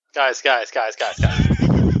Guys. Guys,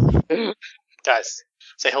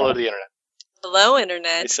 say hello to the internet. Hello,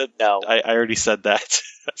 internet. I said no. I already said that.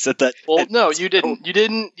 I said that. Well, no, you didn't. You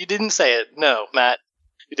didn't say it. No, Matt.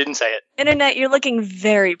 You didn't say it. Internet, you're looking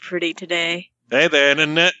very pretty today. Hey there,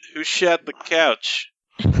 internet. Who shat the couch?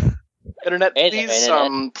 Internet, Hey, please,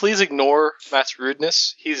 internet. please ignore Matt's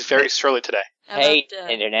rudeness. He's very surly today. How Hey,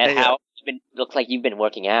 about, internet, Hey, how you been? Looks like you've been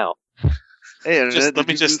working out. Hey, internet, let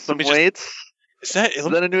me did you just- lose some let me just- weights? Is that? Is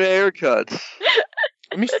that a new haircut?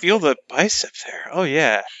 Let me feel the bicep there. Oh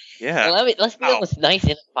yeah. Let's feel Ow. this nice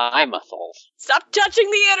inner thigh muscles. Stop touching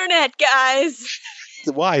the internet, guys!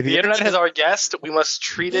 Why? The internet is our guest. We must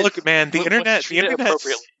treat it. Look, man. The we must internet. The treat it internet.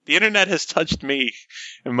 appropriately. The internet has touched me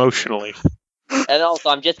emotionally. And also,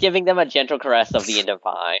 I'm just giving them a gentle caress of the inner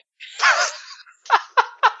thigh.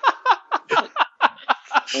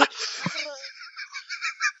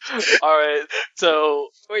 All right, so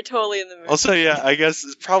We're totally in the mood. Also, yeah, I guess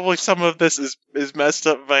probably some of this is messed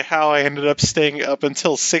up by how I ended up staying up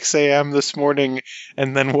until 6 a.m. this morning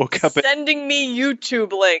and then woke up at Sending me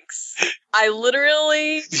YouTube links. I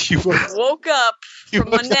literally you woke up from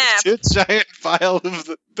a woke up nap. to a giant file of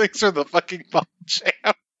the things from the fucking bomb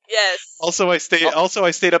jam. Yes. Also, I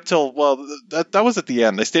stayed up till that was at the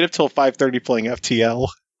end. I stayed up till 5:30 playing FTL.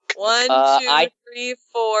 1, 2, I- 3,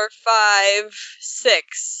 4, 5,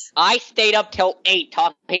 6. I stayed up till 8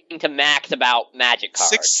 talking to Max about magic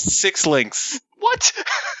cards. Six links. what?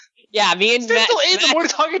 Yeah, me and Stay Max. until 8 in the morning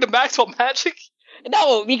talking to Max about magic.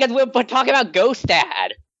 No, because we're talking about Ghost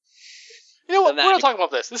Dad. You know what? The We're not magic- talking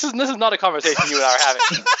about this. This is not a conversation you and I are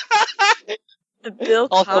having. The Bill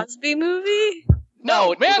Also- Cosby movie?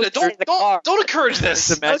 No, man, it was the don't card. encourage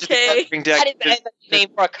this. It's a magic Okay. gathering That deck. is the name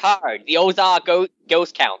for a card. The Ozark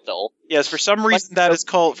Ghost Council. Yes, for some reason that is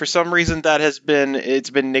called. For some reason that has been.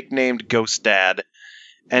 It's been nicknamed Ghost Dad.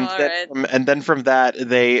 And then from that,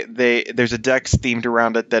 there's a deck themed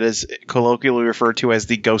around it that is colloquially referred to as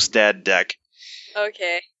the Ghost Dad deck.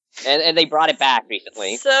 Okay. And they brought it back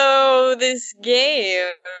recently. So, this game...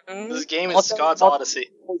 This game is Also- Scott's Odyssey.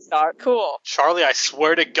 We start. Cool. Charlie, I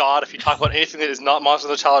swear to God, if you talk about anything that is not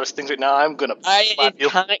Monsters of the Childish things right now, I'm gonna slap you.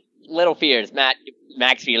 It's kind of Little Fears.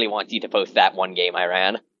 Max really wants you to post that one game I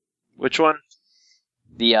ran. Which one?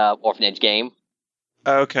 The orphanage game.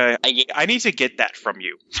 Okay, I need to get that from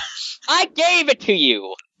you. I gave it to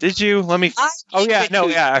you! Did you? Let me. I Oh gave yeah, it no,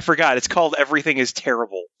 to yeah, I forgot. It's called Everything Is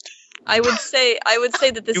Terrible. I would say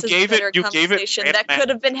that this You is gave a it- better you gave it conversation Ant that Man. could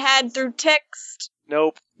have been had through text.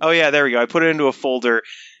 Nope. Oh yeah, there we go. I put it into a folder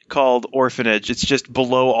called Orphanage. It's just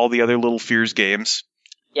below all the other Little Fears games.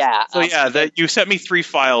 Yeah. So yeah, you sent me 3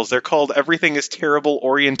 files. They're called Everything Is Terrible,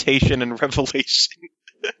 Orientation, and Revelation.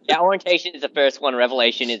 Yeah, Orientation is the first one,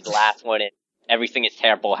 Revelation is the last one, and Everything is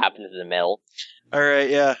Terrible happens in the middle. All right,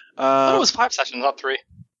 yeah. I thought it was 5 sessions, not 3.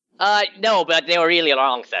 No, but they were really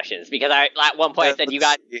long sessions, because at one point I said you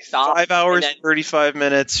got stop. 5 hours, and then- 35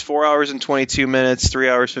 minutes, 4 hours and 22 minutes, 3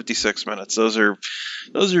 hours 56 minutes. Those are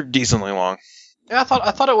decently long. Yeah,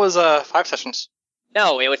 I thought it was 5 sessions.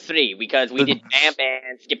 No, it was 3, because we did Bam Bam,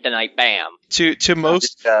 Skip the Night Bam. To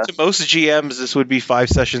most GMs, this would be 5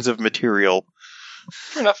 sessions of material.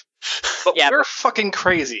 Fair enough. But Yeah. we're fucking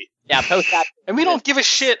crazy. Yeah, post that. And we don't give a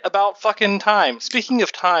shit about fucking time. Speaking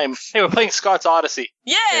of time, hey, we're playing Scott's Odyssey.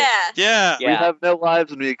 Yeah! Yeah. Yeah. We have no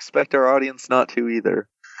lives, and we expect our audience not to either.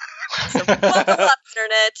 Buckle up,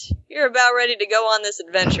 Internet. You're about ready to go on this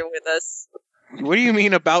adventure with us. What do you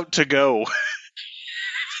mean about to go?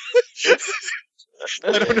 I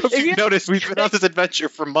don't know if you've noticed, we've been on this adventure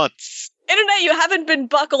for months. Internet, you haven't been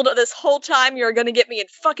buckled this whole time. You're gonna get me in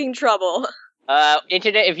fucking trouble.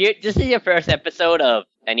 Internet, if this is your first episode of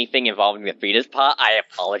anything involving the Friedas pot, I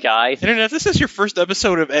apologize. Internet, if this is your first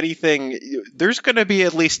episode of anything, there's going to be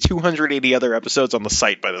at least 280 other episodes on the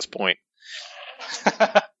site by this point.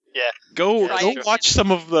 Yeah. Go Right. watch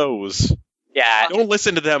some of those. Yeah, Don't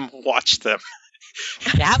listen to them, watch them.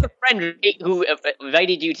 you have a friend who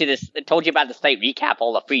invited you to this, told you about the site recap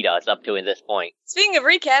all the Friedas up to this point. Speaking of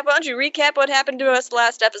recap, why don't you recap what happened to us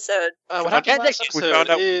last episode? What happened last We episode found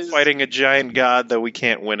out is... we're fighting a giant god that we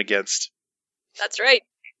can't win against. That's right.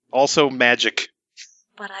 Also magic.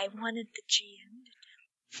 But I wanted the GM.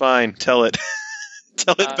 Fine, tell it.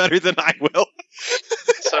 Tell it better than I will.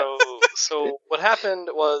 So what happened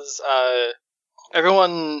was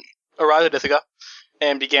everyone arrived at Ithaca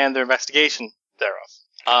and began their investigation thereof.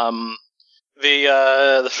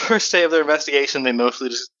 The first day of their investigation, they mostly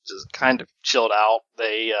just kind of chilled out.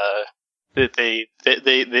 They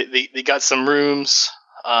got some rooms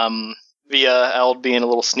via Eld being a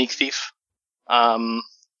little sneak thief, and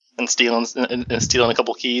stealing a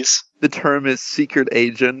couple keys. The term is secret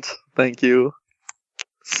agent. Thank you.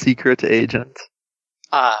 secret agent.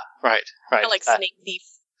 Ah, right. I like Snake Thief.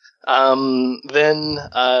 Then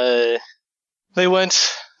they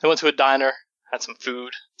went to a diner, had some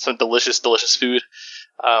food, some delicious food.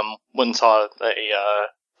 Went and saw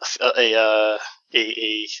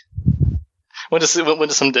went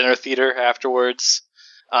to some dinner theater afterwards.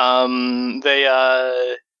 Then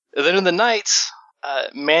in the night,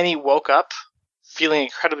 Manny woke up feeling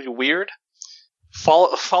incredibly weird.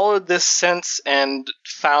 Followed this sense and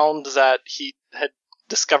found that he had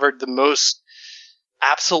discovered the most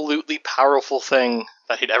absolutely powerful thing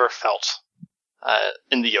that he'd ever felt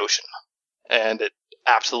in the ocean, and it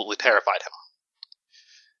absolutely terrified him.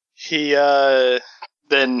 He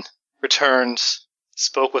then returned,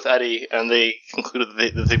 spoke with Eddie, and they concluded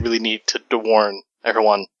that they really need to warn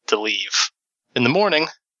everyone to leave. In the morning,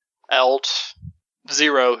 Eld,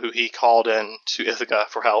 Zero, who he called in to Ithaca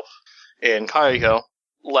for help, and Kayako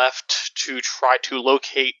left to try to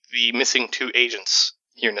locate the missing 2 agents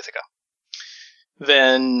here in Ithaca.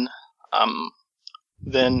 Then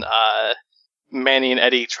Manny and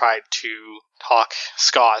Eddie tried to talk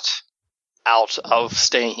Scott out of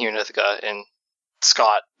staying here in Ithaca, and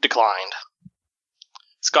Scott declined.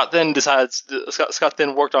 Scott then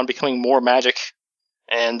worked on becoming more magic,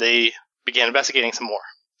 and they began investigating some more.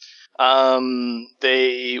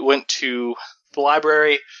 They went to the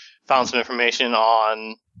library, found some information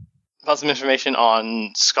on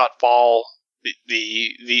Scott Fall,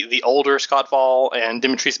 the older Scott Fall, and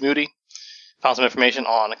Dimitris Moody. Found some information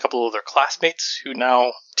on a couple of their classmates who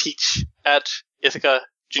now teach at Ithaca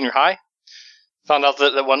Junior High. Found out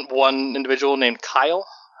that one individual named Kyle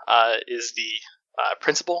is the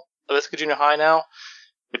principal of Ithaca Junior High now.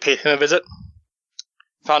 We paid him a visit.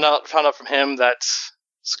 Found out from him that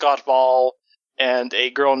Scott Ball and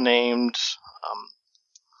a girl named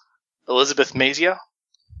Elizabeth Mazia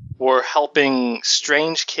were helping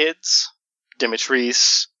strange kids,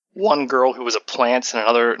 Dimitris, one girl who was a plant, and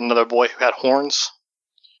another boy who had horns,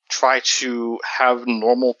 try to have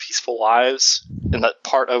normal, peaceful lives, and that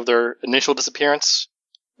part of their initial disappearance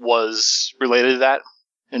was related to that.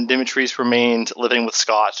 And Dimitris remained living with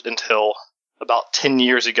Scott until about 10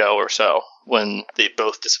 years ago or so, when they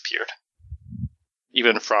both disappeared.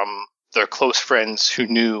 Even from their close friends who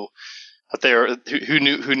knew that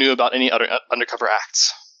who knew about any other undercover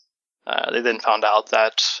acts. They then found out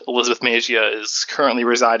that Elizabeth Magia is currently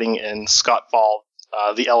residing in Scott Fall,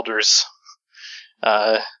 the Elder's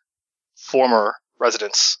former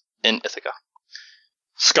residence in Ithaca.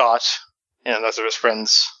 Scott and the rest of his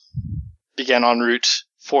friends began en route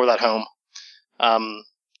for that home.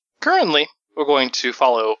 Currently, we're going to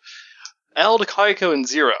follow Eld, Kayako, and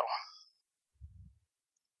Zero.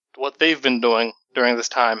 What they've been doing during this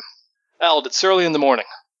time. Eld, it's early in the morning.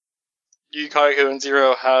 You, Kayako, and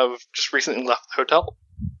Zero have just recently left the hotel.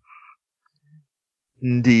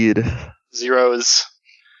 Indeed. Zero is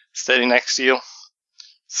sitting next to you,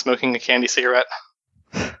 smoking a candy cigarette.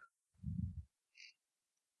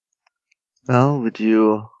 Well, would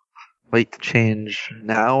you like to change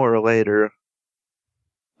now or later?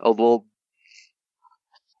 Eld will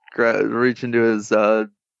reach into his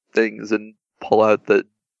things and pull out the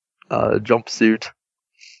jumpsuit.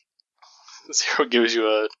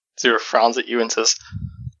 Zero frowns at you and says,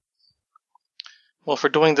 well, if we're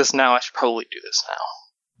doing this now, I should probably do this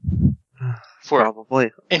now.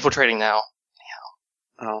 Probably. Infiltrating now.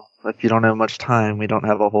 Oh, if you don't have much time, we don't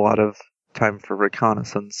have a whole lot of time for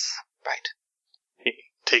reconnaissance. Right. He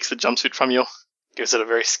takes the jumpsuit from you, gives it a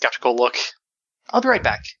very skeptical look. I'll be right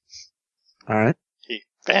back. Alright. He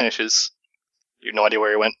vanishes. You have no idea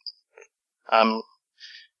where he went.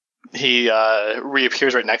 He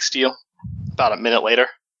reappears right next to you about a minute later,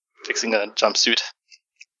 fixing a jumpsuit.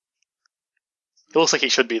 It looks like he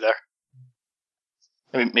should be there.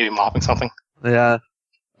 Maybe mopping something. Yeah.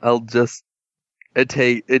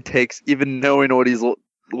 It takes, even knowing what he's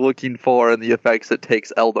looking for and the effects, it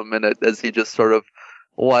takes Eld a minute as he just sort of,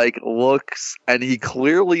 looks, and he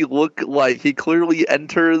clearly enters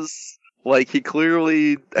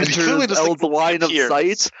Eld's line of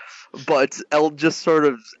sight, but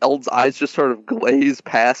Eld's eyes just sort of glaze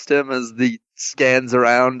past him as he scans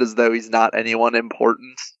around as though he's not anyone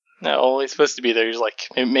important. No, he's supposed to be there. He's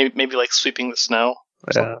maybe sweeping the snow.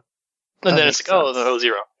 Yeah. And then it's like, oh,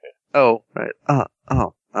 Zero. Oh, right.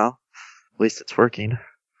 Well, at least it's working.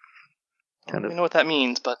 I don't know what that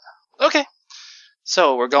means, but okay.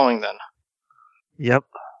 So, we're going then. Yep.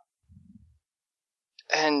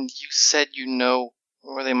 And you said you know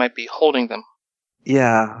where they might be holding them.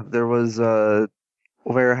 Yeah, there was a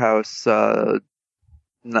warehouse, not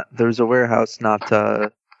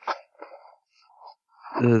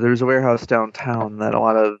there's a warehouse downtown that a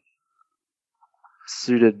lot of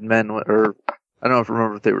suited men, or I don't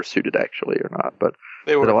remember if they were suited actually or not, but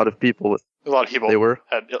They were. a lot of people with. A lot of people. They were.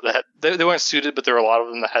 They weren't suited, but there were a lot of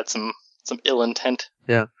them that had some ill intent.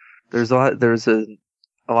 Yeah, there's a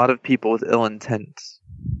lot of people with ill intent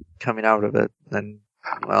coming out of it, and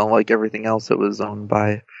well, like everything else, it was owned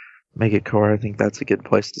by Megacore. I think that's a good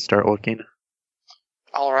place to start looking.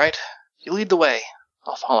 All right, you lead the way.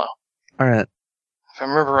 I'll follow. All right. If I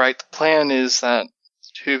remember right, the plan is that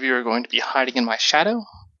the two of you are going to be hiding in my shadow.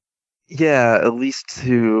 Yeah, at least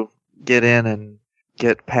to get in and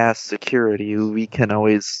get past security. We can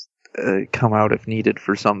always come out if needed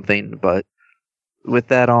for something, but with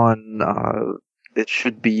that on, it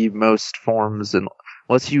should be most forms, and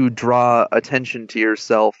unless you draw attention to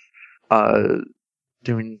yourself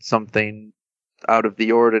doing something out of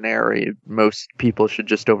the ordinary, most people should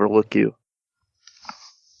just overlook you.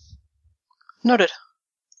 Noted.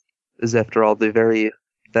 As after all,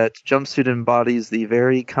 that jumpsuit embodies the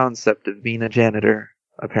very concept of being a janitor,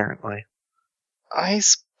 apparently. I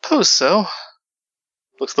suppose so.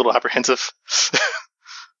 Looks a little apprehensive.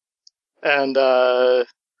 And,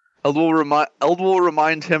 Eld will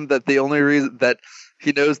remind him that the only reason that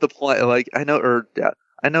he knows the plan, I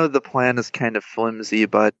know the plan is kind of flimsy,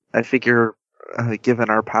 but I figure, given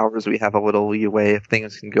our powers, we have a little leeway. If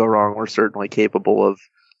things can go wrong, we're certainly capable of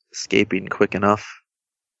escaping quick enough.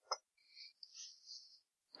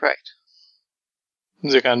 Right.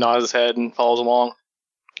 Zero kind of nods his head and follows along.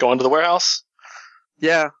 Going to the warehouse?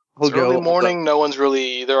 Yeah, it's early morning. No one's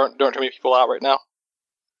really. There aren't too many people out right now.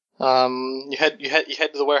 You head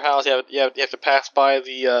to the warehouse. You have to pass by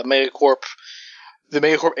the Megacorp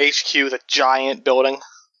HQ, the giant building.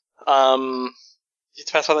 You have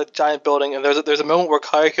to pass by that giant building, and there's a moment where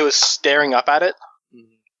Kayako is staring up at it,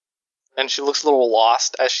 and she looks a little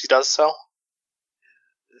lost as she does so.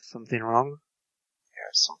 Is something wrong?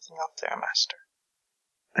 There's something up there, Master.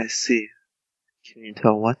 I see. Can you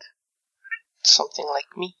tell what? Something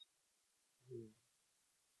like me.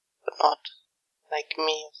 But not like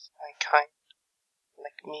me of my kind.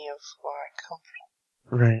 Like me of where I come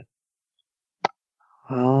from. Right.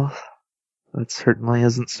 Well, that certainly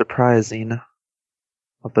isn't surprising.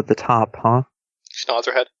 Up at the top, huh? She nods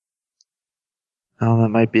her head. Oh, that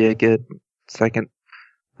might be a good second.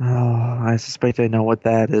 Oh, I suspect I know what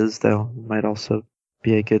that is, though. It might also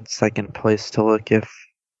be a good second place to look if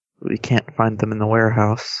we can't find them in the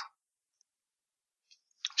warehouse.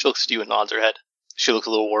 She looks at you and nods her head. She looks a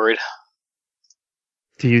little worried.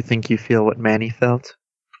 Do you think you feel what Manny felt?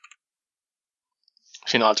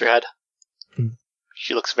 She nods her head.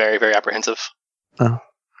 She looks very, very apprehensive. Oh.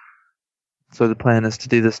 So the plan is to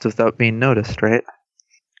do this without being noticed, right?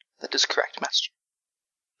 That is correct, Master.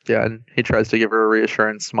 Yeah, and he tries to give her a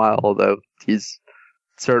reassuring smile, although he's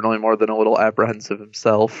certainly more than a little apprehensive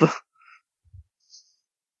himself.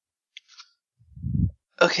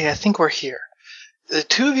 Okay, I think we're here. The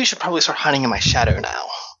two of you should probably start hiding in my shadow now.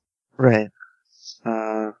 Right.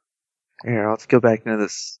 Here, let's go back into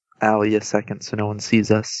this alley a second so no one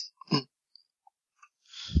sees us.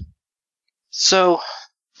 So,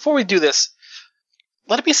 before we do this,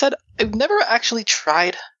 let it be said, I've never actually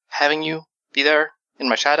tried having you be there in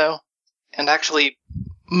my shadow and actually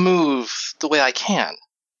move the way I can.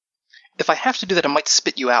 If I have to do that, I might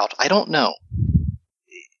spit you out. I don't know.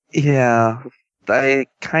 Yeah,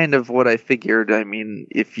 kind of what I figured. I mean,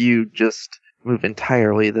 if you just move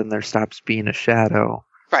entirely, then there stops being a shadow.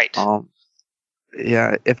 Right.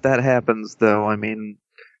 Yeah, if that happens, though, I mean,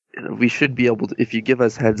 we should be able to, if you give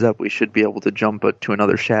us heads up, we should be able to jump to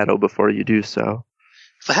another shadow before you do so.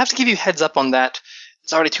 If I have to give you heads up on that,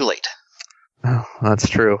 it's already too late. Oh, that's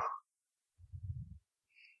true.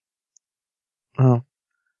 Well,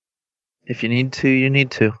 if you need to, you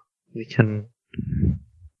need to. We can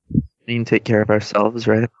take care of ourselves,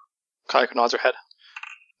 right? Kayako nods her head.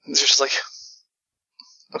 And she's just like,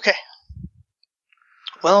 okay.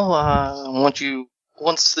 Well,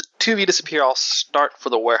 once the two of you disappear, I'll start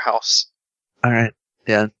for the warehouse. Alright,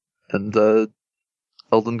 yeah. And,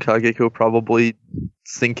 Eldon Kageko probably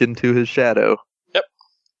sink into his shadow. Yep.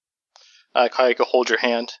 Kayako holds your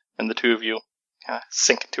hand, and the two of you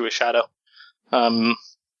sink into his shadow. Eld,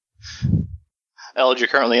 you're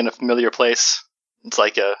currently in a familiar place. It's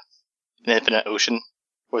like an infinite ocean,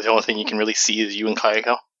 where the only thing you can really see is you and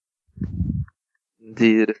Kayako.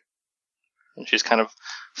 Indeed. And she's kind of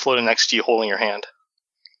floating next to you, holding your hand.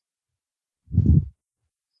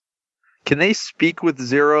 Can they speak with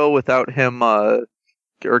Zero without him, or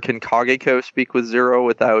can Kageko speak with Zero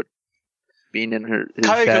without being in his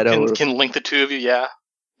shadow? Kayako can link the two of you, yeah.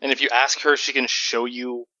 And if you ask her, she can show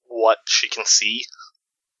you what she can see.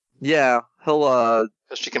 Yeah, he'll,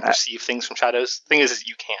 Because she can perceive things from shadows. The thing is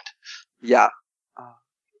you can't. yeah.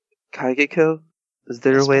 Kaigeko, is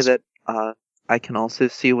there Yes, a way master. that, I can also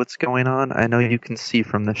see what's going on? I know you can see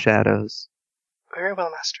from the shadows. Very well,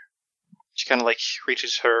 master. She kind of like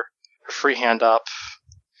reaches her free hand up,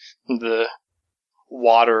 the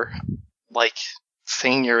water like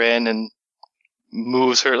thing you're in, and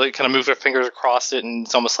moves her her fingers across it, and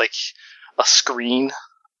it's almost like a screen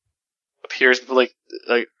appears, like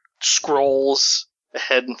scrolls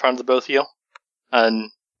ahead in front of the both of you, and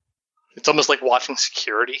it's almost like watching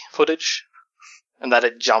security footage, and that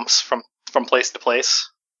it jumps from place to place.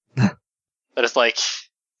 That it's like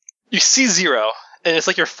you see Zero, and it's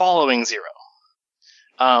like you're following Zero.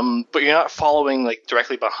 But you're not following like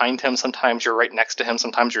directly behind him. Sometimes you're right next to him.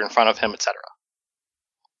 Sometimes you're in front of him, etc.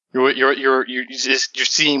 You're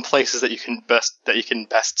seeing places that you can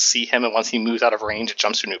best see him, and once he moves out of range, it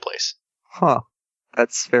jumps to a new place. Huh.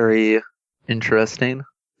 That's very interesting.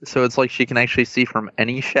 So it's like she can actually see from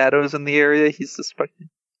any shadows in the area he's suspecting?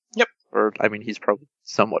 Yep. Or, I mean, he's probably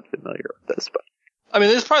somewhat familiar with this, but... I mean,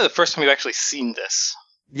 this is probably the first time you've actually seen this.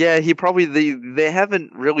 Yeah, they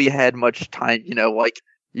haven't really had much time, like,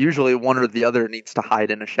 usually one or the other needs to hide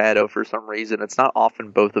in a shadow for some reason. It's not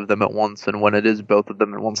often both of them at once, and when it is both of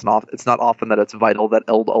them at once, it's not often that it's vital that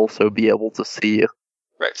Eld also be able to see.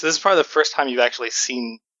 Right, so this is probably the first time you've actually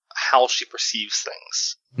seen how she perceives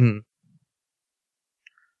things.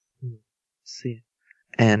 See.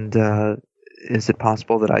 And, is it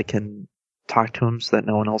possible that I can talk to him so that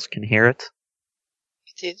no one else can hear it?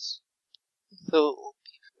 It is. Though it will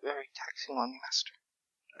be very taxing on you, master.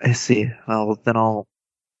 I see. Well, then I'll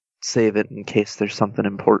save it in case there's something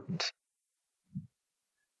important.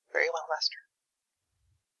 Very well,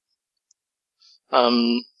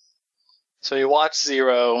 master. So you watch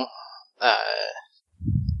Zero,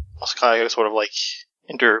 Kaio sort of like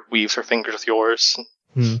interweaves her fingers with yours,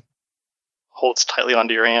 holds tightly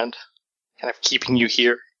onto your hand, kind of keeping you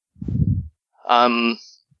here. And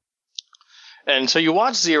so you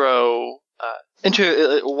watch Zero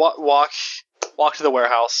walk to the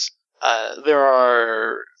warehouse. There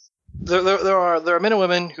are men and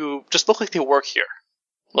women who just look like they work here.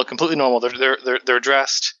 Look completely normal. They're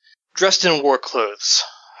dressed in war clothes.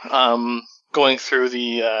 Going through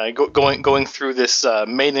going through this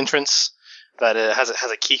main entrance that has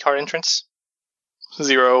a key card entrance.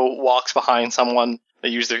 Zero walks behind someone.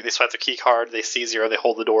 They swipe their key card. They see Zero. They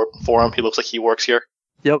hold the door for him. He looks like he works here.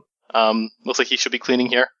 Yep. Looks like he should be cleaning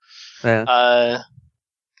here. Yeah.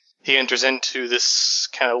 He enters into this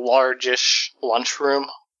kind of largish lunchroom.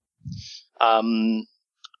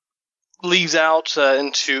 Leaves out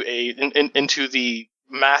into the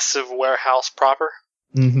massive warehouse proper.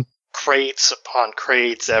 Mm-hmm. Crates upon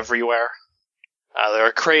crates everywhere. There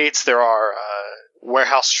are crates. There are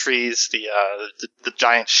warehouse trees. The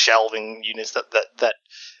giant shelving units that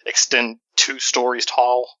extend 2 stories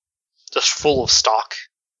tall, just full of stock.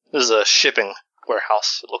 This is a shipping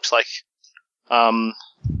warehouse. It looks like.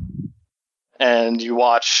 And you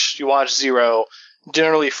watch Zero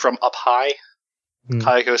generally from up high.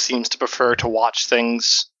 Kaiko seems to prefer to watch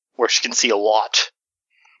things where she can see a lot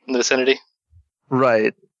in the vicinity.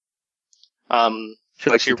 Right. She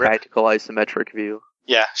likes she a tactical isometric view.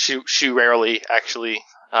 Yeah, she rarely actually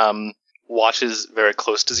watches very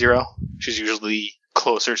close to Zero. She's usually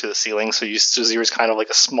closer to the ceiling, so Zero's kind of like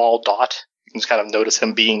a small dot. You can just kind of notice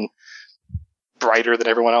him being brighter than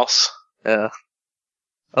everyone else. Yeah.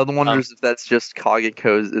 I wonders if that's just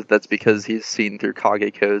Kageko's, if that's because he's seen through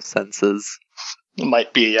Kageko's senses. It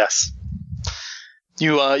might be, yes.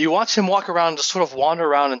 You watch him walk around, just sort of wander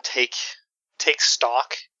around and take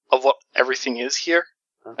stock of what everything is here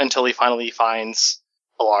until he finally finds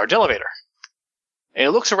a large elevator. And he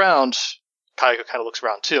looks around. Kaiko kind of looks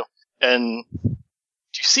around too, and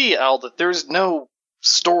you see, Al, that there's no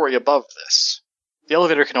story above this. The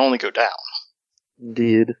elevator can only go down.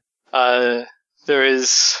 Indeed. There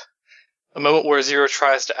is a moment where Zero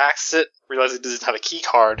tries to access it, realizes it doesn't have a key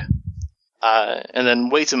card, and then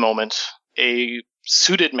waits a moment. A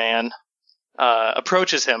suited man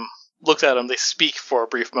approaches him, looks at him, they speak for a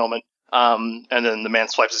brief moment, and then the man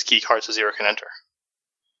swipes his key card so Zero can enter.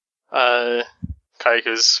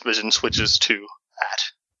 Kaiko's vision switches to that.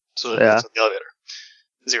 So that's the elevator.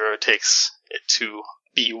 Zero takes it to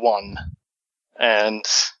B1. And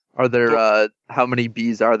are there how many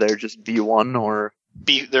Bs are there? Just B1 or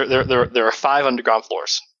there are 5 underground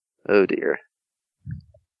floors. Oh dear.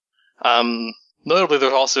 Notably,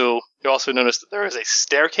 you also notice that there is a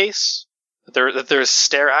staircase. That there is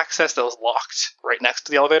stair access that was locked right next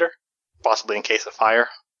to the elevator, possibly in case of fire.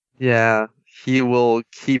 Yeah, he will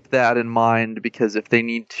keep that in mind because if they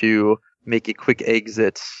need to make a quick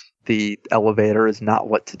exit, the elevator is not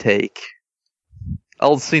what to take.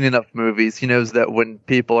 Eld's seen enough movies. He knows that when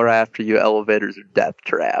people are after you, elevators are death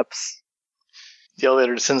traps. The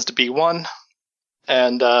elevator descends to B1,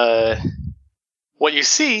 and what you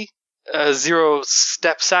see as Zero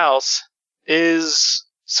steps out is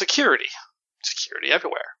security. Security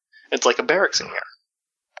everywhere. It's like a barracks in here.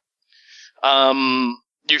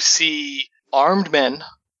 You see armed men,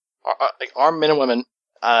 like armed men and women,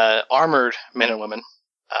 armored men and women,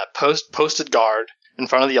 posted guard in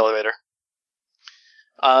front of the elevator.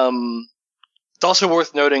 It's also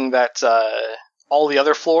worth noting that all the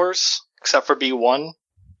other floors, except for B1,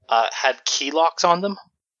 had key locks on them.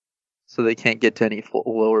 So they can't get to any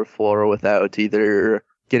lower floor without either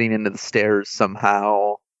getting into the stairs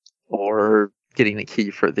somehow or getting a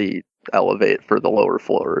key for the elevate for the lower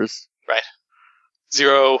floors. Right.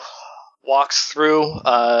 Zero walks through.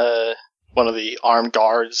 One of the armed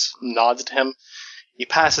guards nods at him. He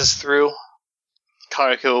passes through.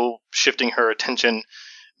 Kariko shifting her attention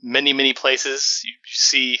many, many places. You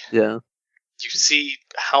see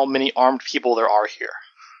how many armed people there are here.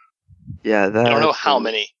 Yeah, that. I don't know how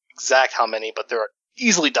many, but there are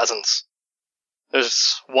easily dozens.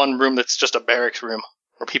 There's one room that's just a barracks room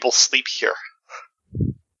where people sleep here.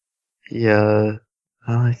 Yeah,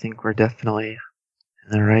 well, I think we're definitely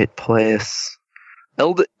in the right place.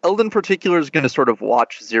 Eld in particular is going to sort of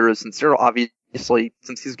watch Zero, since Zero obviously,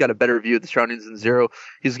 since he's got a better view of the surroundings than Zero,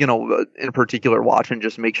 he's going to, in particular, watch and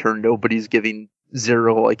just make sure nobody's giving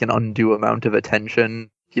Zero, like, an undue amount of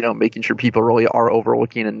attention. You know, making sure people really are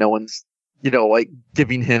overlooking and no one's, you know, like,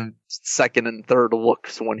 giving him second and third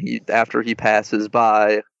looks after he passes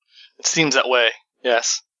by. It seems that way,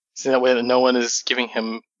 yes. It seems that way that no one is giving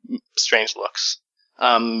him strange looks.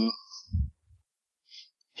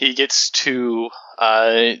 He gets to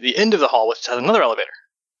the end of the hall, which has another elevator.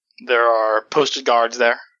 There are posted guards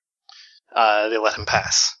there. They let him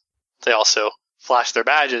pass. They also flash their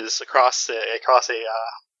badges across a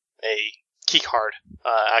key card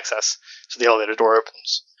access, so the elevator door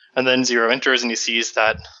opens. And then Zero enters, and he sees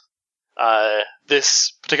that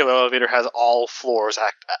this particular elevator has all floors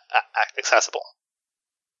accessible.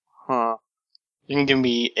 Huh. You can give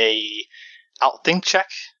me a outthink check.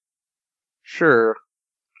 Sure.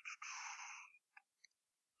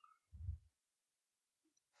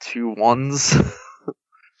 2 1s.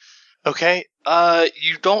 Okay.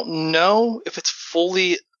 You don't know if it's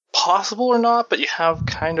fully possible or not, but you have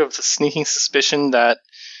kind of the sneaking suspicion that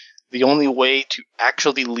the only way to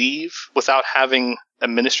actually leave without having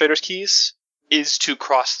administrator's keys is to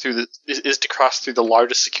cross through the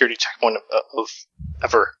largest security checkpoint of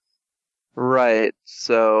ever. Right.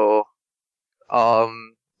 So,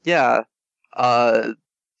 yeah.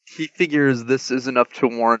 He figures this is enough to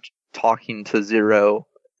warrant talking to Zero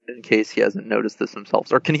in case he hasn't noticed this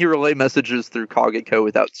himself. Or can he relay messages through Kageko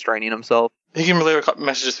without straining himself? He can relay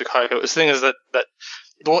messages through Kageko. The thing is that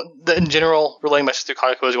in general, relaying messages through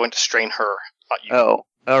Kageko is going to strain her, not you. Oh,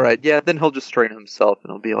 alright. Yeah, then he'll just strain himself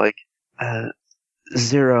and he'll be like,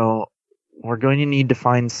 Zero, we're going to need to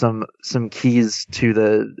find some keys to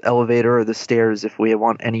the elevator or the stairs if we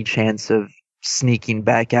want any chance of sneaking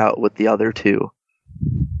back out with the other two.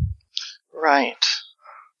 Right.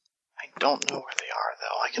 I don't know where they are,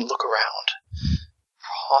 though. I can look around.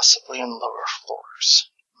 Possibly in lower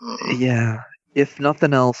floors. Yeah. If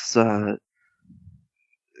nothing else,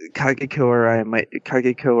 Kageko or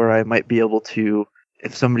I might be able to,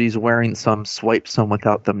 if somebody's wearing some, swipe some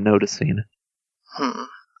without them noticing.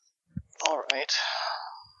 Alright.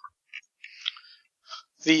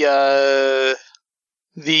 To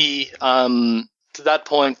that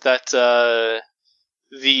point that,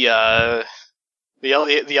 the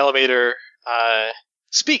elevator,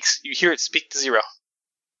 speaks. You hear it speak to Zero.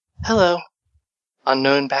 Hello.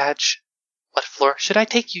 Unknown badge. What floor should I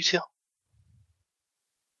take you to?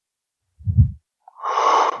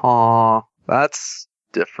 Aw, that's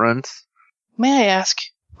different. May I ask,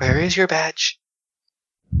 where is your badge?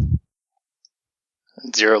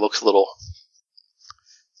 Zero looks a little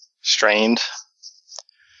strained.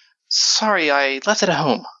 Sorry, I left it at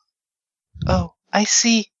home. Oh, I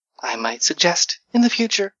see. I might suggest, in the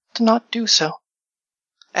future, to not do so.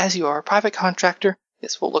 As you are a private contractor,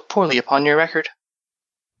 this will look poorly upon your record.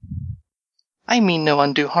 I mean no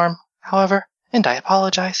undue harm, however, and I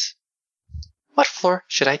apologize. What floor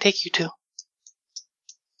should I take you to?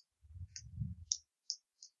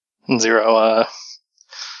 Zero,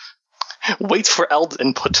 waits for Eld's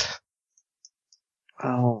input.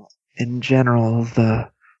 Oh, in general, the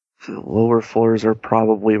lower floors are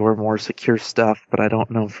probably where more secure stuff, but I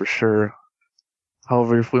don't know for sure.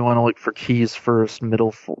 However, if we want to look for keys first, a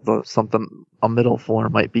middle floor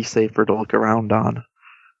might be safer to look around on.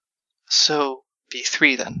 So,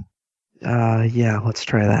 B3 then. Yeah, let's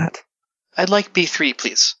try that. I'd like B3,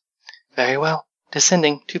 please. Very well.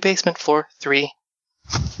 Descending to basement floor 3.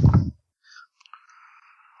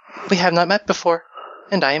 We have not met before,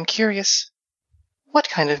 and I am curious. What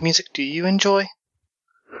kind of music do you enjoy?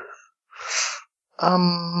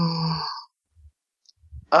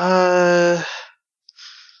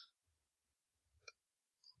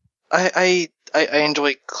 I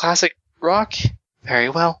enjoy classic rock. Very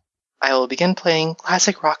well. I will begin playing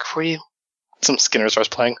classic rock for you. Some Skinner starts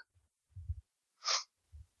playing.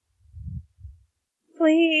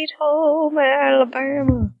 Sweet home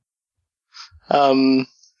Alabama.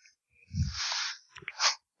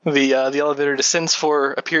 The elevator descends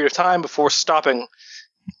for a period of time before stopping.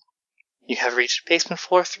 You have reached basement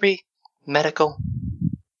floor 3, medical.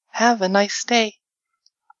 Have a nice day.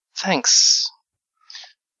 Thanks.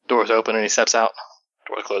 Doors open and he steps out.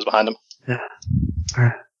 Doors close behind him.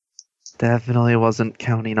 Yeah. Definitely wasn't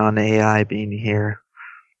counting on AI being here.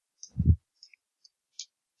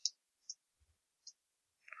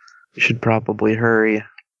 We should probably hurry.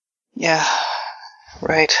 Yeah,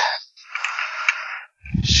 right.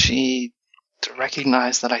 She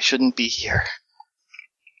recognized that I shouldn't be here.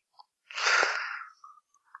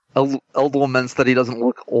 Eldwoman said he doesn't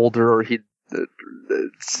look older, or he'd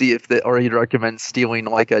see if or he'd recommend stealing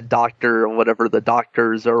like a doctor or whatever the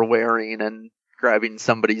doctors are wearing and grabbing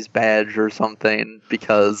somebody's badge or something,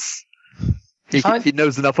 because he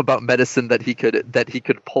knows enough about medicine that he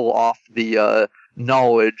could pull off the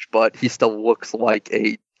knowledge, but he still looks like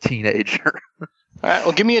a teenager. All right,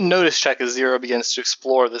 well, give me a notice check as Zero begins to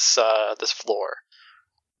explore this floor.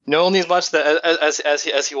 Know only as much that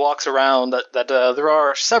as he walks around that there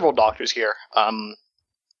are several doctors here,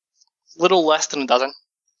 little less than a dozen,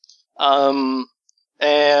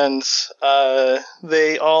 and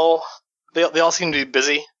they all seem to be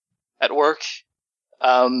busy at work.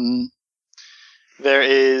 There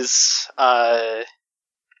is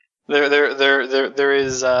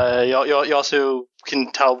you also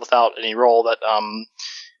can tell without any roll that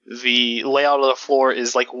the layout of the floor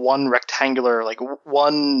is like one rectangular, like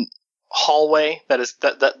one hallway that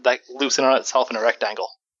loops in on itself in a rectangle.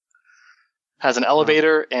 Has an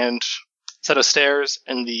elevator and set of stairs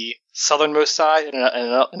in the southernmost side, and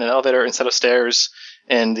an elevator and set of stairs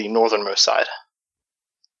in the northernmost side.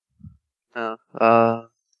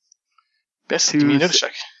 Best give me a notice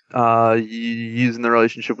check. Using the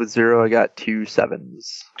relationship with Zero, I got 2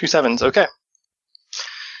 7s. 2 7s, okay.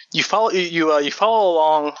 You follow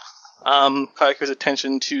along Kayako's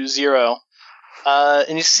attention to Zero,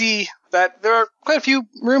 and you see that there are quite a few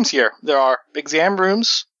rooms here. There are exam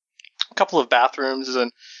rooms, a couple of bathrooms,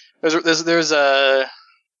 and there's a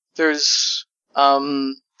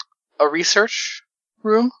research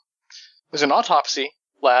room. There's an autopsy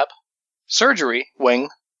lab, surgery wing,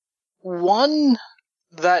 one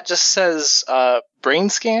that just says brain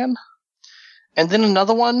scan, and then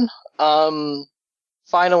another one,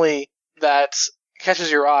 finally, that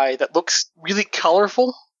catches your eye that looks really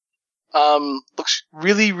colorful. Looks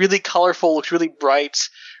really, really colorful, looks really bright,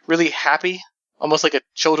 really happy, almost like a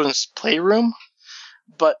children's playroom.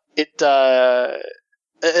 But it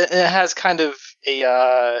has kind of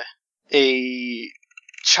a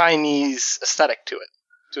Chinese aesthetic to it,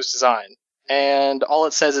 to its design. And all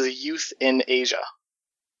it says is youth in Asia.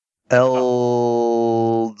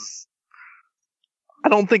 Elves. I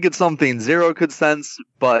don't think it's something Zero could sense,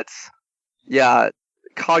 but yeah,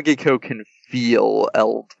 Kageko can feel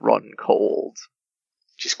Eld run cold.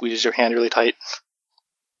 She squeezes your hand really tight.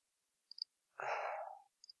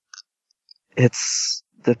 It's,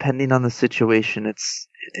 depending on the situation, it's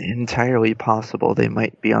entirely possible they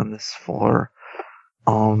might be on this floor.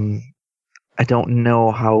 I don't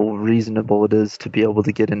know how reasonable it is to be able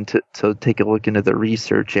to to take a look into the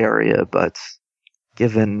research area, but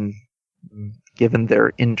given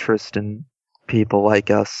their interest in people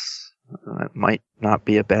like us, it might not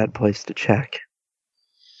be a bad place to check.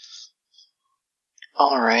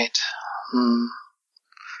 Alright.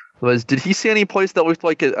 Did he see any place that looked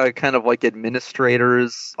like a kind of like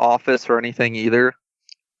administrator's office or anything either?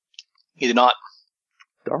 He did not.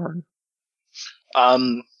 Darn.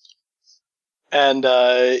 And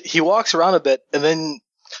he walks around a bit, and then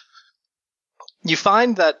you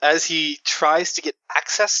find that as he tries to get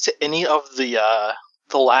access to any of the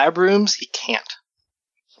lab rooms, he can't.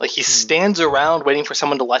 Like, he stands around waiting for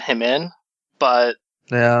someone to let him in, but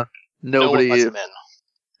yeah, no one lets him in.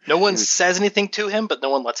 No one says anything to him, but no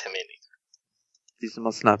one lets him in either. These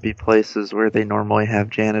must not be places where they normally have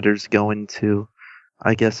janitors go into.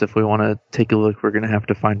 I guess if we want to take a look, we're going to have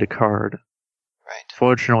to find a card. Right.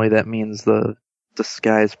 Fortunately, that means the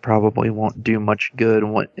disguise probably won't do much good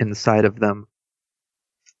inside of them.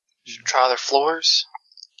 Should we try other floors?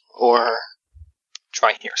 Or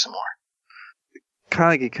try here some more?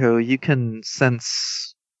 Kageko, you can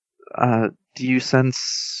sense... do you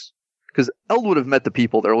sense... Because Eld would have met the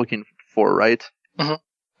people they're looking for, right? Mm-hmm.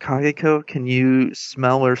 Kageko, can you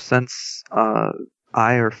smell or sense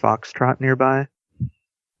Eye or Foxtrot nearby?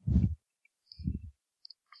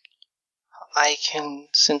 I can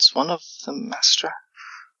sense one of them, Master.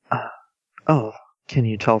 Oh, can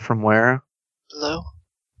you tell from where? Below?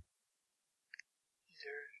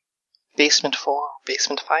 Either basement 4 or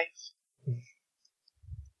basement 5? I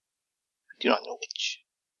do not know which.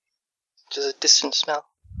 It is a distant smell.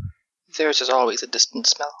 Theirs is always a distant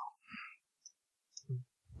smell.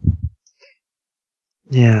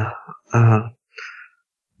 Yeah,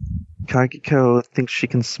 Kageko thinks she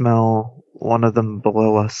can smell one of them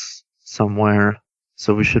below us somewhere,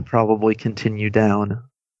 so we should probably continue down.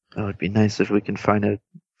 It would be nice if we can find a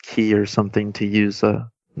key or something to use,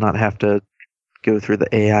 not have to go through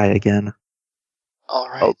the AI again.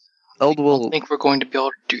 Alright. Eld I will... don't think we're going to be able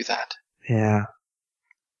to do that. Yeah.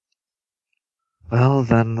 Well,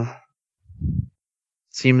 then...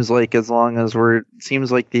 Seems like the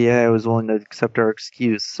AI was willing to accept our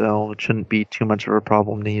excuse, so it shouldn't be too much of a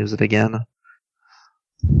problem to use it again.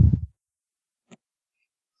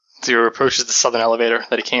 Zero approaches the southern elevator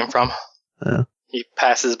that he came from. He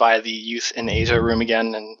passes by the Youth in Asia room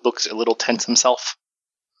again and looks a little tense himself.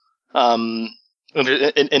 Enters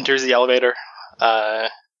the elevator.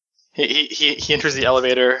 He enters the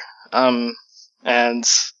elevator, and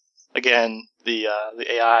again the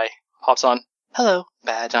AI hops on. Hello,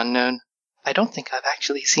 badge unknown. I don't think I've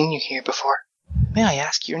actually seen you here before. May I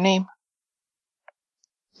ask your name?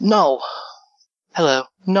 No. Hello.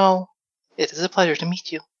 No. It is a pleasure to meet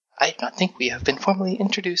you. I do not think we have been formally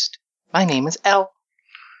introduced. My name is Elle.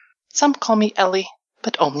 Some call me Ellie,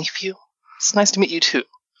 but only few. It's nice to meet you too.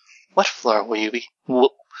 What floor will you be?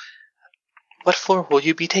 What floor will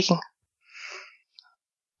you be taking?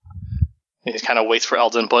 He just kind of waits for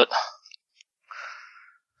Eld's input.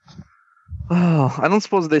 Oh, I don't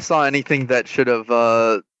suppose they saw anything that should have,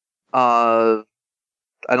 I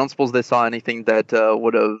don't suppose they saw anything that,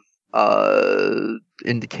 would have,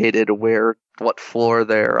 indicated what floors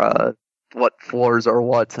are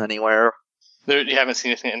what anywhere. You haven't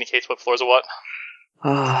seen anything that indicates what floors are what?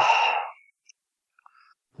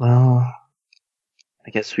 Well, I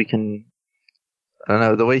guess we can, I don't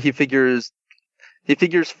know, the way he figures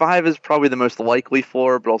 5 is probably the most likely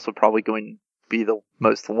floor, but also probably going be the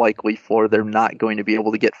most likely floor they're not going to be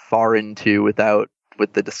able to get far into with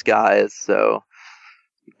the disguise, so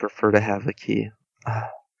we prefer to have a key.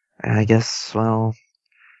 I guess, well,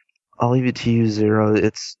 I'll leave it to you, Zero.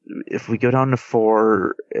 If we go down to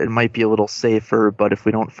 4, it might be a little safer, but if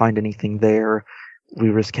we don't find anything there, we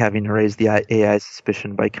risk having to raise the AI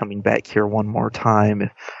suspicion by coming back here one more time.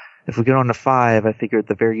 If we go down to 5, I figure at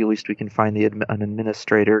the very least we can find an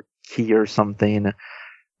administrator key or something.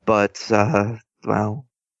 But, well,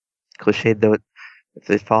 cliche though, if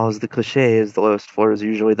it follows the cliches, the lowest floor is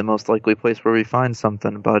usually the most likely place where we find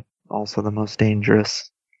something, but also the most dangerous.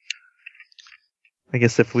 I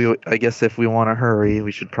guess if we want to hurry,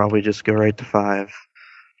 we should probably just go right to 5.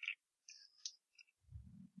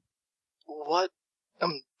 What?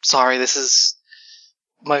 I'm sorry, this is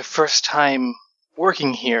my first time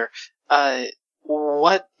working here.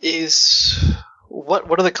 What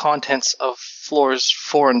are the contents of floors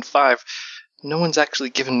 4 and 5? No one's actually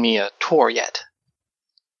given me a tour yet.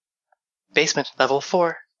 Basement level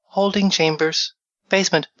 4, holding chambers.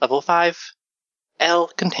 Basement level 5, L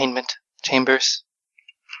containment chambers.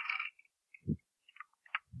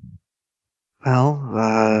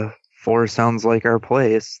 Well, 4 sounds like our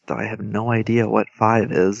place, though I have no idea what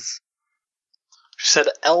 5 is. She said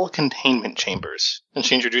L containment chambers, and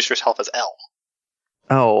she introduced herself as L.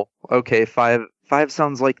 Oh, okay, 5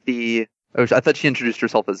 sounds like the... Oh, I thought she introduced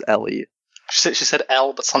herself as Ellie. She said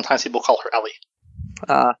L, but sometimes people call her Ellie.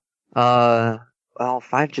 Well,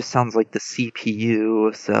 5 just sounds like the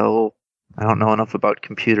CPU, so I don't know enough about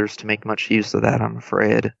computers to make much use of that, I'm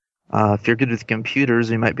afraid. If you're good with computers,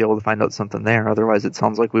 we might be able to find out something there, otherwise it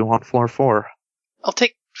sounds like we want floor 4. I'll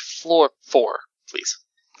take floor 4, please.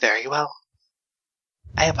 Very well.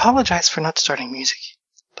 I apologize for not starting music,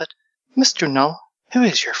 but Mr. Null, who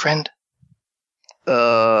is your friend?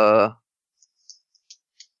 I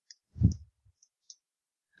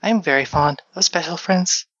am very fond of special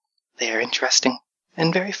friends. They are interesting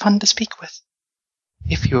and very fun to speak with.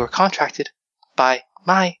 If you are contracted by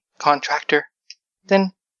my contractor,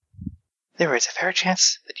 then there is a fair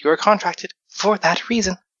chance that you are contracted for that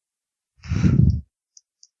reason.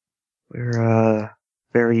 We're,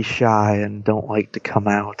 very shy and don't like to come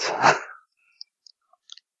out.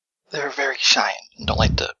 They're very shy and don't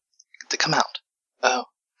like to come out. Oh,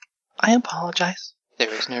 I apologize.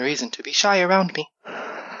 There is no reason to be shy around me.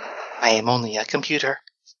 I am only a computer.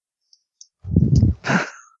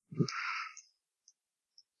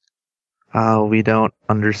 We don't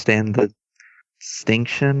understand the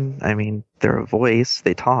distinction. I mean, they're a voice,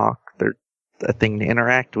 they talk, they're a thing to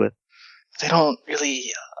interact with. They don't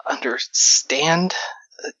really understand.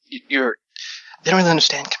 They don't really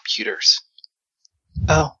understand computers.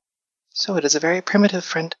 Oh, so it is a very primitive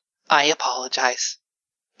friend. I apologize.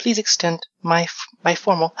 Please extend my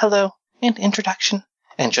formal hello and introduction,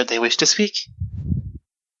 and should they wish to speak,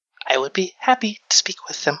 I would be happy to speak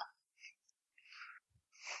with them.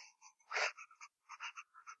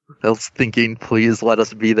 I was thinking, please let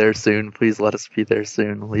us be there soon, please let us be there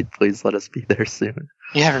soon, please let us be there soon.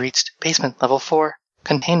 You have reached basement level 4,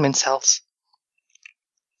 containment cells.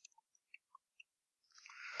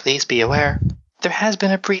 Please be aware, there has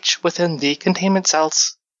been a breach within the containment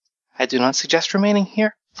cells. I do not suggest remaining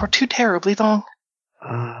here for too terribly long.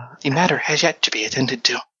 The matter has yet to be attended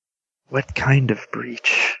to. What kind of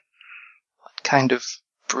breach? What kind of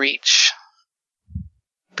breach?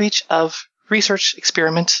 Breach of research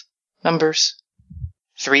experiment numbers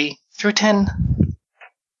 3 through 10.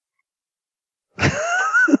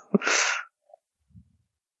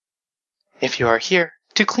 If you are here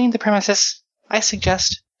to clean the premises, I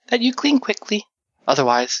suggest that you clean quickly.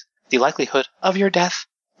 Otherwise, the likelihood of your death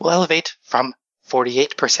will elevate from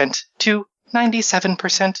 48% to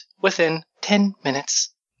 97% within 10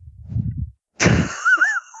 minutes.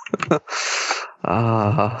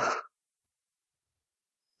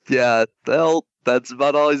 Yeah, well, that's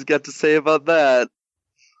about all he's got to say about that.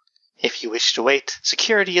 If you wish to wait,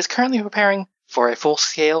 security is currently preparing for a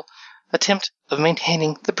full-scale attempt of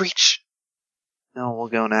maintaining the breach. No, we'll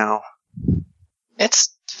go now.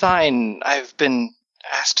 It's fine. I've been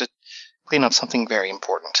asked to clean up something very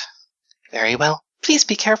important. Very well. Please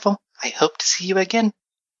be careful. I hope to see you again.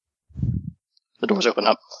 The doors open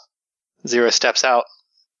up. Zero steps out.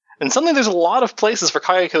 And suddenly there's a lot of places for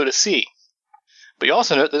Kayako to see. But you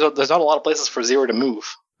also note there's not a lot of places for Zero to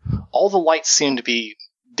move. All the lights seem to be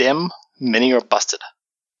dim, many are busted.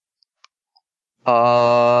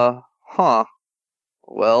 Well,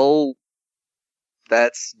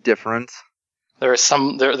 that's different. There are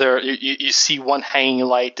some, you see one hanging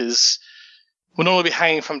light would only be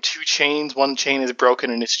hanging from 2 chains. One chain is broken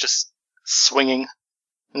and it's just swinging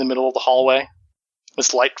in the middle of the hallway.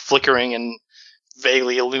 This light flickering and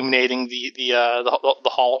vaguely illuminating the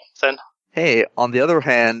hall then. Hey, on the other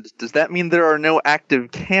hand, does that mean there are no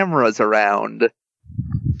active cameras around?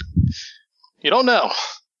 You don't know.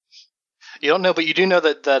 You don't know, but you do know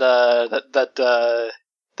that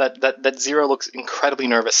Zero looks incredibly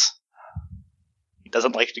nervous. He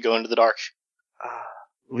doesn't like to go into the dark.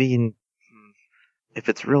 If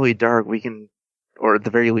it's really dark, we can, or at the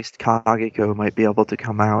very least, Kageko might be able to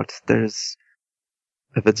come out. If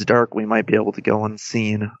it's dark, we might be able to go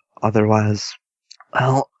unseen. Otherwise,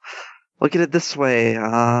 well, look at it this way.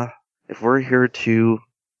 If we're here to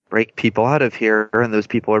break people out of here, and those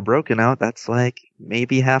people are broken out, that's like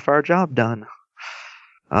maybe half our job done.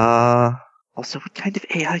 Also, what kind of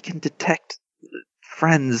AI can detect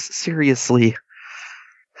friends? Seriously.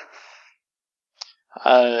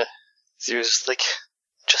 Zero's just like,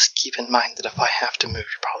 just keep in mind that if I have to move,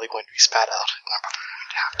 you're probably going to be spat out, and I'm probably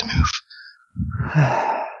going to have to move.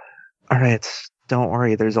 Alright, don't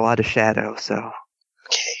worry, there's a lot of shadow, so...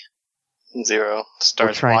 Okay. Zero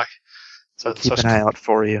starts walking. So keep an eye out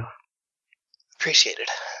for you. Appreciated.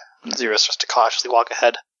 Zero starts to cautiously walk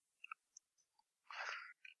ahead.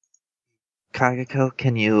 Kageko,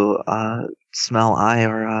 can you, smell eye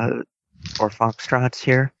or foxtrots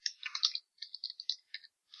here?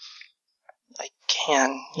 I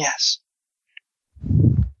can, yes.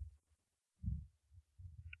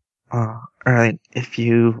 Alright, if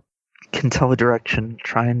you can tell a direction,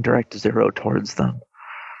 try and direct Zero towards them.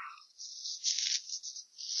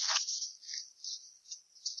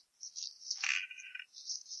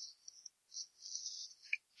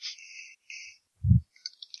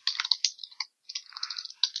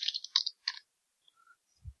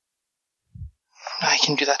 I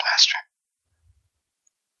can do that,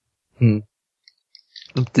 Master.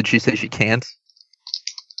 Did she say she can't?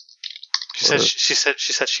 She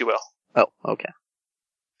said she will. Oh, okay.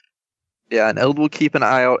 Yeah, and Eld will keep an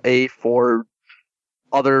eye out, A, for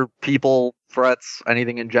other people, threats,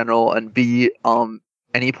 anything in general, and B,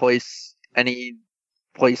 any place, any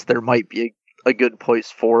place there might be a good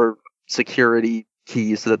place for security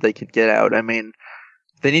keys so that they could get out. I mean,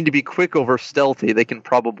 if they need to be quick over stealthy, they can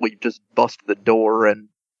probably just bust the door and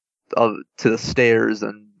to the stairs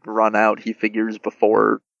and run out, he figures,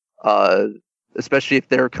 before, especially if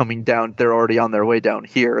they're coming down, they're already on their way down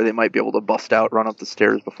here, they might be able to bust out, run up the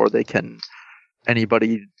stairs before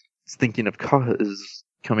anybody thinking of is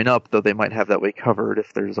coming up, though they might have that way covered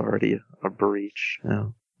if there's already a breach. Yeah.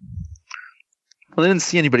 Well, they didn't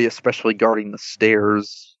see anybody especially guarding the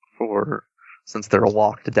stairs since they're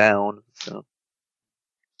locked down, so.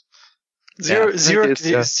 Zero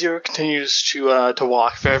continues to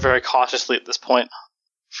walk very, very cautiously at this point.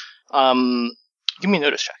 Give me a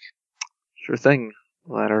notice check. Sure thing.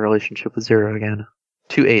 We'll add our relationship with Zero again.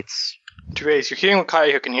 2 8s. 2 8s. You're hearing what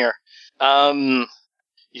Kayako can hear. You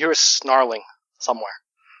hear a snarling somewhere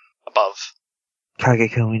above.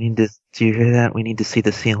 Kageko, do you hear that? We need to see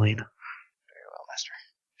the ceiling. Very well, Master.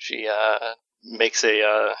 She makes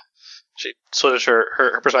she switches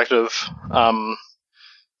her perspective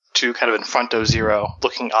to kind of in front of Zero,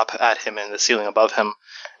 looking up at him in the ceiling above him,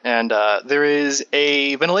 and there is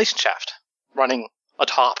a ventilation shaft running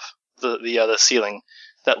atop the ceiling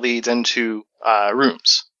that leads into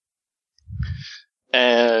rooms.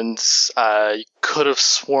 And you could have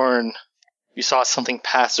sworn you saw something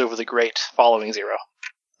pass over the grate following Zero.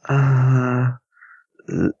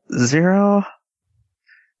 Zero?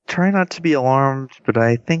 Try not to be alarmed, but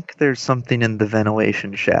I think there's something in the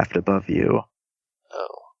ventilation shaft above you.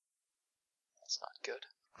 Oh. That's not good.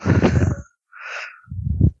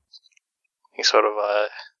 He sort of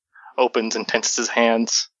opens and tenses his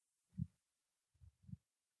hands.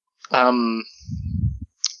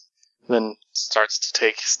 Then starts to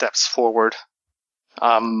take steps forward.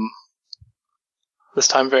 This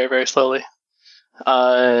time very, very slowly.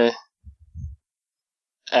 And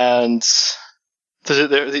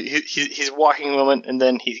he's walking a moment, and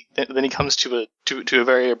then he comes to a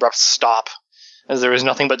very abrupt stop, as there is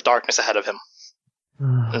nothing but darkness ahead of him,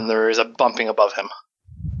 and there is a bumping above him.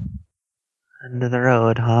 End of the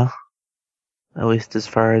road, huh? At least as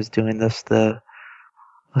far as doing this the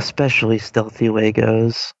especially stealthy way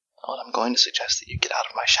goes. Well, I'm going to suggest that you get out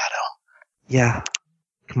of my shadow. Yeah.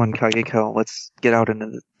 Come on, Kageko, let's get out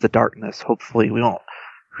into the darkness. Hopefully we won't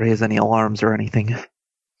raise any alarms or anything.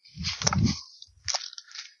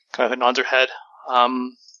 Kind of nods her head.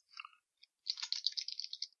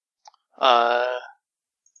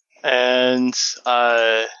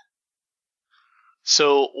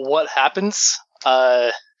 So what happens?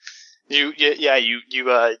 You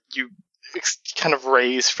kind of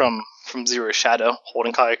raise from Zero's shadow,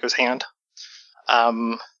 holding Kayako's hand.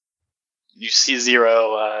 You see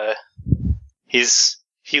Zero.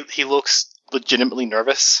 He looks legitimately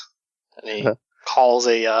nervous, and he calls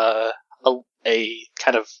a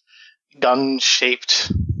kind of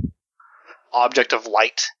gun-shaped object of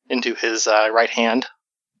light into his right hand.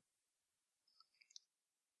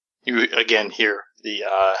 You again hear the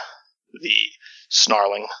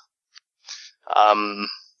snarling.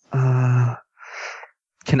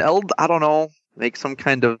 Can Eld, I don't know, make some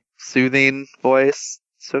kind of soothing voice?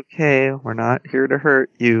 It's okay, we're not here to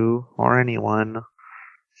hurt you or anyone.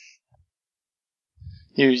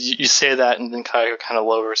 You say that, and then Kayako kind of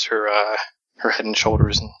lowers her head and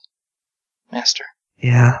shoulders, and Master.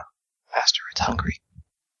 Yeah. Master, it's hungry.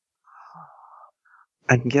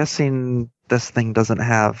 I'm guessing this thing doesn't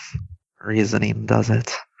have reasoning, does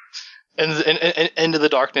it? And into the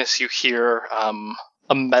darkness, you hear a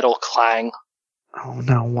metal clang. Oh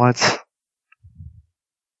no, what?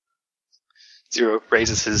 Zero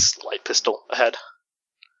raises his light pistol ahead.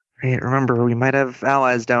 Hey, remember, we might have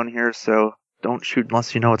allies down here, so don't shoot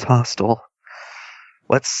unless you know it's hostile.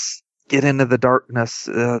 Let's get into the darkness.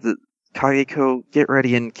 Kageko, get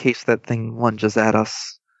ready in case that thing lunges at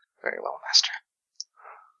us. Very well, Master.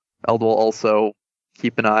 Eld will also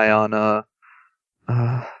keep an eye on,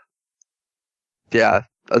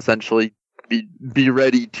 essentially be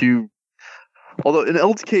ready to... Although in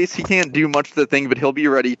Eld's case, he can't do much to the thing, but he'll be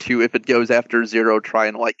ready to, if it goes after Zero, try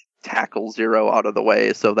and, tackle Zero out of the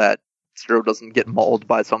way so that Zero doesn't get mauled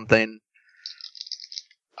by something.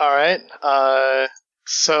 Alright,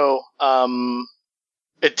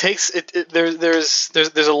 it takes,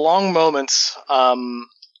 there's a long moment,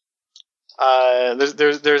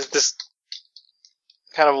 there's this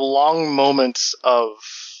kind of long moment of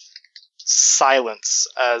silence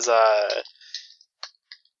as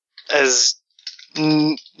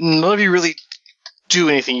none of you really do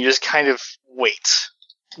anything. You just kind of wait.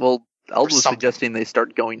 Well, Eld was suggesting they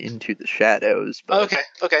start going into the shadows. But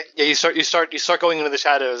okay. Yeah, you start going into the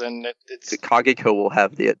shadows, and it's the Kageko will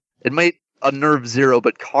have it might a nerve zero,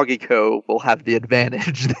 but Kagiko will have the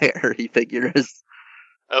advantage there, he figures.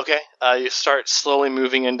 Okay, you start slowly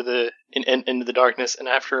moving into the darkness, and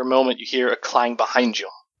after a moment you hear a clang behind you.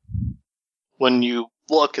 When you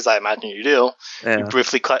look, as I imagine you do, you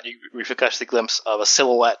briefly catch the glimpse of a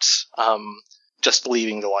silhouette just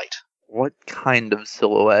leaving the light. What kind of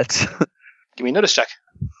silhouette? Give me a notice check.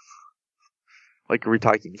 Like, are we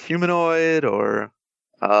talking humanoid, or...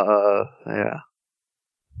 yeah.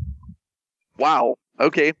 Wow,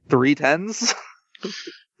 okay, 3 10s?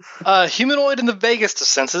 Humanoid in the vaguest of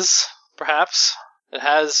senses, perhaps. It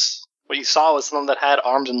has... What you saw was something that had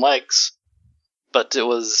arms and legs, but it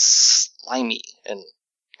was slimy and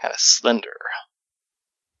kind of slender.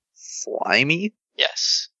 Slimy?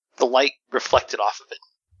 Yes. The light reflected off of it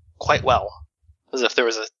quite well, as if there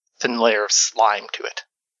was a thin layer of slime to it.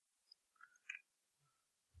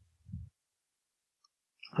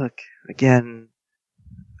 Look, again,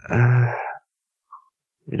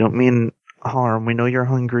 we don't mean harm. We know you're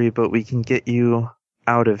hungry, but we can get you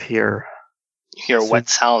out of here. You hear wet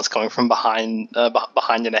sounds coming from behind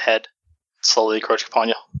and ahead, slowly approaching upon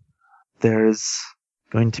you. There's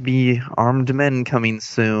going to be armed men coming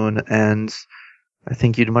soon, and I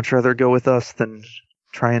think you'd much rather go with us than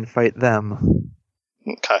try and fight them.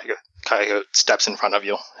 Kaigo steps in front of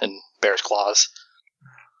you and bears claws.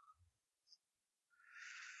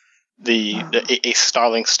 A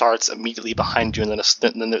snarling starts immediately behind you, and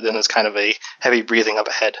then there's kind of a heavy breathing up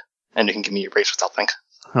ahead, and you can give me your brace with stealth, think.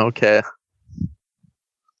 Okay.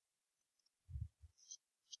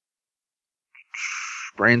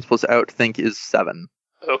 Brains plus outthink is 7.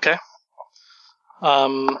 Okay.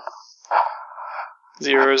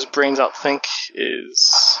 Zero's brains outthink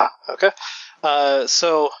is okay.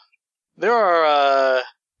 So there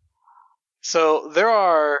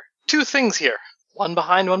are 2 things here. One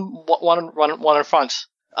behind, one in front.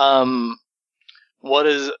 What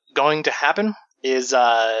is going to happen is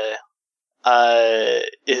the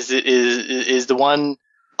one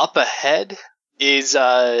up ahead is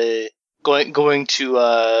going to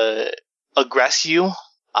aggress you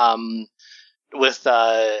with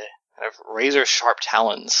kind of razor sharp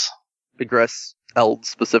talons. Aggress Eld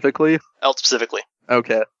specifically? Eld specifically.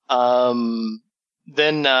 Okay. Then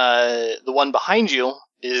the one behind you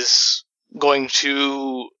is going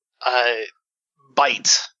to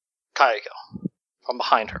bite Kayako from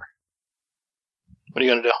behind her. What are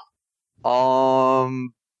you gonna do?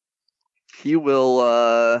 He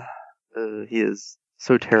will, he is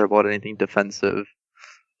so terrible at anything defensive.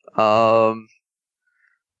 Well,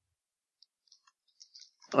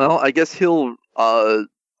 I guess he'll,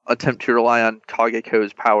 attempt to rely on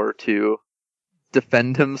Kageko's power to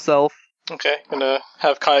defend himself. Okay, gonna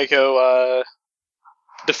have Kayako,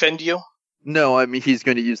 defend you? No, I mean, he's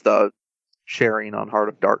going to use the sharing on Heart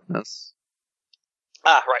of Darkness.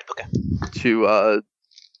 Ah, right, okay. To,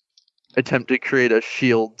 attempt to create a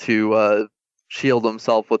shield to, shield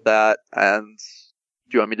himself with that, and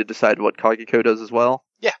do you want me to decide what Kagiko does as well?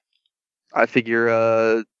 Yeah. I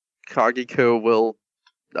figure, Kagiko will,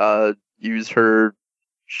 use her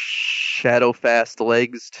shadow fast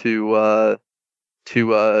legs to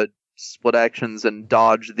split actions and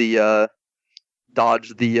dodge the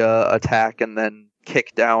attack, and then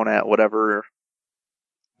kick down at whatever's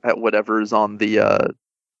on the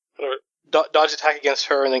Dodge attack against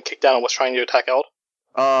her and then kick down on what's trying to attack Eld?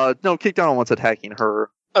 No, kick down on what's attacking her.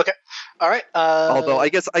 Okay. Alright, Although I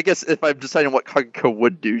guess if I'm deciding what Kagiko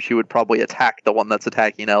would do, she would probably attack the one that's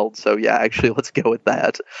attacking Eld, so yeah, actually let's go with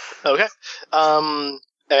that. Okay.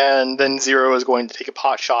 And then Zero is going to take a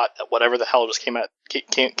pot shot at whatever the hell just came at he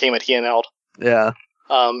and Eld. Yeah.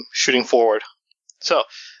 Shooting forward. So,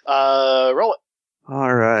 roll it.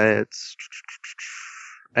 Alright.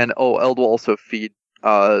 And, Eld will also feed,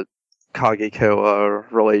 Kageko a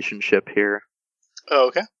relationship here. Oh,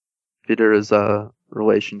 okay. Feed her as a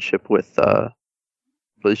relationship with,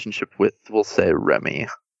 we'll say, Remy.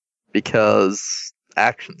 Because,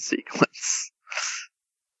 action sequence.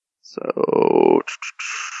 So...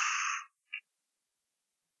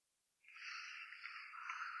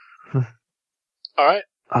 Alright.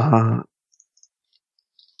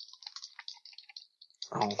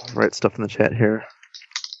 I'll write stuff in the chat here.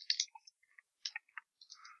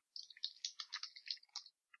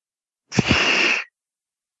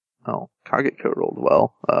 Oh, Kageko rolled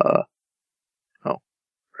well.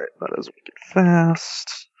 Right, that is wicked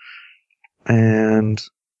fast. And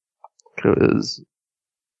goes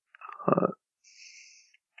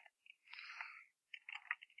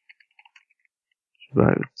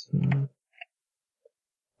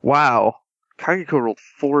wow. Kageko rolled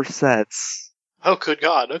 4 sets. Oh, good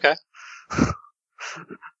God, okay.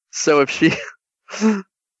 So if she...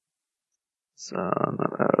 so,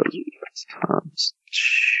 times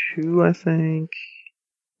 2, I think.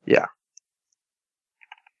 Yeah.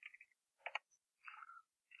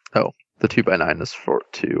 Oh, the 2x9 is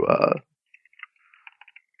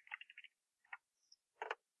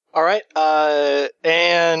All right.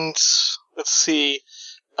 And let's see.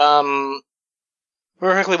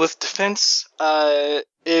 Perfectly with defense.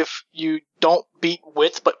 If you don't beat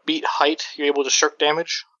width but beat height, you're able to shirk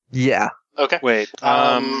damage. Yeah. Okay. Wait.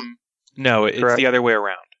 No, it's Correct. the other way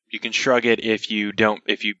around. You can shrug it if you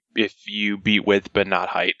beat width but not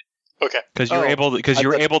height. Okay. Because you're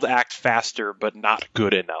Oh, able to act faster but not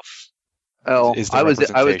good enough. Oh, Is the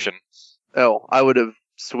representation. I would have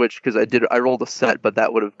switched because I rolled a set, but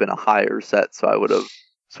that would have been a higher set, so I would have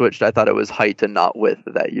switched. I thought it was height and not width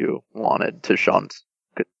that you wanted to shunt.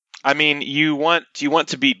 I mean, you want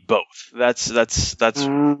to beat both. That's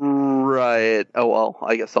Right. Oh well,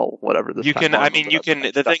 I guess I'll whatever this. you time can. on, I mean, but you that's can.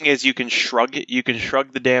 fine. The thing is, you can shrug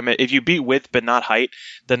the damage. If you beat width but not height,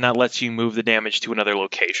 then that lets you move the damage to another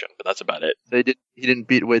location. But that's about it. He didn't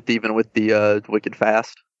beat width even with the wicked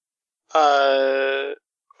fast.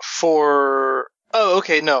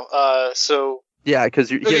 Okay, no. So. Yeah,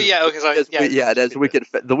 because Okay, yeah, okay, sorry. it has wicked.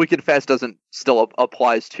 The wicked fast doesn't still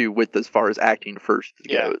applies to width as far as acting first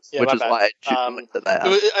goes, Yeah, which my is bad. why I went to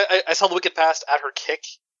that. I saw the wicked fast at her kick,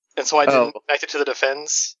 and so I didn't connect it to the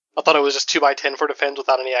defense. I thought it was just 2x10 for defense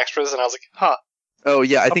without any extras, and I was like, huh. Oh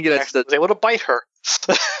yeah, I think it has I was able to bite her.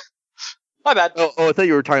 My bad. Oh, I thought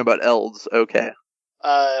you were talking about elds. Okay.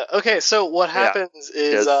 Okay, so what happens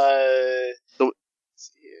is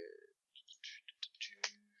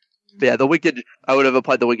Yeah, the wicked. I would have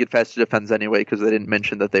applied the wicked fast to defense anyway because they didn't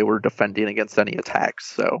mention that they were defending against any attacks,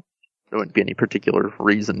 so there wouldn't be any particular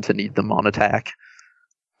reason to need them on attack.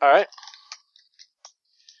 All right.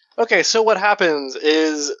 Okay, so what happens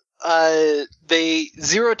is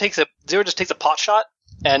Zero just takes a pot shot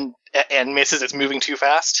and misses. It's moving too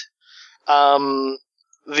fast.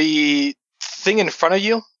 The thing in front of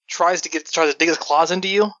you tries to dig its claws into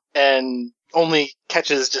you and only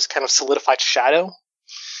catches just kind of solidified shadow.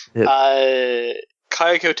 Yep.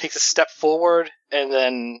 Kayako takes a step forward and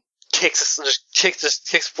then kicks forward. Takes a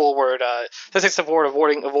step forward,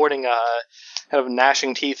 avoiding kind of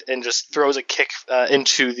gnashing teeth, and just throws a kick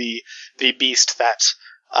into the beast that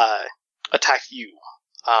attacked you,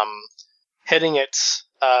 hitting it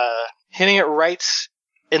right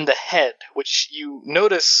in the head, which you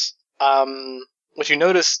notice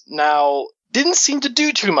now didn't seem to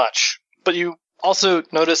do too much, but you also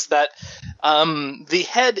notice that the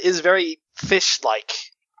head is very fish-like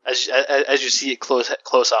as you see it close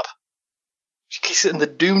up. You can see it in the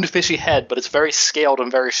doomed fishy head, but it's very scaled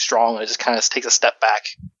and very strong, and it just kind of takes a step back.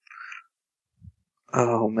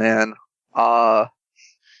 Oh man.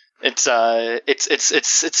 It's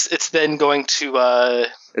then going to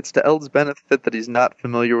It's to Eld's benefit that he's not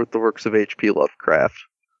familiar with the works of H.P. Lovecraft.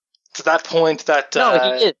 to that point that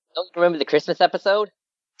No, he is. Don't you remember the Christmas episode?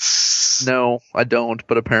 No, I don't,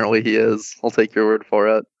 but apparently he is. I'll take your word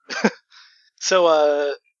for it.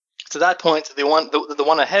 So to that point, the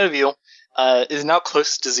one ahead of you is now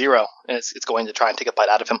close to Zero, and it's going to try and take a bite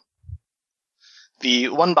out of him. The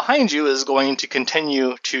one behind you is going to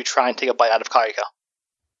continue to try and take a bite out of Kayako.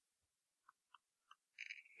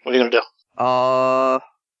 What are you going to do?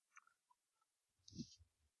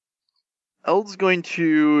 Eld's going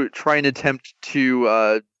to try and attempt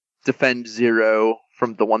to defend Zero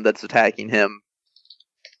from the one that's attacking him.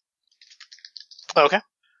 Okay.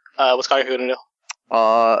 What's Kayako going to do?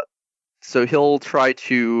 So he'll try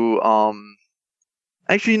to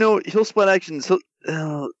actually, he'll split actions.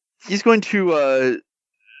 He's going to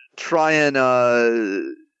try and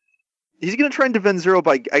he's going to try and defend Zero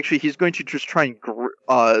by he's going to just try and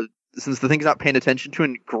since the thing's not paying attention to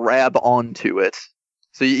him, grab onto it.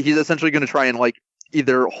 So he's essentially going to try and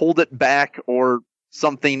either hold it back or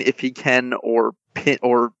something if he can, or pin,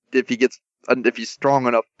 or if he's strong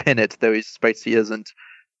enough, pin it. Though he suspects he isn't.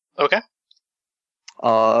 Okay.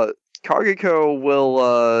 Kageko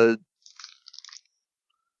will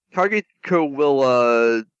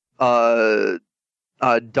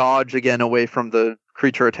dodge again away from the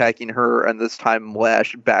creature attacking her, and this time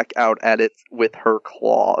lash back out at it with her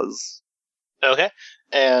claws. Okay.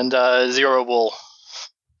 And Zero will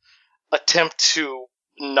attempt to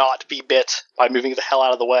not be bit by moving the hell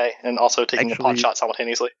out of the way and also taking a pot shot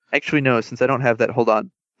simultaneously. Actually, no, since I don't have that, hold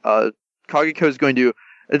on. Kageko is going to,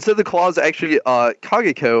 instead of the claws,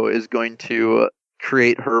 Kageko is going to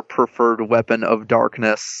create her preferred weapon of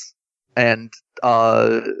darkness and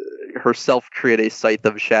herself create a scythe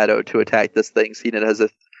of shadow to attack this thing, seeing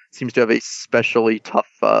seems to have a especially tough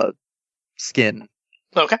skin.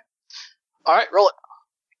 Okay. All right, roll it.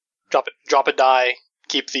 Drop a die.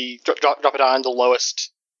 Keep drop a die on the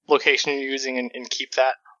lowest location you're using, and keep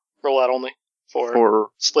that. Roll that only for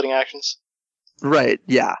splitting actions. Right.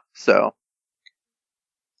 Yeah. So.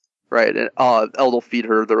 Right. And Eld will feed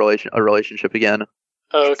her a relationship again.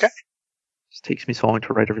 Okay. Just takes me so long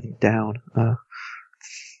to write everything down.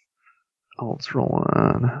 Let's roll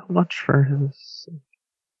on. How much for his?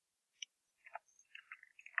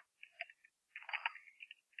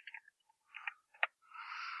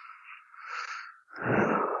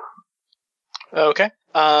 Okay.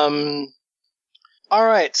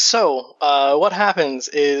 Alright, so, what happens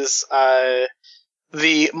is,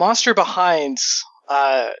 the monster behind,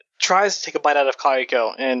 tries to take a bite out of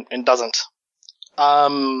Kariko and doesn't.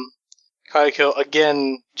 Kariko,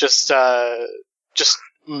 again, just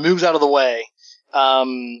moves out of the way,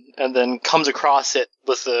 and then comes across it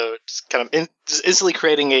with just kind of just instantly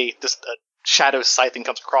creating a shadow scythe and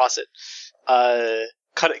comes across it,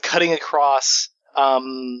 cutting across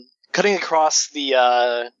the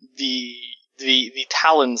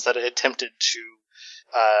talons that it attempted to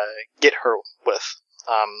get her with,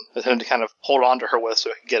 attempted to kind of hold on to her with so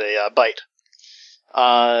it could get a bite.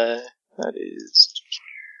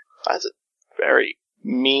 That's a very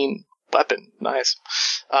mean weapon. Nice.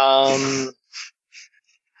 The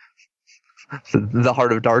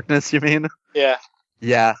Heart of Darkness, you mean? Yeah.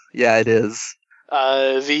 Yeah, it is.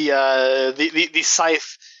 The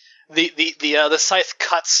scythe. The scythe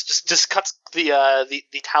cuts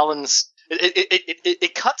the talons.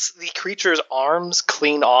 It cuts the creature's arms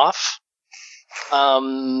clean off,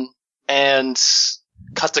 and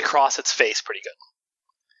cuts across its face pretty good.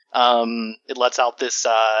 It lets out this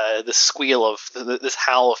squeal of this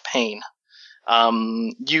howl of pain.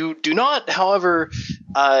 You do not, however,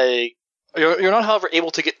 you're not, however,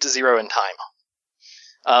 able to get to Zero in time.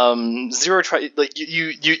 Zero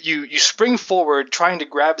you spring forward trying to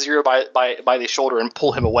grab Zero by the shoulder and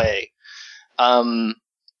pull him away.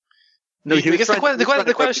 No, I guess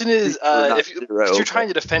the question is, if you're trying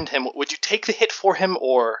to defend him, would you take the hit for him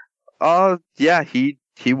or? Yeah, he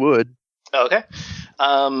would. Okay.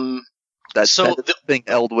 That's the thing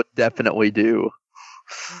Eld would definitely do.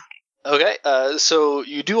 Okay. So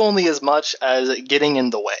you do only as much as getting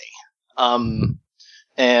in the way.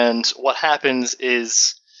 And what happens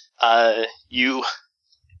is, you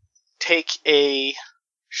take a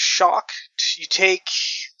shock. You take.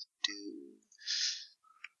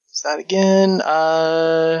 Is that again?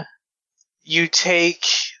 You take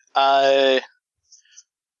a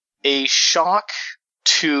shock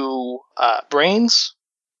to brains,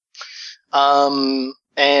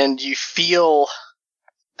 and you feel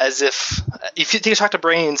as if you take a shock to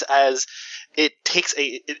brains as it takes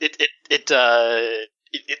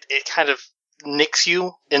it kind of nicks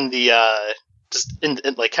you in the just in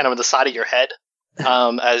like kind of in the side of your head,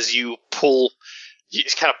 as you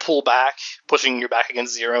just kind of pull back, pushing your back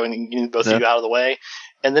against Zero and getting both of you out of the way,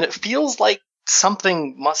 and then it feels like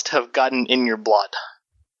something must have gotten in your blood.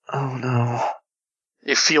 Oh no!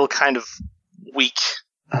 You feel kind of weak.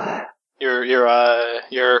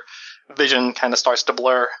 Your vision kind of starts to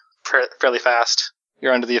blur fairly fast.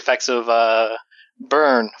 You're under the effects of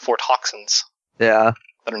burn for toxins. Yeah.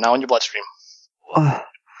 That are now in your bloodstream.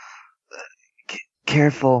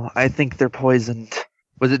 Careful, I think they're poisoned.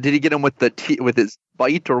 Did he get him with with his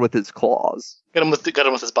bite or with his claws? Got him with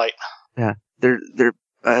his bite. Yeah, their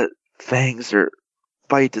fangs or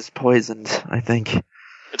bite is poisoned, I think.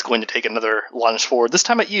 It's going to take another lunge forward, this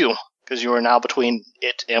time at you, because you are now between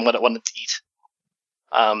it and what it wanted to eat.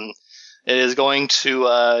 It is going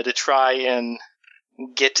to try and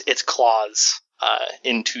get its claws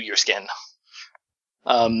into your skin,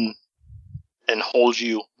 and hold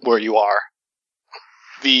you where you are.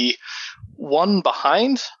 The one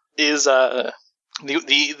behind is the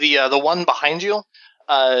one behind you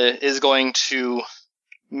is going to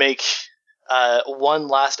make one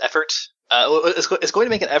last effort. It's going to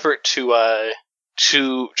make an effort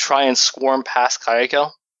to try and swarm past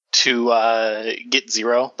Kariko to get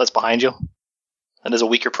Zero that's behind you. That is a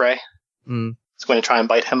weaker prey. Mm. It's going to try and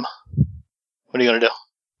bite him. What are you going to do?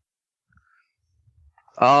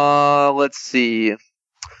 Let's see.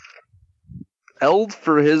 Eld,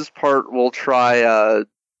 for his part, will try.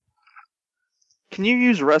 Can you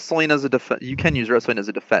use wrestling as a defense? You can use wrestling as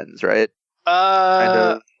a defense, right? Kind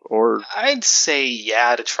of, or I'd say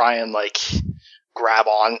yeah, to try and grab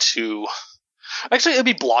onto. Actually, it'd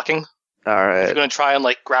be blocking. All right. You're going to try and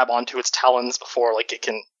grab onto its talons before it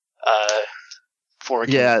can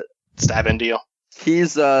stab into you.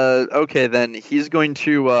 He's okay then. He's going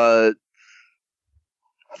to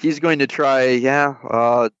he's going to try.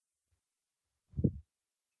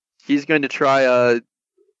 He's going to try.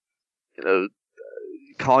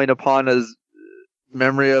 Calling upon his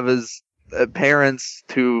memory of his parents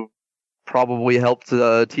to probably help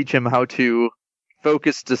to teach him how to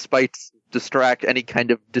focus despite any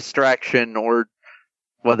kind of distraction, or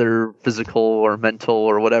whether physical or mental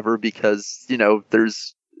or whatever, because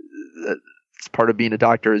there's it's part of being a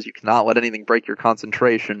doctor is you cannot let anything break your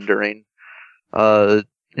concentration during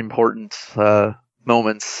important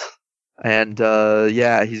moments. And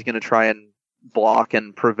he's going to try and block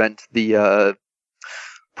and prevent the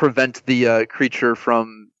creature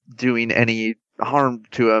from doing any harm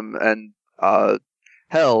to him. And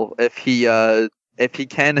hell, if he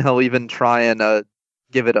can, he'll even try and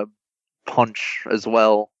give it a punch as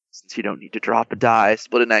well, since you don't need to drop a die.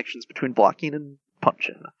 Split in actions between blocking and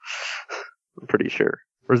punching. I'm pretty sure.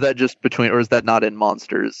 Or is that just between? Or is that not in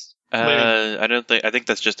monsters? I don't think. I think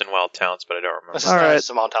that's just in Wild Talents, but I don't remember. All right,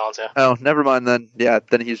 some Wild Talents, yeah. Oh, never mind then. Yeah,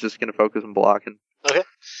 then he's just gonna focus on blocking. Okay.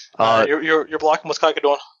 You're blocking. What's Kageko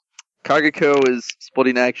doing? Kageko is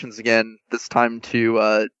splitting actions again. This time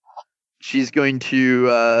to she's going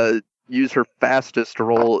to use her fastest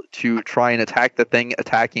roll to try and attack the thing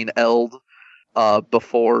attacking Eld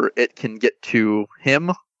before it can get to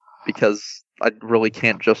him, because I really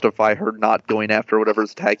can't justify her not going after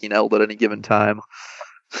whatever's attacking Eld at any given time.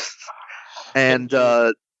 and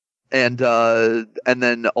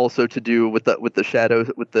then also to do with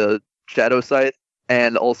the shadow scythe,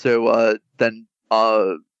 and also then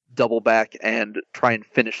double back and try and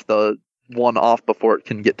finish the one off before it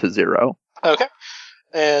can get to Zero. Okay.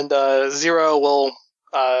 And Zero will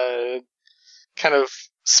kind of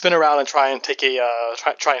spin around and try and take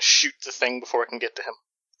try and shoot the thing before it can get to him.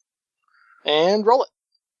 And roll it.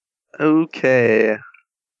 Okay.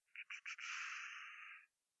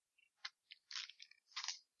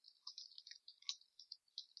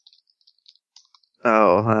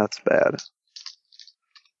 Oh, that's bad.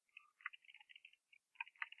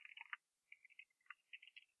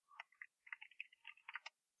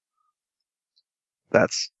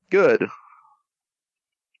 That's good.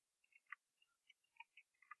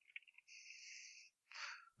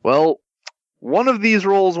 Well, one of these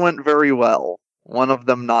rolls went very well. One of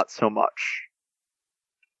them not so much.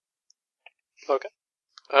 Okay.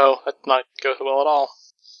 Oh, that's not go so well at all.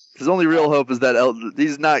 His only real hope is that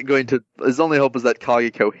he's not going to. His only hope is that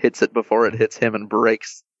Kageko hits it before it hits him and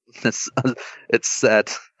breaks its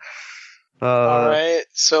set. All right.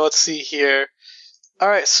 So let's see here. All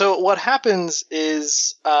right. So what happens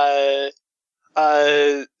is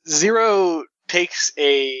Zero takes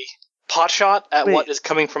a pot shot at what is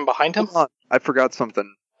coming from behind him. Hold on. I forgot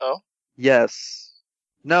something. Oh? Yes.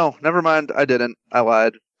 No, never mind. I didn't. I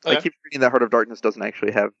lied. Okay. I keep reading that Heart of Darkness doesn't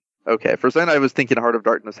actually have... Okay, for a second I was thinking Heart of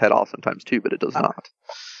Darkness had awesome times too, but it does not.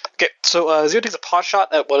 Okay, so Zero takes a pot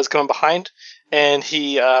shot at what is coming behind, and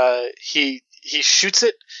he shoots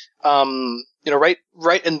it,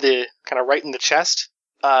 right in the chest.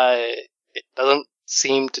 It doesn't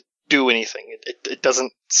seem to do anything. It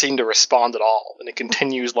doesn't seem to respond at all, and it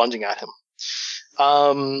continues lunging at him.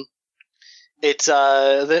 Then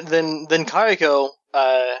Kageko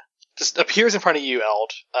just appears in front of you,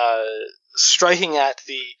 Eld, striking at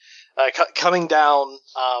the coming down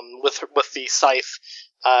with the scythe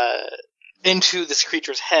into this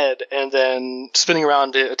creature's head, and then spinning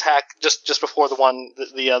around to attack just before the one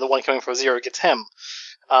coming from Zero gets him.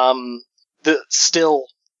 Still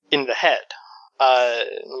in the head.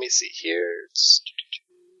 Let me see here.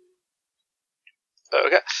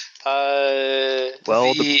 Okay.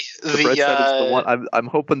 Well, the red set is the one. I'm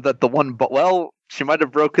hoping that the one. But well, she might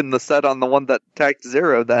have broken the set on the one that attacked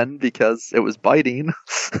Zero then, because it was biting.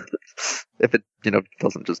 If it,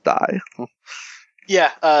 doesn't just die.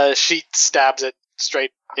 Yeah. She stabs it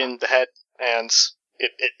straight in the head, and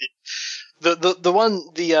the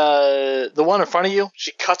one in front of you,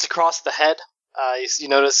 she cuts across the head. You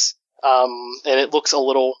notice, and it looks a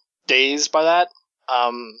little dazed by that.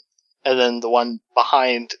 And then the one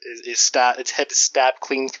behind is stabbed. Its head is stabbed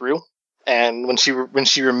clean through. And when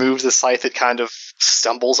she removes the scythe, it kind of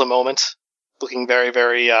stumbles a moment, looking very,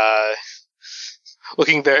 very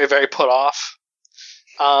very put off.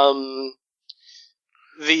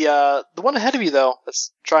 The one ahead of you, though,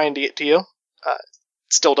 that's trying to get to you,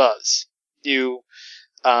 still does. You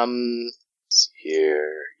let's see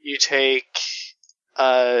here. You take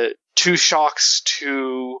two shocks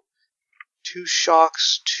to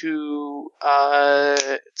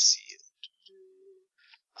let's see,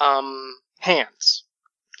 hands.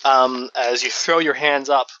 As you throw your hands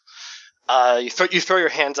up, you throw your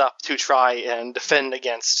hands up to try and defend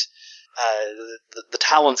against the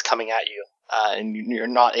talons coming at you, and you're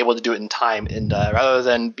not able to do it in time. And rather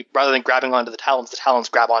than grabbing onto the talons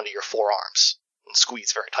grab onto your forearms and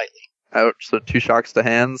squeeze very tightly. Ouch! So 2 shocks to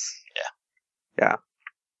hands. Yeah.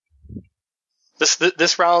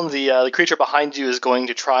 This round, the creature behind you is going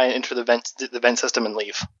to try and enter the vent system and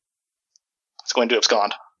leave. It's going to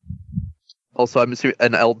abscond. Also, I'm assuming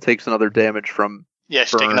an Eld takes another damage from.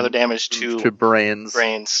 Yes, you take another damage to brains.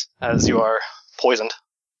 Brains, as you are poisoned.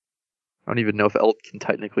 I don't even know if Eld can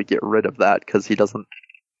technically get rid of that, because he doesn't...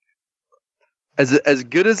 As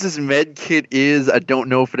good as his med kit is, I don't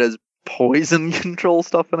know if it has poison control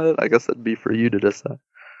stuff in it. I guess that'd be for you to decide.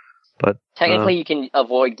 But technically, you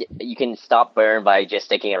can stop burn by just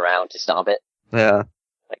sticking around to stop it. Yeah.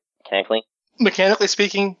 Like, mechanically? Mechanically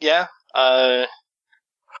speaking, yeah.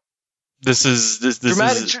 This is a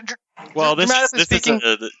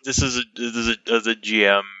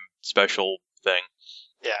GM special thing.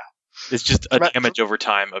 Yeah. It's just a damage over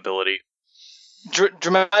time ability.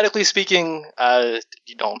 Dramatically speaking,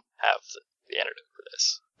 you don't have the antidote for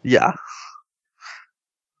this. Yeah.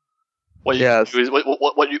 What you can do is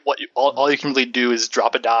all you can really do is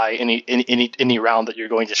drop a die any round that you're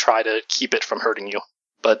going to try to keep it from hurting you,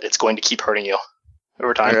 but it's going to keep hurting you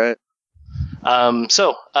over time. All right.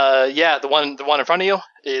 The one in front of you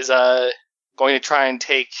is going to try and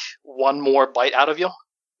take one more bite out of you.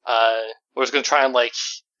 Or it's going to try and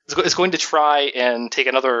it's going to try and take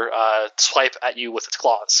another swipe at you with its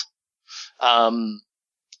claws. And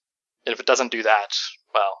if it doesn't do that,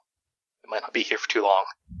 well, it might not be here for too long.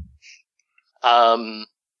 So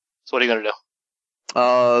what are you going to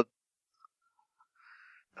do?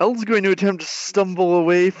 Eld's going to attempt to stumble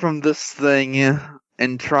away from this thing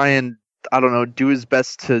and try and, I don't know, do his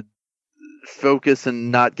best to focus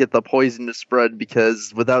and not get the poison to spread,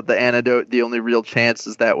 because without the antidote, the only real chance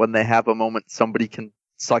is that when they have a moment, somebody can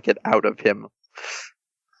suck it out of him.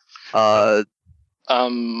 Just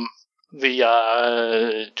gonna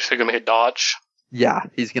make a dodge. Yeah,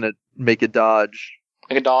 he's gonna make a dodge.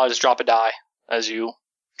 Make a dodge, drop a die as you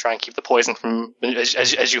try and keep the poison from,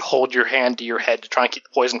 as you hold your hand to your head to try and keep the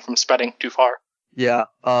poison from spreading too far. Yeah,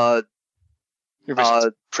 your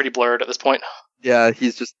vision's pretty blurred at this point. Yeah,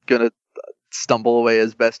 he's just gonna stumble away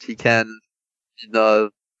as best he can.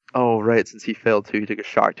 Oh, right, since he failed to, he took a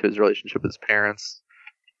shock to his relationship with his parents.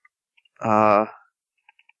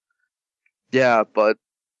 Yeah, but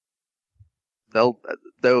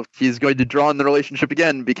he's going to draw on the relationship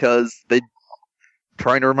again, because they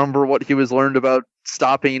trying to remember what he was learned about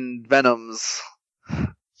stopping venoms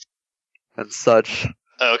and such.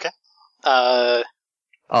 Okay.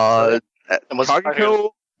 Kageko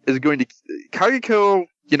is going to... Kageko,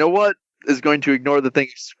 you know what? Is going to ignore the thing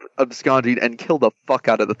absconding and kill the fuck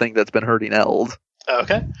out of the thing that's been hurting Eld.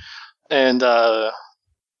 Okay. And,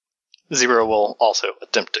 Zero will also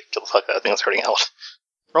attempt to kill the fuck out of the thing that's hurting Eld.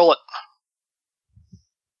 Roll it.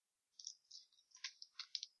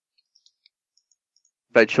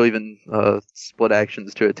 Bet she'll even split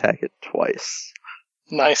actions to attack it twice.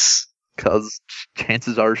 Nice. Because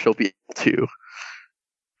chances are she'll be able to.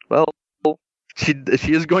 Well, she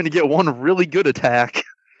is going to get one really good attack.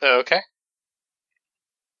 Okay.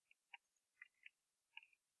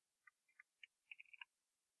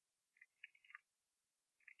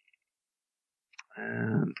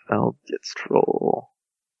 And Eld gets to roll.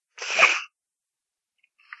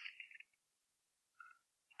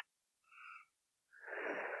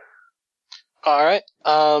 Alright,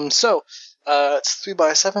 it's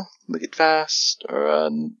 3x7. Make it fast, or,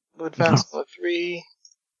 move it fast, 3.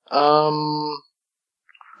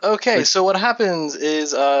 Okay, so what happens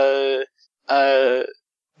is, Zero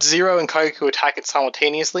and Kageko attack it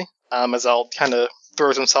simultaneously, as Eld kind of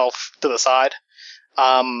throws himself to the side.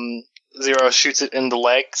 Zero shoots it in the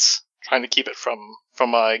legs, trying to keep it from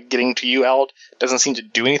getting to you, Eld. Doesn't seem to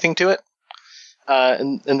do anything to it.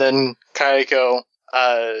 And then Kageko,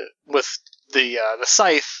 with the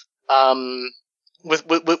scythe, with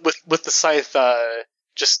the scythe,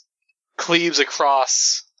 just cleaves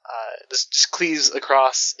across,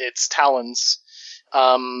 its talons,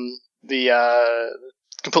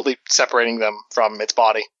 completely separating them from its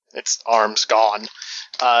body, its arms gone,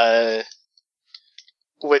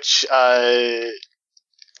 which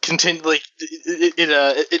continually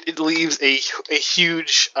it leaves a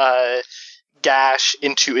huge gash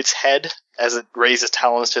into its head as it raises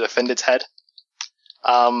talons to defend its head.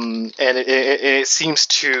 And it seems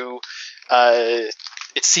to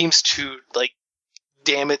like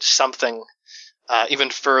damage something even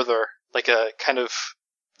further, like a kind of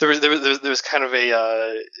there's kind of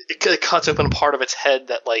it cuts open part of its head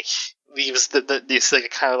that like leaves these like a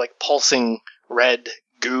kind of like pulsing red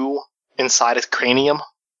goo inside his cranium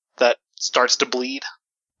that starts to bleed,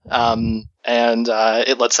 and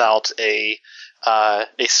it lets out a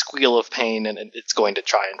squeal of pain, and it's going to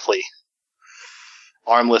try and flee.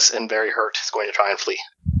 Armless and very hurt, it's going to try and flee.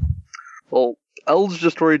 Well, Eld's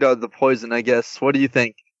just worried about the poison, I guess. What do you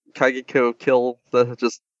think? Kageko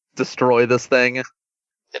just destroy this thing?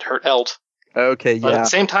 It hurt Eld. Okay, But at yeah. the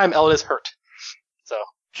same time, Eld is hurt. So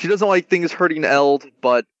She doesn't like things hurting Eld,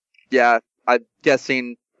 but yeah, I'm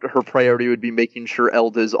guessing her priority would be making sure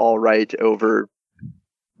Eld is alright over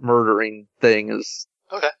murdering things.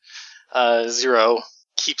 okay. Zero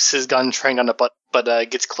keeps his gun trained on it, but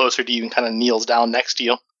gets closer to you and kind of kneels down next to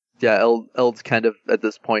you. Yeah, Eld's kind of, at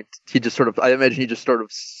this point, I imagine he just sort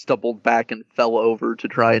of stumbled back and fell over to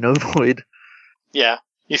try and avoid. Yeah,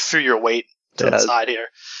 you threw your weight to the side here.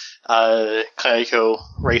 Kayako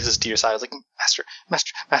races to your side. Like,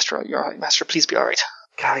 Master, you're alright. Master, please be alright.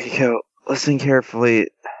 Kageko, listen carefully.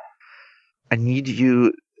 I need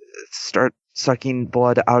you to start sucking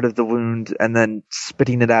blood out of the wound and then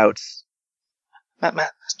spitting it out.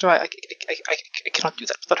 Master, I cannot do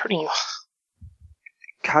that without hurting you.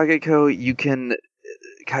 Kageko,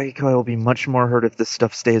 Kageko, I will be much more hurt if this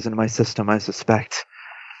stuff stays in my system, I suspect.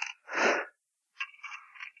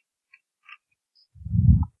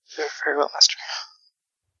 Very well, Master.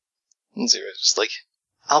 And Zero's just like,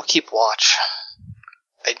 I'll keep watch.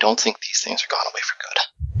 I don't think these things are gone away for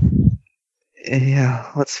good.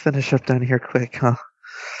 Yeah, let's finish up down here quick, huh?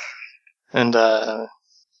 And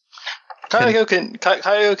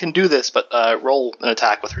Kayako can do this, but roll an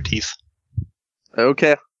attack with her teeth.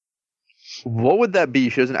 Okay. What would that be?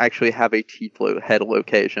 She doesn't actually have a teeth head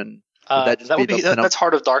location. Would that just that's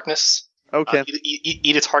Heart of Darkness. Okay.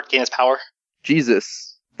 Eat its heart, gain its power.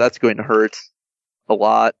 Jesus, that's going to hurt a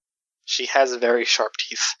lot. She has very sharp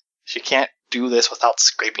teeth. She can't do this without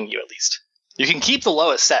scraping you, at least. You can keep the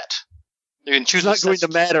lowest set. You can choose. It's not going to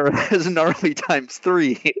matter as gnarly times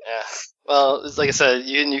 3. Yeah. Well, it's like I said,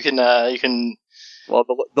 you can. Well,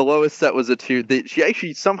 the lowest set was a 2. She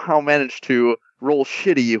actually somehow managed to roll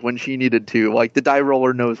shitty when she needed to. Like, the die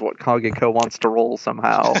roller knows what Kageko wants to roll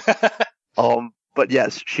somehow. But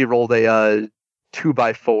yes, she rolled a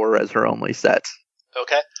 2x4 as her only set.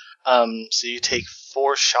 Okay. So you take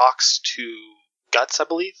 4 shocks to guts, I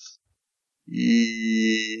believe?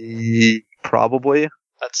 Probably.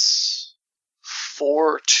 That's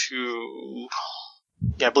 4 to...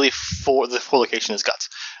 Yeah, I believe the 4 location is guts.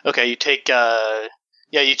 Okay, you take,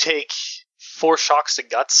 you take 4 shocks to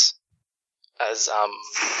guts as,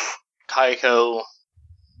 Kayako,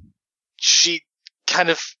 she kind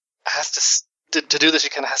of has to do this, she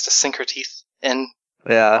kind of has to sink her teeth in.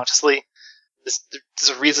 Yeah. Consciously. There's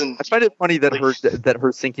a reason. I find it funny that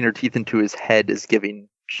her sinking her teeth into his head is giving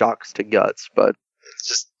shocks to guts, but it's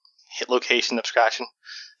just hit location abstraction.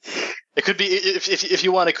 It could be, if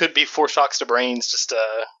you want, it could be 4 shocks to brains, just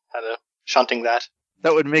kind of shunting that.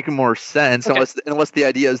 That would make more sense, okay. unless the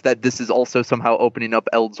idea is that this is also somehow opening up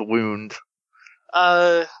Eld's wound.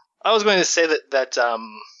 I was going to say that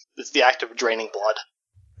it's the act of draining blood.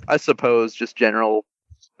 I suppose, just general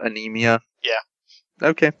anemia. Yeah.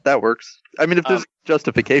 Okay, that works. I mean, if there's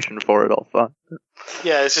justification for it, all fine.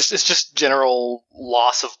 Yeah, it's just general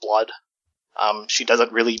loss of blood. She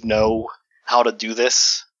doesn't really know how to do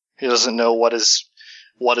this. She doesn't know what is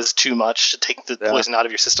too much to take the poison out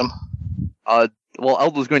of your system. Well,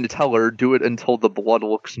 Elda's going to tell her, do it until the blood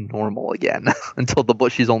looks normal again. Until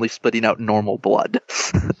she's only spitting out normal blood.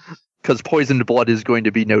 Because poisoned blood is going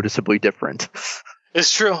to be noticeably different.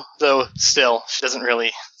 It's true, though still, she doesn't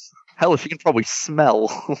really... Hell, she can probably smell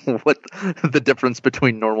what the difference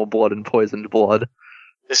between normal blood and poisoned blood.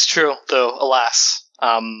 It's true, though, alas.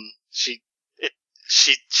 She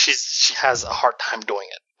has a hard time doing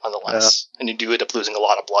it, nonetheless. Yeah. And you do end up losing a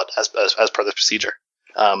lot of blood as per the procedure.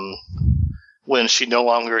 When she no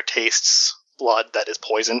longer tastes blood that is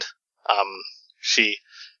poisoned, she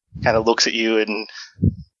kind of looks at you and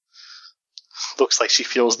looks like she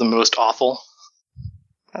feels the most awful.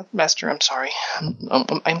 Master, I'm sorry.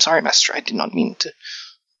 I'm sorry, Master. I did not mean to.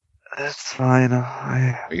 That's fine.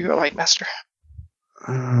 Are you alright, Master?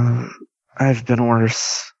 I've been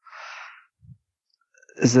worse.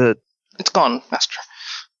 Is it... It's gone, Master.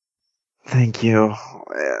 Thank you.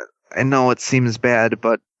 I know it seems bad,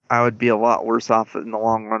 but I would be a lot worse off in the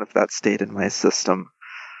long run if that stayed in my system.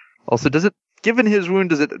 Also, given his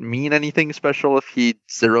wound, does it mean anything special if he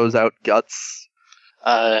zeroes out guts?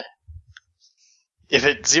 If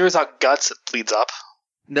it zeroes out guts, it bleeds up.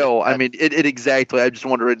 No, I mean, it exactly. I just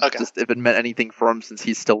wondered just if it meant anything for him since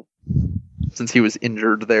he was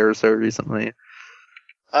injured there so recently.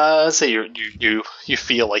 Let's say you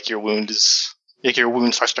feel like your wound is Like your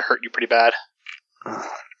wound starts to hurt you pretty bad.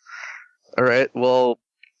 All right. Well,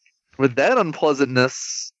 with that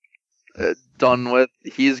unpleasantness done with,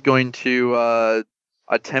 he's going to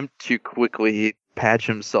attempt to quickly patch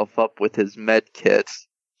himself up with his med kit.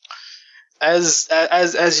 As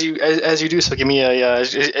you do so, give me a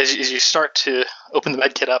as you start to open the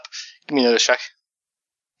med kit up, give me another check.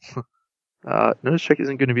 Notice check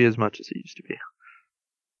isn't going to be as much as it used to be,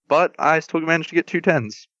 but I still managed to get 2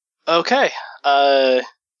 10s. Okay.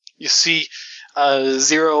 You see,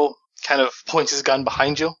 Zero kind of points his gun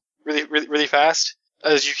behind you, really fast,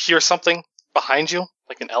 as you hear something behind you,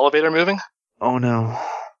 like an elevator moving. Oh no!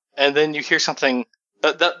 And then you hear something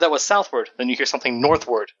that was southward. Then you hear something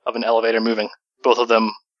northward of an elevator moving. Both of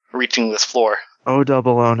them reaching this floor. Oh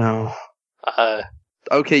no!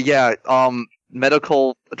 Okay, yeah.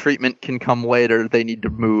 Medical treatment can come later. They need to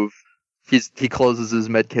move. He closes his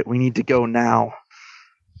med kit. We need to go now.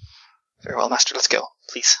 Very well, Master. Let's go,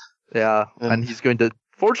 please. Yeah, and he's going to.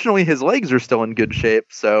 Fortunately, his legs are still in good shape.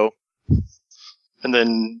 So. And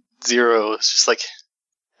then Zero is just like,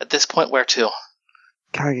 at this point, where to?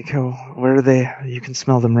 Kageko, where are they? You can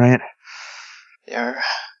smell them, right? They are.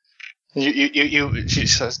 She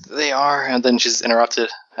says they are, and then she's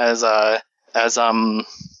interrupted as you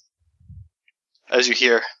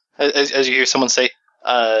hear someone say,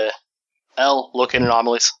 L, locate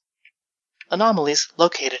anomalies. Anomalies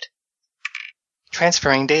located.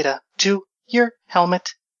 Transferring data to your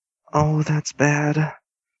helmet. Oh, that's bad.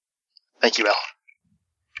 Thank you, L.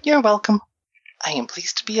 You're welcome. I am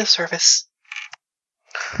pleased to be of service.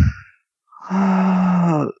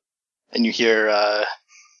 And you hear,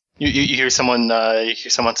 you hear someone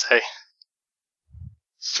say,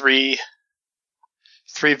 three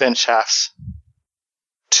vent shafts,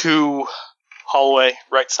 2 hallway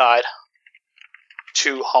right side,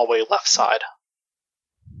 2 hallway left side,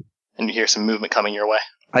 and you hear some movement coming your way.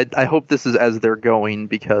 I hope this is as they're going,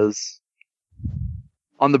 because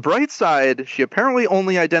on the bright side, she apparently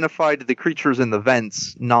only identified the creatures in the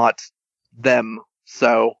vents, not them.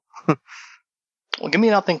 So, well, give me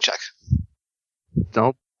an outthink check.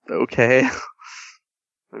 Don't. Okay.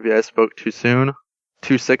 Maybe I spoke too soon.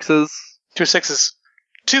 2 6s. 2 6s.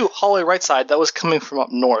 2 hallway right side. That was coming from up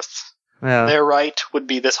north. Yeah. Their right would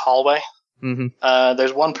be this hallway. Mm-hmm.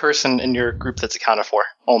 There's one person in your group that's accounted for.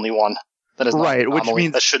 Only one. That is not right, an which anomaly.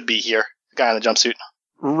 means that should be here. The guy in the jumpsuit.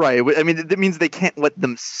 Right. I mean, that means they can't let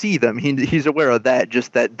them see them. He's aware of that.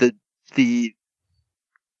 Just that the.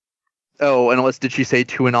 Oh, unless did she say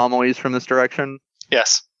 2 anomalies from this direction?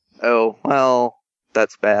 Yes. Oh, well,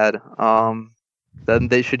 that's bad. Then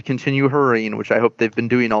they should continue hurrying, which I hope they've been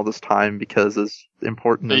doing all this time, because as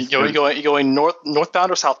important as... You going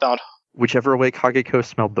northbound or southbound? Whichever way Kageko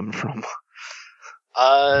smelled them from.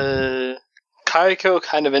 Kageko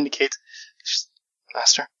kind of indicates...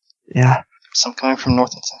 Master? Yeah? Some coming from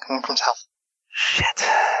north and some coming from south. Shit.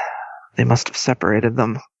 They must have separated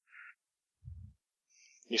them.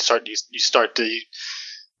 You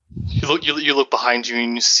look behind you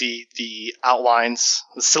and you see the outlines,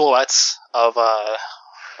 the silhouettes of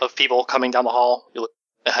people coming down the hall. You look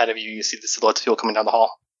ahead of you, you see the silhouettes of people coming down the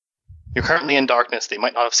hall. You're currently in darkness. They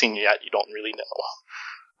might not have seen you yet. You don't really know.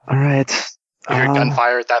 All right. You hear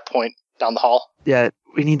gunfire at that point down the hall. Yeah,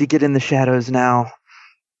 we need to get in the shadows now.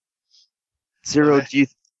 Zero, okay.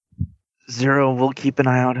 Zero, we'll keep an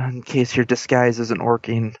eye out in case your disguise isn't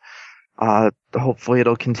working. Hopefully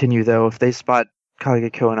it'll continue, though. If they spot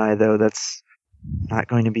Kageko and I, though, that's not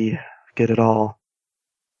going to be good at all.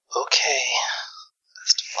 Okay.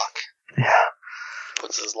 Best of luck. Yeah.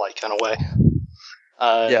 Puts his light gun away.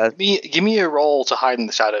 Yeah. Give me a roll to hide in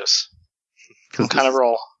the shadows. Some kind of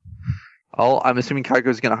roll. Oh, I'm assuming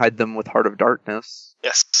Kageko's going to hide them with Heart of Darkness.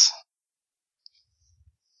 Yes.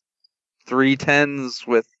 3 10s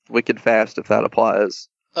with Wicked Fast, if that applies.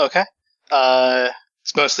 Okay.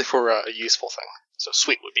 It's mostly for a useful thing. So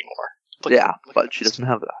sweet would be more. Yeah, but she doesn't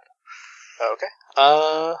have that. Okay.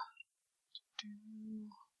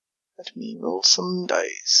 Let me roll some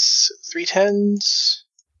dice. 3 10s.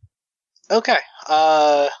 Okay.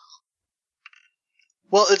 Well,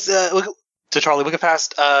 it's to Charlie. Wicked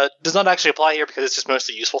Fast does not actually apply here because it's just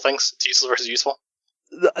mostly useful things. It's useless versus useful.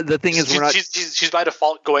 The thing is, we're not. She's by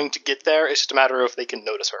default going to get there. It's just a matter of they can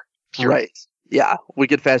notice her. Purely. Right. Yeah.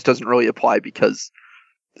 Wicked Fast doesn't really apply because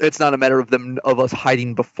it's not a matter of us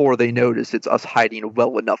hiding before they notice. It's us hiding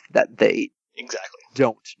well enough that they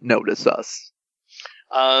don't notice us.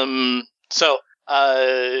 So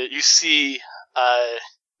you see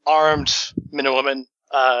armed men and women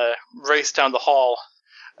race down the hall,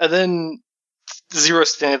 and then Zero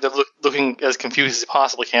standing there looking as confused as he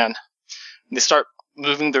possibly can. And they start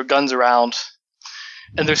moving their guns around,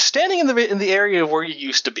 and they're standing in the area where you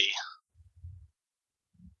used to be.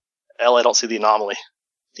 L, I don't see the anomaly.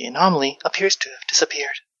 The anomaly appears to have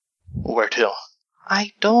disappeared. Where to?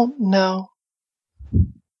 I don't know.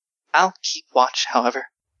 I'll keep watch, however,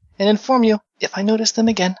 and inform you if I notice them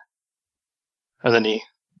again. And then he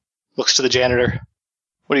looks to the janitor.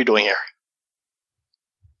 What are you doing here?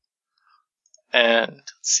 And let's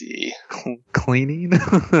see. Cleaning?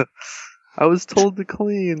 I was told to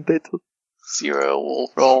clean. They told 0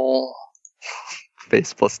 will roll.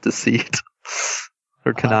 face plus deceit.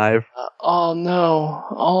 Or connive. Oh no.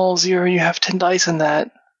 All 0, you have 10 dice in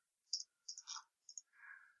that.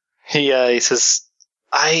 He says,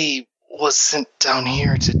 I was sent down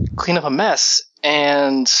here to clean up a mess,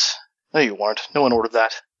 and... No, you weren't. No one ordered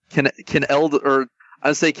that. Can Eld, or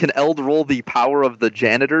I'd say, can Eld roll the power of the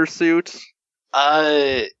janitor suit?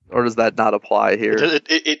 Or does that not apply here?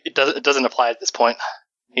 It doesn't apply at this point.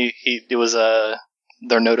 It was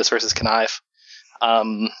their notice versus connive,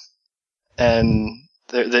 and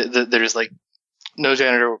there's like no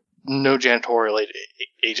janitorial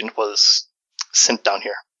agent was sent down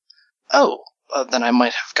here. Oh, then I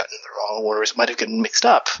might have gotten the wrong orders. Might have gotten mixed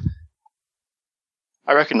up.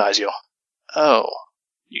 I recognize you. Oh,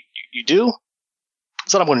 you do?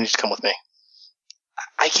 So I'm going to need to come with me.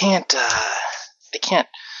 I can't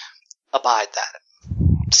abide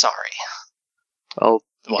that. Sorry. Well,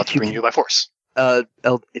 I'll have to bring you by force.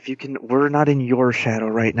 Eld, if you can, we're not in your shadow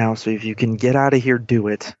right now, so if you can get out of here, do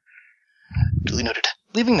it. Duly noted.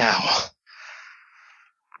 Leaving now.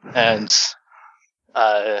 And,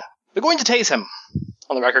 they're going to tase him,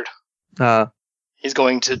 on the record. He's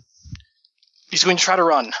going to try to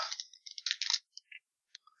run.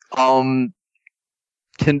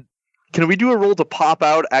 Can we do a roll to pop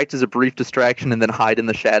out, act as a brief distraction, and then hide in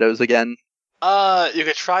the shadows again? You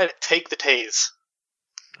could try to take the tase.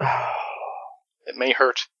 It may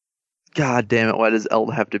hurt. God damn it, why does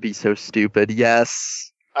Eld have to be so stupid?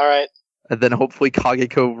 Yes. Alright. And then hopefully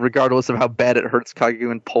Kageko, regardless of how bad it hurts Kageko,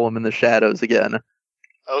 can pull him in the shadows again.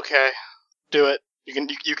 Okay. Do it. You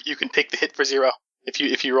can take the hit for 0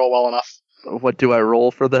 if you roll well enough. What do I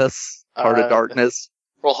roll for this? Heart of Darkness?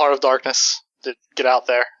 Roll Heart of Darkness to get out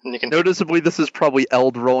there, and you can. Noticeably, this is probably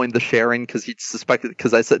Eld rolling the sharing because he suspected.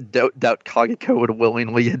 Because I said doubt Kageko would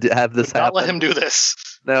willingly have this happen. Not let him do this.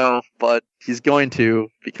 No, but he's going to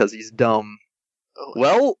because he's dumb. Oh.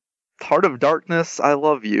 Well, Heart of Darkness, I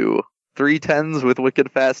love you. 3 10s with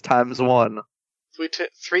Wicked Fast times 1. 3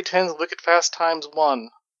 10s Wicked Fast times 1.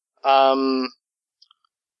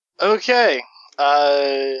 Okay.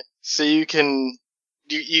 So you can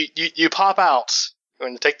you pop out. You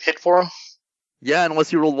want to take the hit for him? Yeah,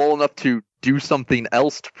 unless you roll well enough to do something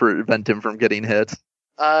else to prevent him from getting hit.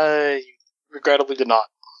 You regrettably did not.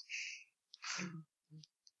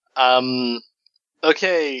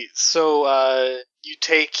 Okay, so you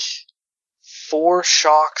take 4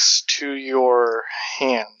 shocks to your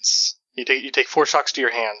hands. You take 4 shocks to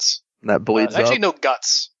your hands. And that bleeds actually, up? no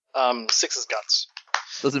guts. 6 is guts.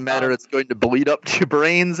 Doesn't matter, it's going to bleed up to your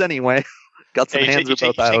brains anyway. Guts and hands are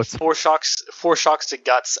both out. You take 4 shocks to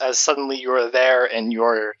guts as suddenly you are there and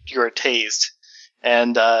you're tased.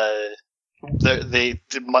 And they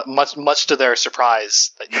much to their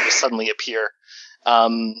surprise that you just suddenly appear.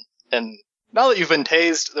 And now that you've been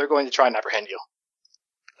tased, they're going to try and apprehend you.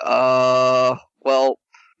 Well,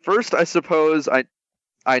 first I suppose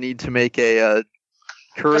I need to make a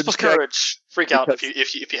courage check. Courage. Freak out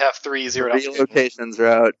if you have 3 0. Relocations are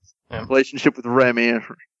out. Yeah. Relationship with Remy.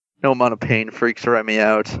 No amount of pain freaks Remy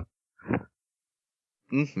out.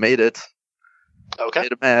 Made it. Okay.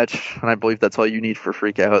 Made a match, and I believe that's all you need for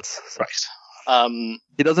freakouts. So. Right.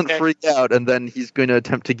 He doesn't freak out, and then he's going to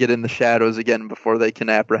attempt to get in the shadows again before they can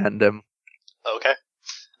apprehend him. Okay.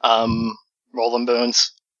 Roll them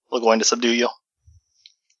boons. We're going to subdue you.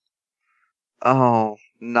 Oh,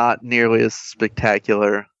 not nearly as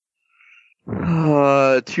spectacular.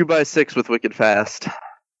 2x6 with Wicked Fast.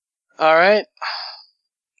 Alright.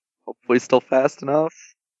 Hopefully still fast enough.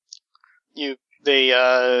 They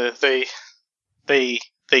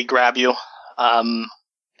grab you,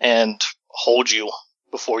 and hold you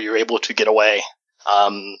before you're able to get away.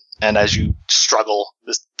 And as you struggle,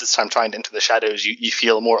 this time trying to enter the shadows, you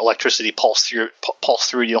feel more electricity pulse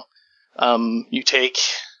through you. You take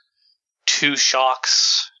 2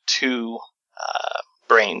 shocks to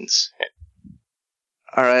brains.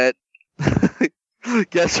 Alright.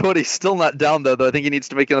 Guess what? He's still not down, though. I think he needs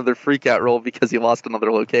to make another freakout roll because he lost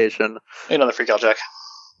another location. Another freakout check.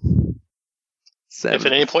 7. If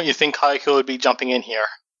at any point you think Kaiko would be jumping in here.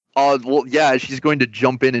 Well, yeah, she's going to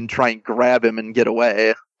jump in and try and grab him and get away.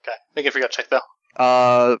 Okay, make a freakout check,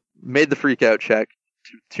 though. Made the freakout check.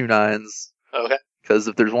 two nines. Okay. Because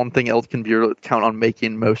if there's one thing Eld can count on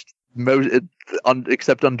making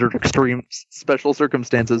except under extreme special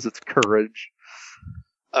circumstances, it's courage.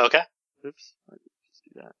 Okay. Oops. I did just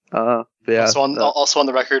do that. Yeah. Also on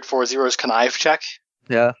the record for Zero's connive check.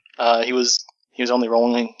 Yeah. He was only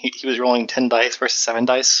rolling. He was rolling 10 dice versus 7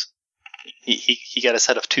 dice. He got a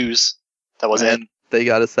set of 2s. That was it. They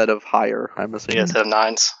got a set of higher. I'm assuming. He got a set of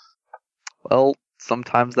 9s. Well,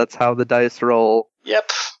 sometimes that's how the dice roll.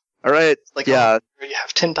 Yep. All right. Like, yeah. oh, you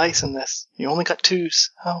have 10 dice in this. You only got 2s.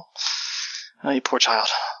 Oh, you poor child.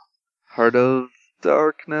 Heart of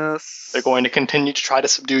Darkness. They're going to continue to try to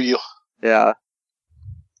subdue you. Yeah.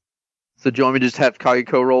 So do you want me to just have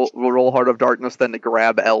Kageko roll Heart of Darkness then to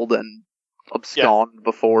grab Eld and abscond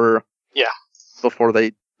before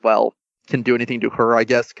they, can do anything to her, I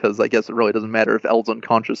guess, because I guess it really doesn't matter if Eld's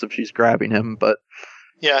unconscious if she's grabbing him, but...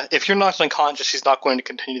 Yeah, if you're not unconscious, she's not going to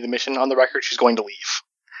continue the mission. On the record, she's going to leave.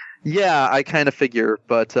 Yeah, I kind of figure,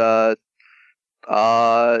 but, 2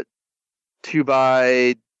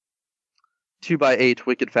 by 8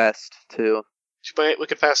 Wicked Fast 2. 2 by 8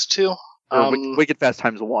 Wicked Fast 2? Wicked Fast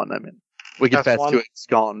times 1, I mean. Wicked Fast 2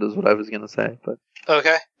 abscond is what I was going to say, but...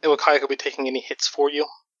 Okay. Will Kayako be taking any hits for you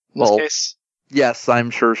in this case? Yes,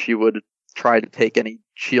 I'm sure she would try to take any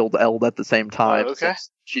shield Eld at the same time. Okay.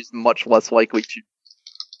 She's much less likely to...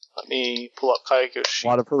 Let me pull up Kayako's sheet. A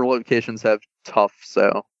lot of her locations have tough,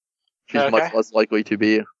 so she's much less likely to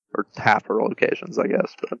be, or half her locations, I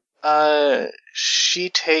guess. But she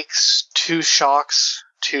takes 2 shocks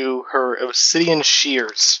to her obsidian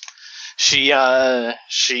shears. She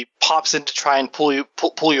pops in to try and pull you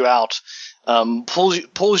out.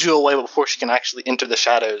 Pulls you away before she can actually enter the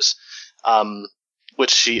shadows,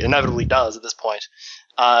 which she inevitably does at this point.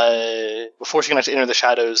 Before she can actually enter the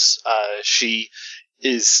shadows, she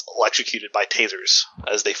is electrocuted by tasers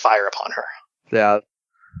as they fire upon her. Yeah,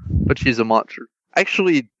 but she's a monster.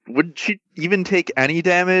 Actually, would she even take any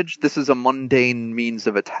damage? This is a mundane means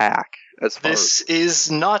of attack. This is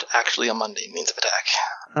not actually a mundane means of attack.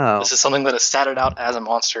 Oh. This is something that is statted out as a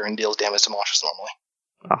monster and deals damage to monsters normally.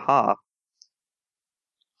 Aha.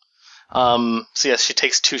 So yes, she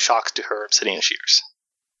takes 2 shocks to her obsidian shears.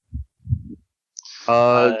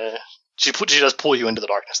 She does pull you into the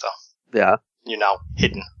darkness, though. Yeah. You're now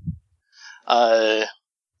hidden.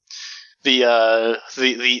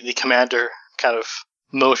 The commander kind of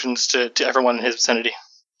motions to everyone in his vicinity.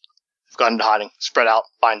 They've gone into hiding. Spread out.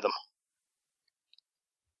 Find them.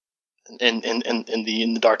 In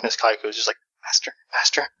the darkness, Kaiko is just like,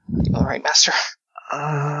 Master. All right, Master.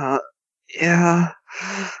 Yeah.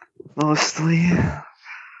 Mostly.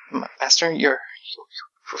 Master, you're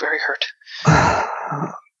very hurt.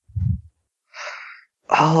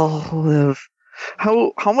 I'll live.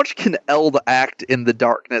 How much can Eld act in the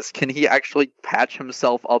darkness? Can he actually patch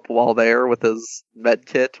himself up while there with his med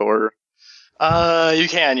kit, or? You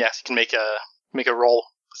can, yes. You can make a roll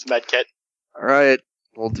with the med kit. All right,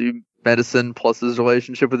 we'll do medicine plus his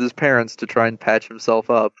relationship with his parents to try and patch himself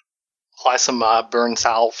up. Apply some burn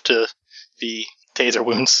salve to the taser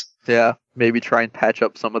wounds. Yeah, maybe try and patch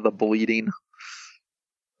up some of the bleeding.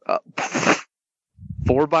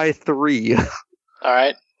 4 by 3. All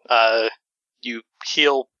right. You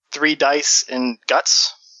heal 3 dice in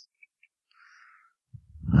guts.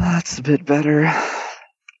 That's a bit better.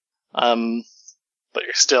 But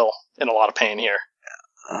you're still in a lot of pain here.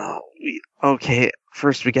 Okay,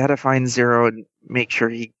 first we gotta find Zero and make sure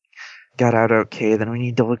he got out okay. Then we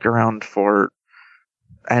need to look around for...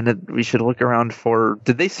 And we should look around for...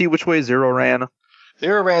 Did they see which way Zero ran?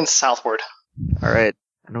 Zero ran southward. Alright,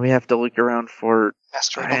 and we have to look around for...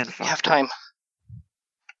 Master, I don't think we have time.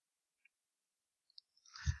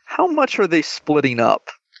 How much are they splitting up?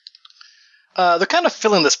 They're kind of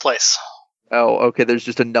filling this place. Oh, okay, there's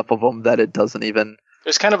just enough of them that it doesn't even...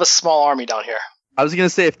 There's kind of a small army down here. I was going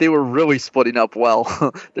to say, if they were really splitting up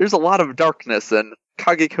well, there's a lot of darkness, and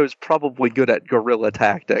Kageko's probably good at guerrilla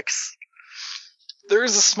tactics.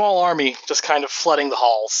 There's a small army just kind of flooding the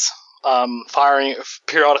halls,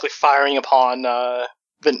 periodically firing upon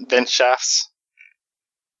vent shafts.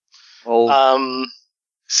 Well,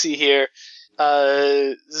 see here.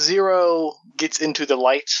 Zero gets into the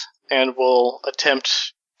light and will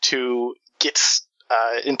attempt to get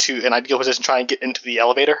into an ideal position, try and get into the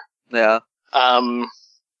elevator. Yeah.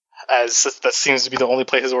 As that seems to be the only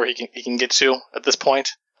places where he can get to at this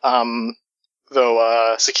point.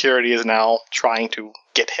 Though security is now trying to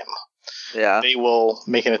get him. Yeah. They will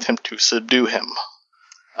make an attempt to subdue him.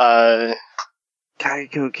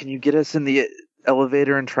 Kageko, can you get us in the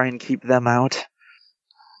elevator and try and keep them out?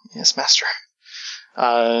 Yes, Master.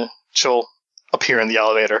 She'll appear in the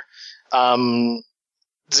elevator.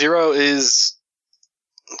 Zero is...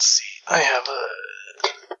 Let's see.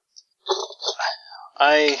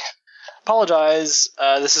 I apologize.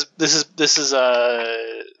 This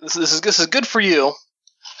is good for you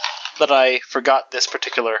that I forgot this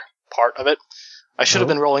particular part of it. I should have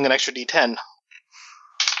been rolling an extra d10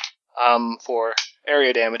 for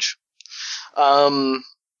area damage when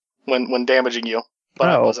damaging you, but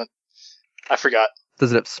I wasn't. I forgot.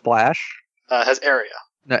 Does it have splash? It has area.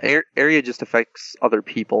 No, area just affects other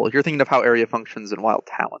people. You're thinking of how area functions in Wild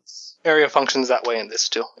Talents. Area functions that way in this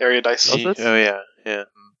too. Area dice. Oh yeah.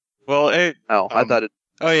 Well, I thought it.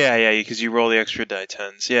 Oh yeah, because you roll the extra die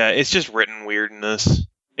 10s. Yeah, it's just written weird in this.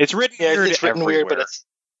 It's written weird. It's written weird, but it's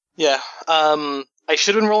I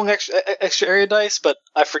should have been rolling extra area dice, but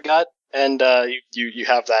I forgot, and you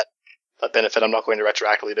have that benefit. I'm not going to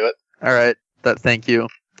retroactively do it. All right, thank you.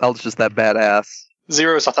 I was just that badass.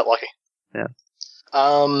 Zero is not that lucky. Yeah.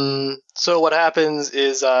 So what happens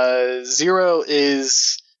is Zero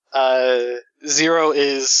is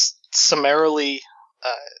summarily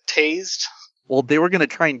tased. Well, they were going to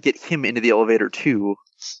try and get him into the elevator too.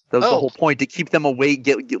 That was the whole point, to keep them away,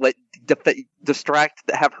 distract,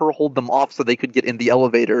 have her hold them off so they could get in the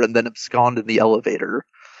elevator and then abscond in the elevator.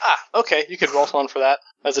 Ah, okay. You could roll someone for that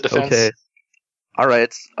as a defense. Okay. All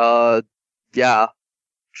right. Yeah.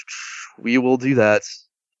 We will do that.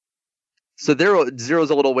 So Zero's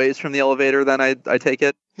a little ways from the elevator, then I take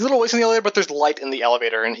it? He's a little ways from the elevator, but there's light in the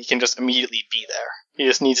elevator, and he can just immediately be there. He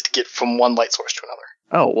just needs to get from one light source to another.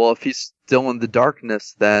 Oh, well, if he's still in the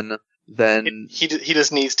darkness, then he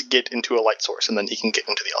just needs to get into a light source, and then he can get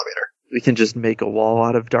into the elevator. We can just make a wall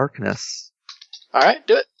out of darkness. All right,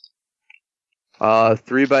 do it.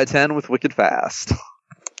 3 by 10 with Wicked Fast.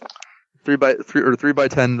 3 by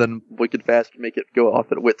 10, then Wicked Fast make it go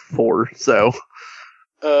off at width 4. So.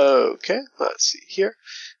 Okay, let's see here.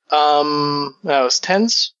 That was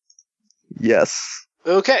 10s. Yes.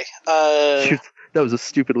 Okay. That was a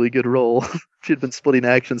stupidly good roll. If she had been splitting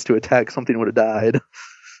actions to attack, something would have died.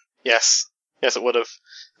 Yes, it would have.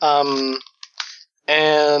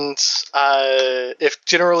 And if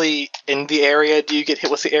generally in the area, do you get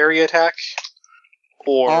hit with the area attack?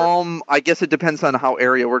 Or I guess it depends on how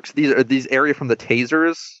area works. These area from the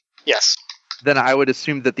tasers. Yes. Then I would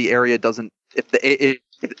assume that the area doesn't. If the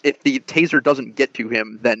taser doesn't get to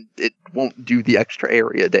him, then it won't do the extra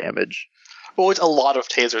area damage. Well, it's a lot of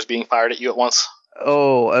tasers being fired at you at once.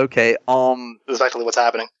 Oh, okay. That's effectively what's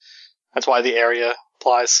happening. That's why the area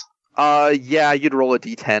applies. Yeah, you'd roll a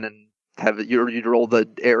d10 and you'd roll the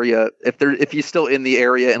area if he's still in the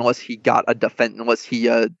area, unless he got a defense, unless he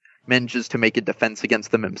manages to make a defense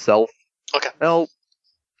against them himself. Okay. Well,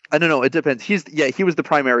 I don't know. It depends. He was the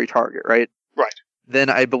primary target, right? Right. Then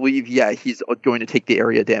I believe, he's going to take the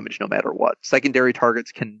area damage no matter what. Secondary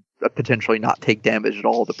targets can potentially not take damage at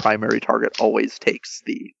all. The primary target always takes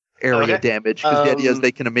the area damage, because the idea is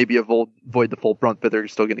they can maybe avoid the full brunt, but they're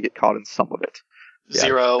still going to get caught in some of it. Yeah,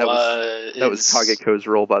 Zero. That was Kageko's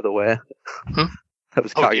roll, by the way. That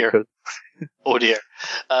was Kageko. Oh dear.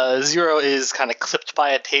 Zero is kind of clipped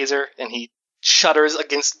by a taser, and he shudders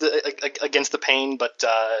against the pain, but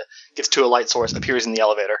gets to a light source, appears in the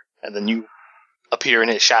elevator, and then you appear in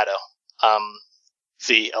his shadow.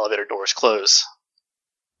 The elevator doors close.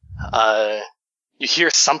 You hear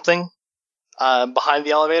something behind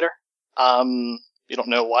the elevator. You don't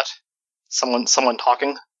know what. Someone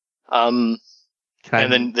talking. And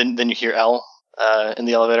then you hear L in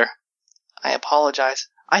the elevator. I apologize.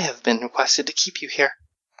 I have been requested to keep you here.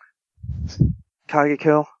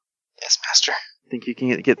 Kageko? Yes, master. Think you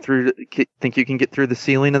can get through? Think you can get through the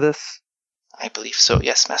ceiling of this? I believe so.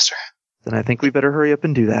 Yes, master. Then I think we better hurry up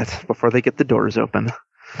and do that before they get the doors open.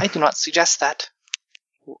 I do not suggest that.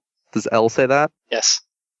 Does L say that? Yes.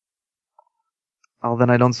 Oh,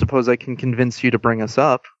 then I don't suppose I can convince you to bring us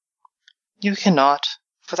up. You cannot.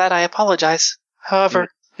 For that I apologize. However,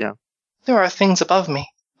 there are things above me,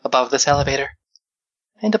 above this elevator,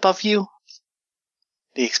 and above you.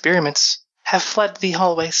 The experiments have fled the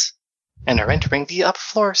hallways and are entering the upper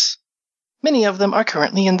floors. Many of them are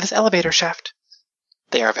currently in this elevator shaft.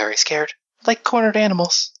 They are very scared, like cornered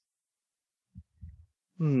animals.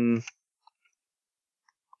 Well,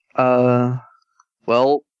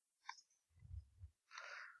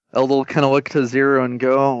 Eld'll kind of look to Zero and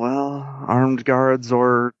go, well, armed guards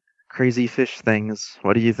or crazy fish things.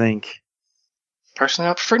 What do you think?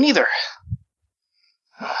 Personally, I prefer neither.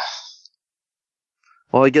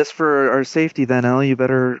 Well, I guess for our safety then, El, you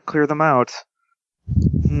better clear them out.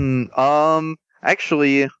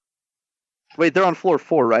 Actually, wait, they're on floor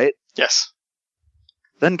 4, right? Yes.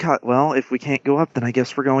 Then, well, if we can't go up, then I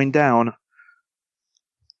guess we're going down.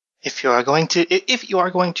 If you are going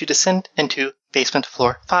to descend into basement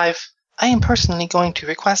floor 5, I am personally going to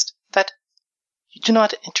request that you do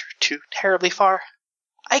not enter too terribly far.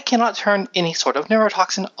 I cannot turn any sort of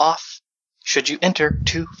neurotoxin off should you enter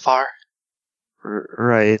too far.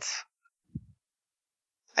 Right.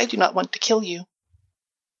 I do not want to kill you.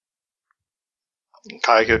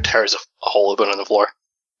 Kayako tears a hole open in the floor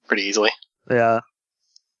pretty easily. Yeah.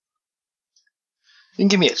 You can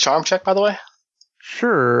give me a charm check, by the way.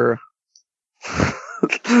 Sure.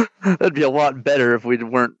 That'd be a lot better if we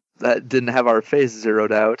didn't have our face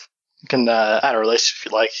zeroed out. You can add a relationship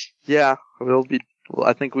if you like. Yeah,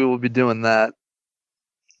 I think we will be doing that.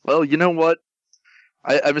 Well, you know what?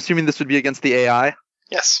 I'm assuming this would be against the AI.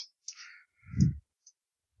 Yes.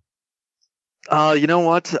 You know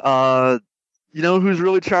what? You know who's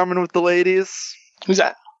really charming with the ladies? Who's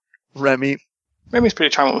that? Remy. Remy's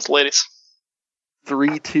pretty charming with the ladies.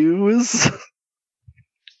 3 2s.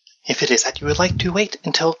 If it is that you would like to wait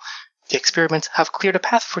until the experiments have cleared a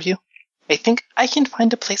path for you, I think I can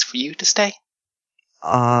find a place for you to stay.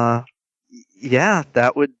 Yeah,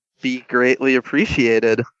 that would be greatly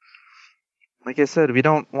appreciated. Like I said, we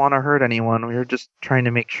don't want to hurt anyone. We're just trying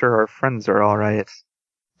to make sure our friends are alright.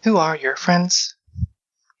 Who are your friends?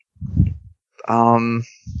 He'll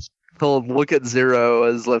look at Zero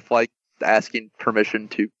as if, like, asking permission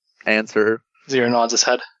to answer. Zero nods his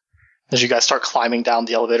head as you guys start climbing down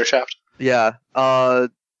the elevator shaft. Yeah,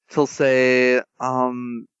 he'll say,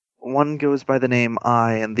 one goes by the name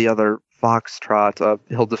I and the other Foxtrot.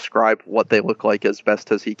 He'll describe what they look like as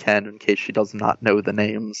best as he can in case she does not know the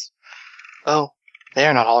names. Oh, they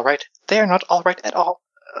are not all right. They are not all right at all.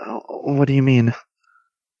 What do you mean?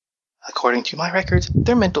 According to my records,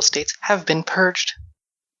 their mental states have been purged.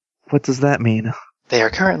 What does that mean? They are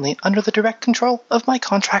currently under the direct control of my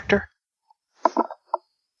contractor.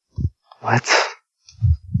 What?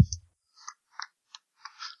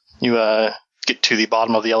 You get to the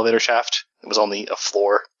bottom of the elevator shaft. It was only a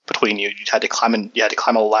floor between you. You had to climb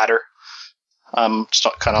a ladder. Just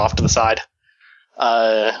kind of off to the side.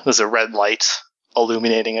 There's a red light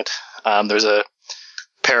illuminating it. There's a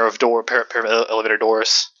pair of elevator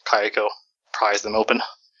doors. Kayako pries them open,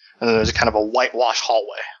 and then there's a kind of a whitewash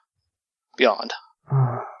hallway beyond.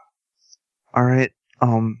 All right,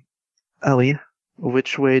 Ellie,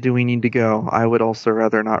 which way do we need to go? I would also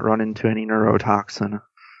rather not run into any neurotoxin.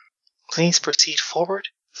 Please proceed forward.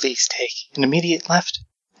 Please take an immediate left,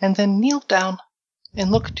 and then kneel down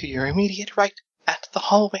and look to your immediate right at the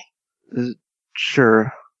hallway.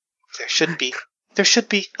 Sure. There should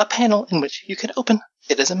be a panel in which you can open.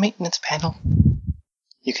 It is a maintenance panel.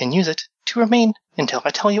 You can use it to remain until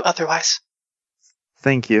I tell you otherwise.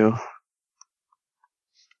 Thank you.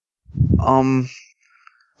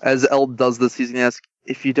 As El does this, he's gonna ask,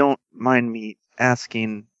 if you don't mind me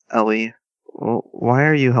asking, Ellie, why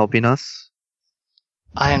are you helping us?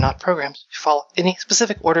 I am not programmed to follow any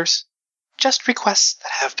specific orders, just requests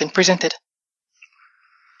that have been presented.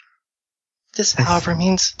 This, however,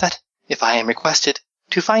 means that if I am requested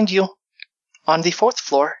to find you on the 4th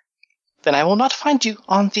floor, then I will not find you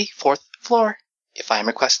on the 4th floor. If I am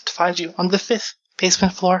requested to find you on the 5th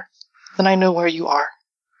basement floor, then I know where you are.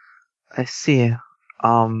 I see.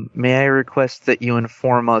 May I request that you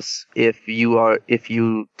inform us if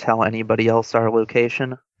you tell anybody else our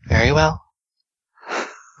location? Very well.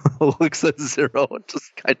 Looks at Zero and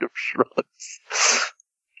just kind of shrugs.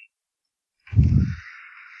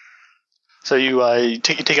 So you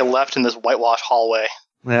take a left in this whitewash hallway.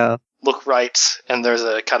 Yeah. Look right, and there's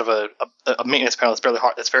a kind of a maintenance panel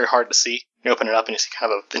that's very hard to see. You open it up, and you see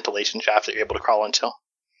kind of a ventilation shaft that you're able to crawl into.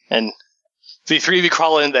 And the three of you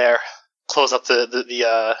crawl in there, close up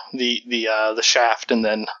the shaft, and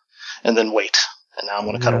then wait. And now I'm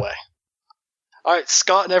going to cut away. All right,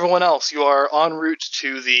 Scott and everyone else, you are en route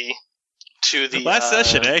to the last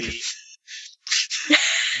session, eh?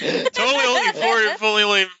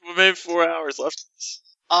 only maybe 4 hours left.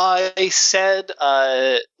 I said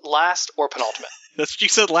last or penultimate. That's what you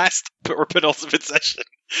said, last or penultimate session.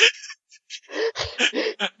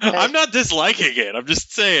 I'm not disliking it. I'm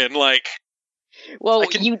just saying, like. Well,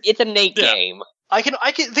 it's a Nate game. I can.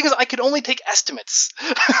 Thing is, I can only take estimates.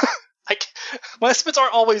 My estimates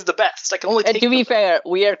aren't always the best. I can only take. And to be fair,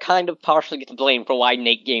 we are kind of partially to blame for why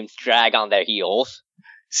Nate games drag on their heels.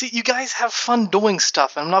 See, you guys have fun doing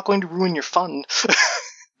stuff, and I'm not going to ruin your fun. I'm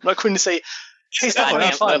not going to say, hey, stop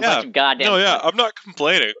having fun. I'm not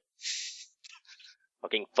complaining.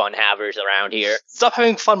 Fucking fun havers around here. Stop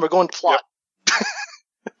having fun, we're going to plot.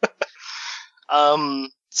 Yep.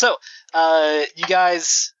 So, you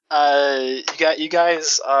guys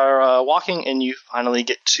are walking, and you finally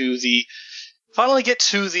get to finally get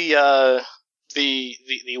to the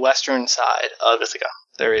western side of Ithaca.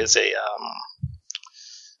 There is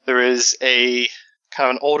a kind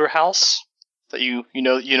of an older house that you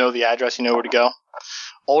know the address, you know where to go.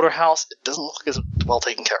 Older house. It doesn't look as well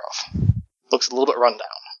taken care of. Looks a little bit run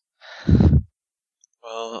down.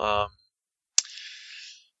 Well,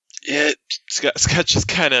 yeah, Scott just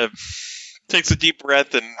kind of takes a deep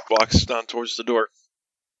breath and walks down towards the door.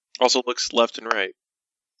 Also looks left and right.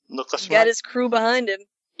 Look left and Got right. his crew behind him.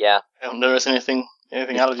 Yeah. I don't notice anything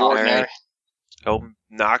out of the All ordinary. right. He'll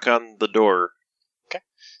knock on the door.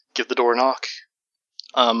 Give the door a knock.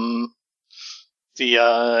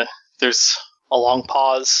 There's a long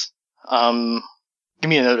pause. Give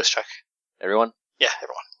me a notice check. Everyone? Yeah,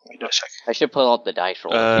 everyone. Give me a notice check. I should pull out the dice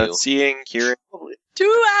roll, too. Seeing, hearing.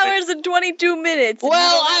 2 hours and 22 minutes. Well,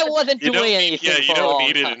 I wasn't doing anything for a long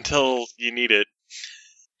need it time. until you need it.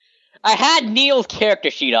 I had Neil's character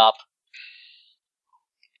sheet up.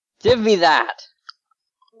 Give me that.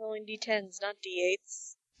 Rolling d10s, not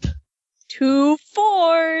d8s. 2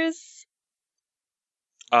 4s.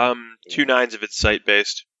 2 9s if it's site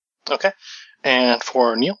based. Okay. And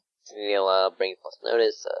for Neil? Neil, bring plus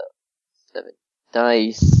notice, 7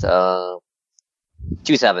 dice, 2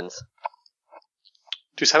 7s.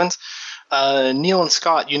 2 7s. Neil and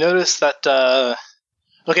Scott, you notice that,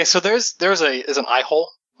 okay, so there's an eye hole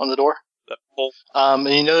on the door. That hole. And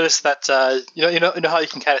you notice that, you know how you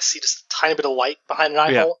can kind of see just a tiny bit of light behind an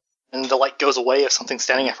eye hole? And the light goes away if something's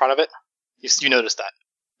standing in front of it? You notice that.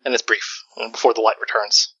 And it's brief, before the light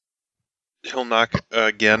returns. He'll knock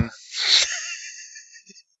again.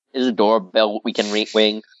 Is a doorbell we can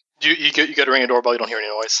ring? You go to ring a doorbell, you don't hear any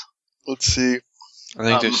noise. Let's see. I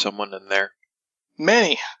think there's someone in there.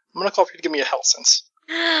 Manny, I'm going to call for you to give me a health sense.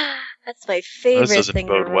 That's my favorite This doesn't thing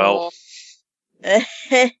bode to well. roll.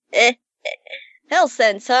 Health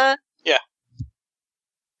sense, huh? Yeah.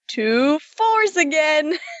 2 4s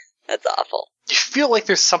again. That's awful. You feel like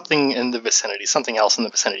there's something in the vicinity, something else in the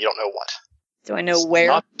vicinity, you don't know what. Do I know It's where?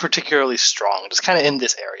 not particularly strong, just kind of in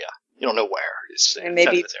this area. You don't know where. It's And kind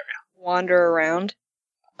maybe- of this area. Wander around.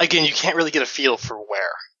 Again, you can't really get a feel for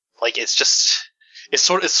where. Like, it's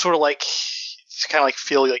sort of like, you kind of like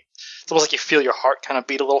feel like, it's almost like you feel your heart kind of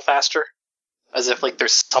beat a little faster. As if like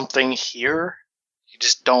there's something here. You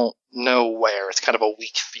just don't know where. It's kind of a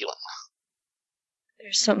weak feeling.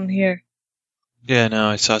 There's something here. Yeah, no,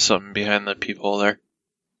 I saw something behind the peephole there.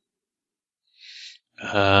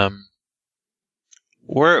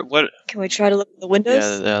 What? Can we try to look at the windows?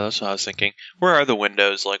 Yeah, that's what I was thinking. Where are the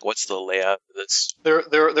windows? Like, what's the layout of this?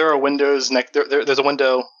 There are windows next. There's a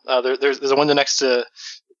window. There's a window next to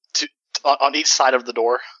on each side of the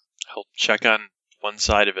door. I'll check on one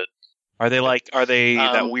side of it. Are they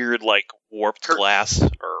that weird, like, warped glass, or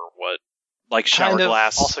what? Like shower Kind of.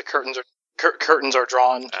 glass? Also, curtains are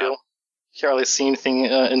drawn too. Can't really see anything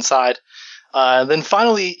inside. Then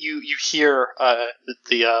finally, you hear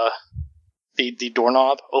the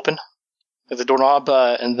doorknob open. The doorknob,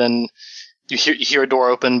 and then you hear a door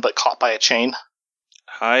open, but caught by a chain.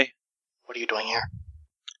 Hi. What are you doing here?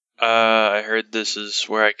 I heard this is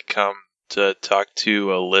where I could come to talk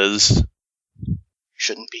to Liz. You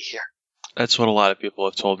shouldn't be here. That's what a lot of people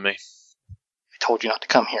have told me. I told you not to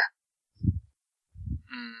come here.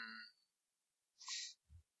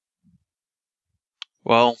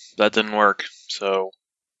 Well, that didn't work, so...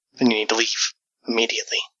 Then you need to leave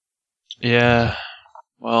immediately. Yeah,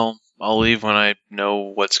 well, I'll leave when I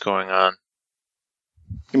know what's going on.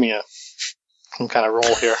 Give me some kind of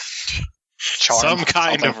roll here. Charm, Some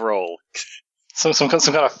kind something. of roll. Some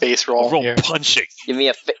kind of face roll. Roll here. punching. Give me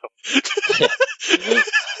a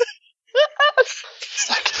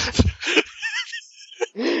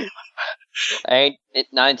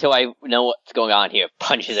not until I know what's going on here.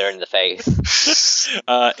 Punches her in the face.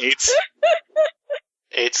 8s.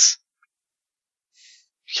 8s.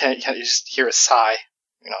 You can't just hear a sigh.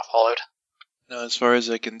 You're not followed. No, as far as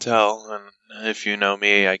I can tell, and if you know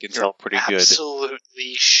me, I can tell pretty good.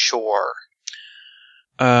 Absolutely sure.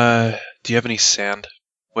 Do you have any sand?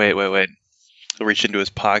 Wait. He'll reach into his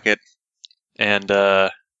pocket and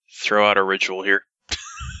throw out a ritual here.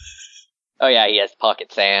 Oh yeah, he has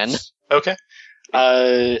pocket sand. Okay.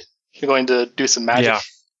 You're going to do some magic. Yeah.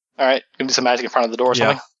 All right. You're going to do some magic in front of the door or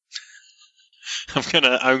Yeah. something.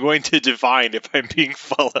 I'm going to divine if I'm being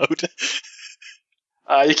followed.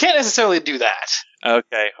 You can't necessarily do that.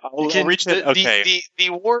 Okay, I'll reach in. Okay, The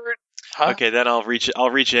word. Huh? okay, then I'll reach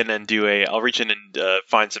in and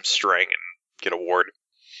find some string and get a ward.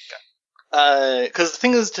 Because the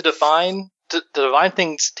thing is, to divine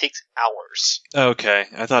things takes hours. Okay,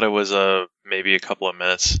 I thought it was maybe a couple of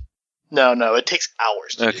minutes. No, it takes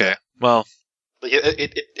hours. To do Okay, that. well, Like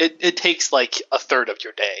it takes like a third of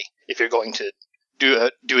your day if you're going to do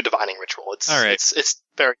a divining ritual. It's All right. It's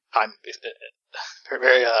very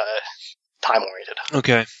very time oriented.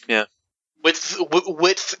 Okay, yeah.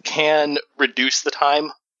 Width can reduce the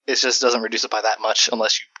time. It just doesn't reduce it by that much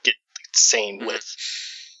unless you get insane width.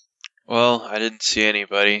 Well, I didn't see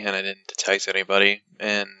anybody, and I didn't detect anybody,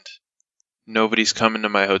 and nobody's coming to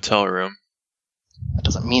my hotel room. That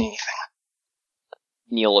doesn't mean anything.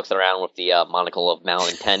 Neil looks around with the monocle of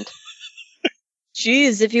malintent.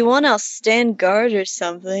 Jeez, if you want, I'll stand guard or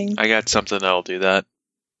something. I got something that'll do that.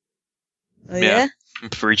 Oh, yeah?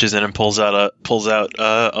 Reaches in and pulls out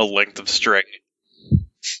a length of string.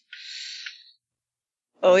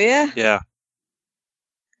 Oh, yeah? Yeah.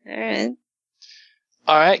 Alright.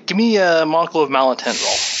 Alright, give me a monocle of malintent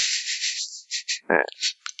roll.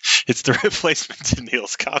 It's the replacement to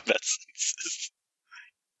Neil's combat senses.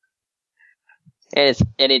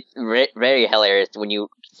 And it's very hilarious when you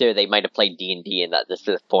consider they might have played D&D in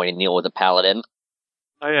this point, and Neil was a paladin.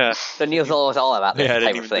 Oh yeah. So Neil's always all about this Yeah, I didn't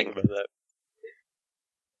type even of thing. think about that.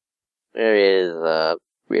 There is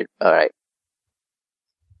weird. All right.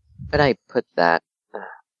 Where'd I put that?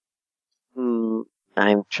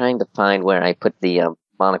 I'm trying to find where I put the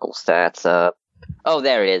monocle stats. Oh,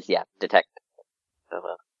 there it is. Yeah, detect.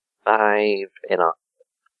 5 and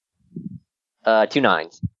 2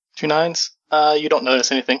 9s. 2 9s. You don't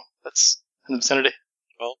notice anything that's in the vicinity.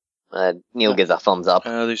 Neil gives a thumbs up.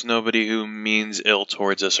 There's nobody who means ill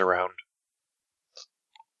towards us around.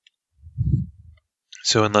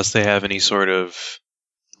 So unless they have any sort of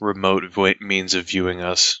remote means of viewing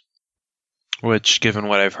us, which, given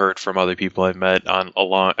what I've heard from other people I've met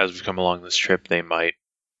as we've come along this trip, they might.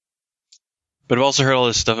 But I've also heard all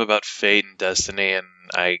this stuff about fate and destiny, and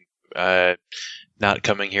not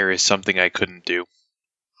coming here is something I couldn't do.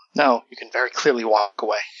 No, you can very clearly walk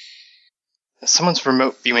away. If someone's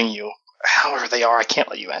remote viewing you, however they are, I can't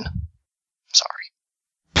let you in. Sorry.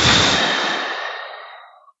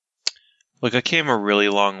 Look, I came a really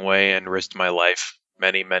long way and risked my life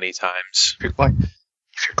many, many times. If you're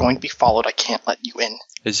going to be followed, I can't let you in.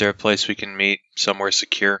 Is there a place we can meet, somewhere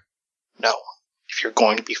secure? No. If you're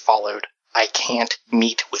going to be followed, I can't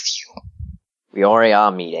meet with you. We already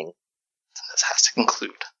are meeting. This has to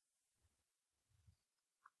conclude.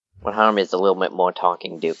 What harm is a little bit more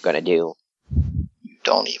talking gonna do? You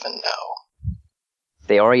don't even know.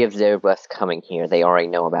 They already observed us coming here. They already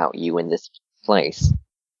know about you in this place.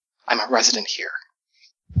 I'm a resident here.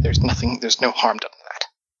 There's no harm done to that.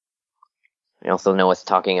 They also know us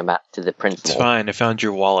talking about to the principal. It's fine, I found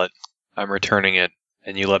your wallet. I'm returning it,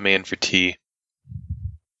 and you let me in for tea.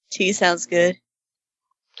 Tea sounds good.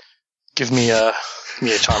 Give me a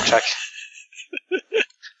charm check.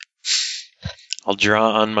 I'll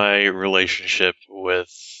draw on my relationship with...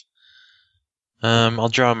 I'll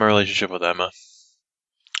draw on my relationship with Emma.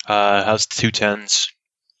 How's 2 10s?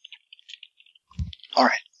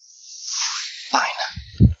 Alright. Fine.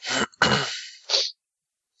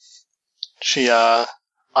 She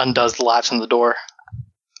undoes the latch on the door,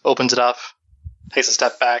 opens it up, takes a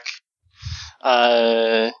step back,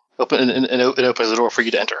 it opens the door for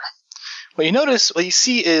you to enter. What you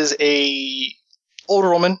see is a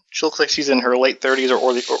older woman. She looks like she's in her late 30s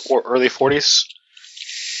or early 40s.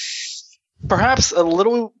 Perhaps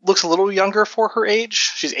looks a little younger for her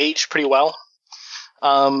age. She's aged pretty well.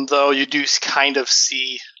 Though you do kind of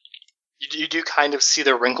see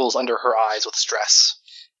the wrinkles under her eyes with stress.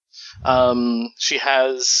 She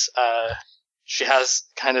has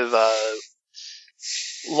kind of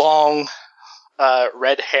long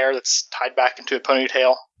red hair that's tied back into a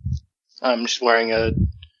ponytail. She's wearing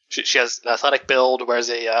she has an athletic build, wears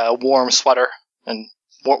a warm sweater and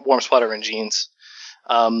jeans.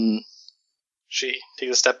 She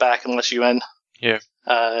takes a step back and lets you in. Yeah.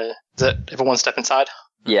 Does everyone step inside?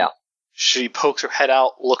 Yeah. She pokes her head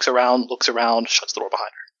out, looks around, shuts the door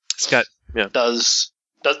behind her. Scott, yeah. Does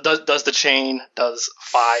the chain, does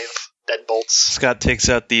 5 deadbolts. Scott takes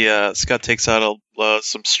out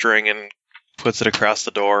some string and puts it across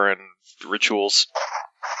the door and rituals.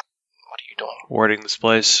 What are you doing? Warding this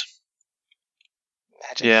place.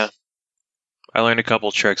 Magic. Yeah. I learned a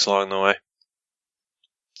couple tricks along the way.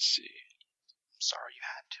 Let's see. Sorry you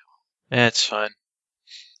had to. It's fine.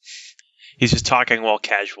 He's just talking while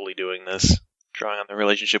casually doing this. Drawing on the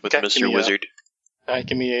relationship with Okay, Mr. Wizard. Alright,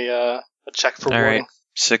 give me a check for All warding. right.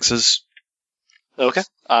 6s. Okay.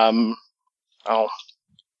 I'll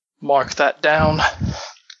mark that down.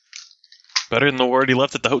 Better than the word he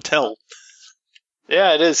left at the hotel.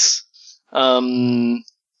 Yeah, it is.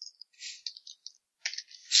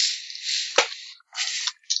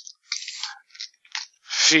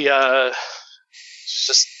 She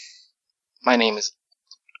My name is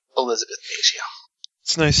Elizabeth Asia.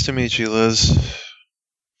 It's nice to meet you, Liz.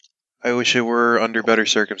 I wish it were under better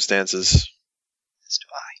circumstances. As do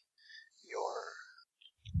I. You're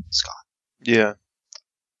Scott. Yeah.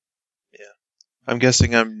 I'm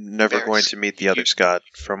guessing I'm never Very going to meet the other Scott,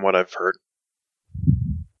 from what I've heard. I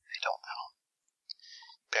don't know.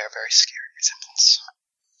 Bear very scary resemblance.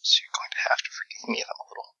 So you're going to have to forgive me if I'm a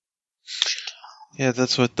little shit. Yeah,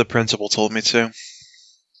 that's what the principal told me to. You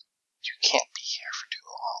can't be here for too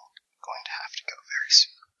long. You're going to have to go very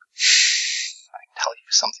soon. I can tell you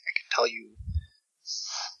something. I can tell you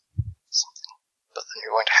something. But then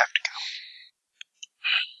you're going to have to go.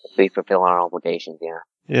 We fulfill our obligations, yeah.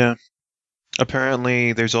 Yeah.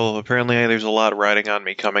 Apparently there's a lot riding on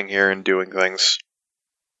me coming here and doing things.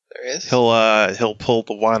 There is? He'll pull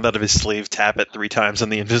the wand out of his sleeve, tap it 3 times on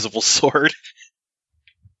the invisible sword.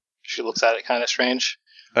 She looks at it kind of strange.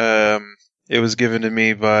 It was given to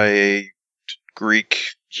me by a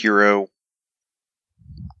Greek hero.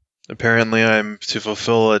 Apparently I'm to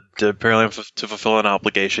fulfill an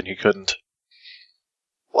obligation he couldn't.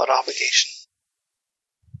 What obligation?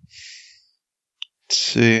 Let's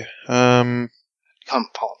see. Come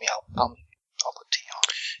follow me. I'll put tea on.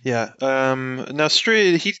 Yeah. Now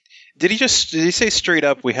did he say straight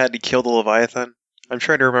up we had to kill the Leviathan? I'm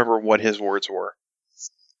trying to remember what his words were.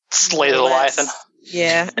 Slay the Leviathan.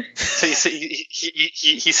 Yeah. So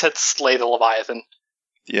he said slay the Leviathan.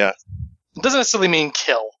 Yeah. It doesn't necessarily mean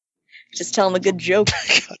kill. Just tell him a good joke.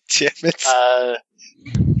 God damn it.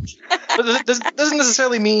 But it doesn't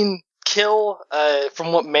necessarily mean kill.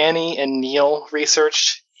 From what Manny and Neil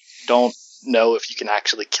researched, don't know if you can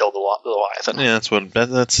actually kill the Leviathan. Yeah,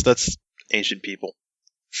 that's ancient people.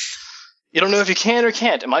 You don't know if you can or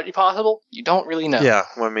can't. It might be possible. You don't really know. Yeah,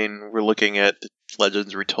 well, I mean, we're looking at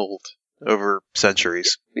legends retold over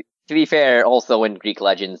centuries. To be fair, also in Greek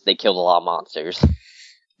legends, they killed a lot of monsters.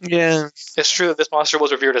 Yeah. It's true that this monster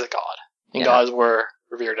was revered as a god, and gods were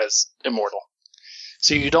revered as immortal.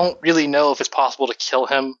 So you don't really know if it's possible to kill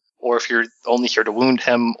him, or if you're only here to wound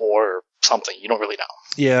him, or something. You don't really know.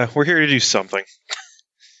 Yeah, we're here to do something.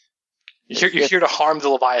 You're here to harm the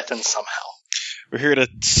Leviathan somehow. We're here to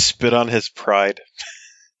spit on his pride.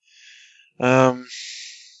 Yeah.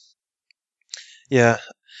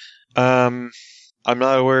 I'm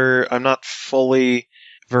not fully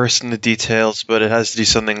versed in the details, but it has to do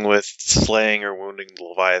something with slaying or wounding the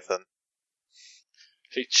Leviathan.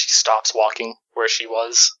 She stops walking where she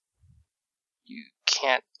was. You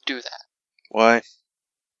can't do that. Why?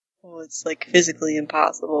 Well, it's like physically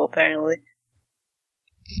impossible, apparently.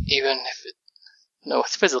 Even if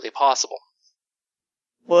it's physically possible.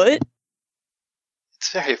 What?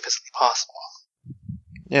 It's very physically possible.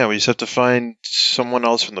 Yeah, we just have to find someone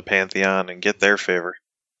else from the Pantheon and get their favor.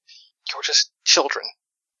 You're just children.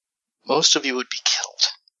 Most of you would be killed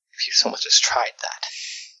if you so much as tried that.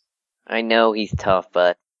 I know he's tough,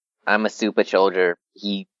 but I'm a super soldier.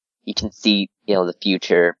 He can see, the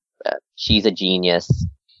future. She's a genius.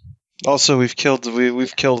 Also, we've killed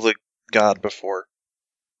a god before.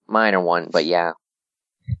 Minor one, but yeah.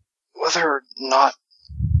 Whether or not,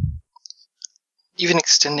 even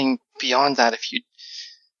extending beyond that,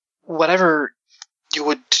 whatever you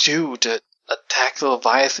would do to attack the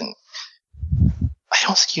Leviathan, I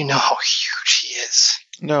don't think you know how huge he is.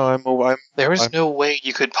 No, There is no way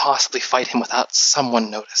you could possibly fight him without someone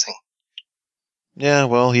noticing. Yeah,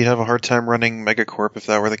 well, he'd have a hard time running Megacorp if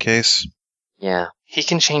that were the case. Yeah. He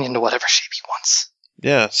can change into whatever shape he wants.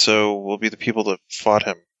 Yeah, so we'll be the people that fought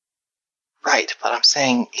him. Right, but I'm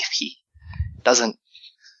saying if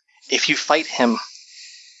you fight him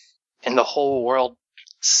and the whole world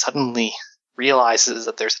suddenly realizes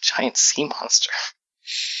that there's a giant sea monster.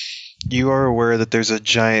 You are aware that there's a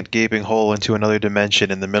giant gaping hole into another dimension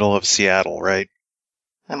in the middle of Seattle, right?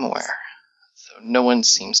 I'm aware. So no one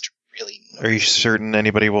seems to really notice. Are you certain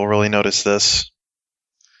anybody will really notice this?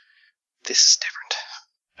 This is different.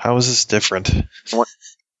 How is this different? What?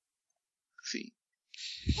 The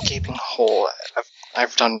gaping hole,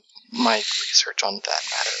 I've done my research on that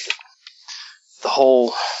matter.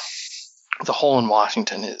 The hole in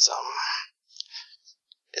Washington is,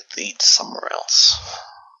 it leads somewhere else.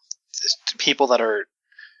 People that are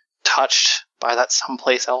touched by that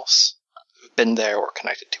someplace else have been there or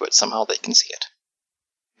connected to it somehow, they can see it.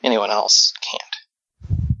 Anyone else can't.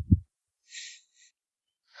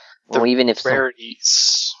 Well, even if the rarity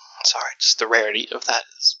of that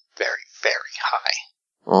is very, very high.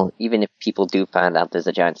 Well, even if people do find out there's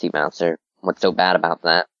a giant sea monster, what's so bad about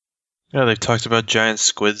that? Yeah, they've talked about giant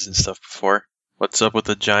squids and stuff before. What's up with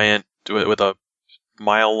a giant, with a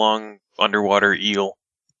mile-long underwater eel?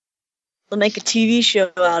 They'll make a TV show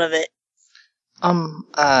out of it.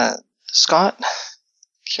 Scott?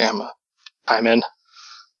 Here, I'm in.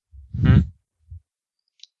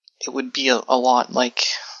 It would be a lot like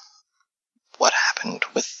what happened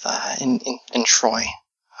with, in Troy,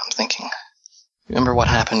 I'm thinking. Remember what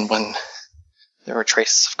happened when there were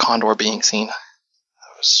traces of Condor being seen?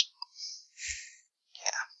 That was...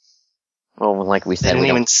 Well, like we They said, didn't we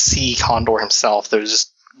even don't... see Condor himself. There was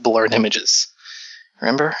just blurred images.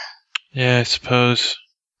 Remember? Yeah, I suppose.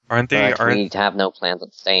 Aren't they? But we have no plans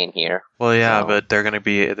on staying here. Well, yeah, so- but they're going to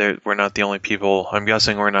be. We're not the only people. I'm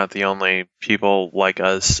guessing we're not the only people like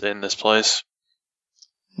us in this place.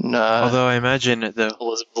 No. Although I imagine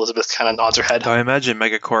Elizabeth kind of nods her head. I imagine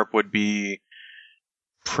Megacorp would be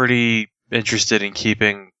pretty interested in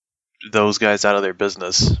keeping those guys out of their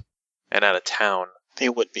business and out of town. They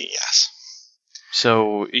would be, yes.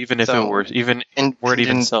 So even if So, it were even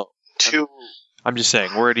I'm just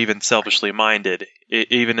saying, were it even selfishly minded,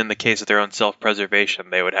 even in the case of their own self-preservation,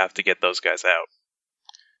 they would have to get those guys out.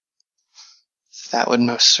 That would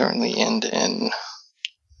most certainly end in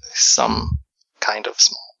some kind of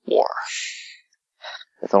small war.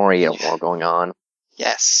 There's already a war going on.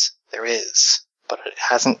 Yes, there is, but it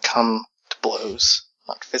hasn't come to blows,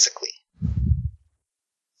 not physically.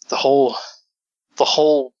 The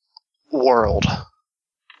whole world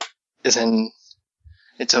is in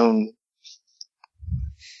its own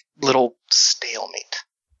little stalemate.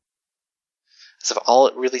 As if all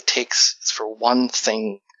it really takes is for one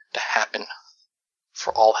thing to happen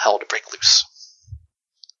for all hell to break loose.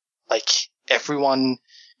 Like, everyone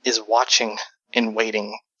is watching and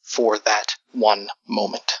waiting for that one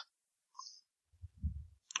moment.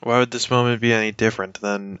 Why would this moment be any different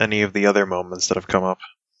than any of the other moments that have come up?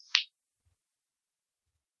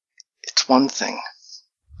 It's one thing.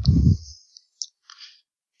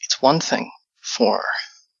 It's one thing for...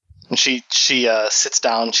 And she sits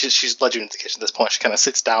down. She's led you into the kitchen at this point. She kind of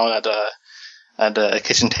sits down at a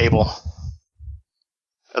kitchen table,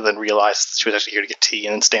 and then realizes she was actually here to get tea,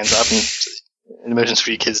 and then stands up and motions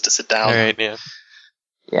for you kids to sit down. All right, yeah.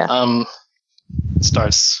 Yeah.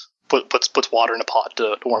 Starts puts water in a pot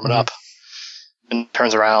to warm it up, and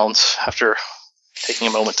turns around after taking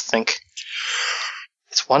a moment to think.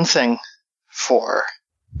 It's one thing for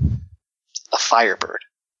a Firebird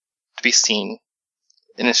to be seen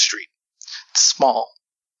in a street. It's small,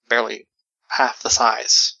 barely half the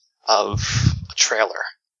size of a trailer.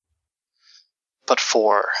 But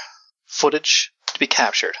for footage to be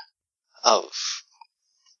captured of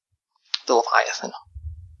the Leviathan.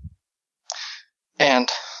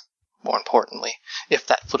 And, more importantly, if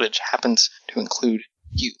that footage happens to include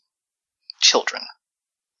you, children,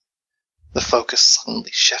 the focus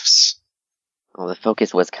suddenly shifts. Well, the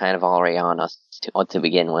focus was kind of already on us to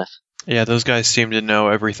begin with. Yeah, those guys seem to know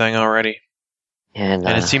everything already. And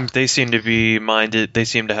They seem to be minded. They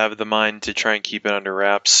seem to have the mind to try and keep it under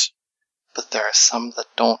wraps. But there are some that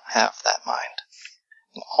don't have that mind.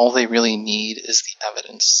 And all they really need is the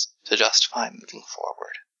evidence to justify moving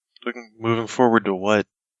forward. Moving forward to what?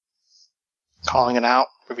 Calling it out,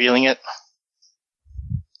 revealing it.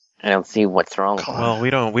 I don't see what's wrong with Well,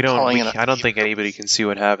 Well, I don't think anybody can see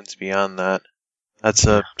what happens beyond that. That's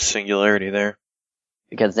a singularity there.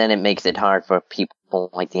 because then it makes it hard for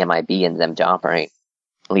people like the MIB and them to operate,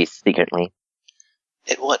 at least secretly.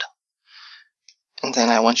 It would. And then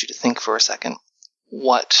I want you to think for a second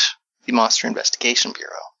what the Monster Investigation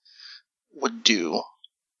Bureau would do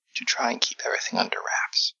to try and keep everything under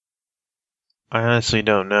wraps. I honestly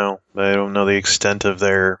don't know. I don't know the extent of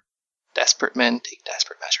their... Desperate men take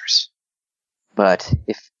desperate measures. But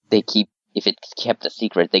if it's kept a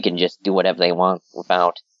secret, they can just do whatever they want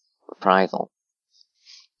without reprisal.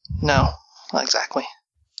 No, not exactly.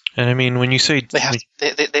 And I mean, when you say... They have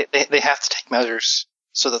to take measures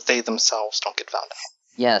so that they themselves don't get found out.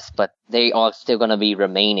 Yes, but they are still going to be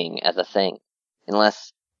remaining as a thing.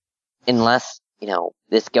 Unless,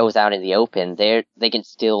 this goes out in the open, they can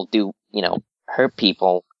still do, hurt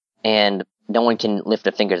people, and no one can lift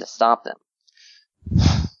a finger to stop them.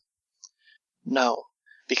 No,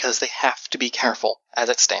 because they have to be careful as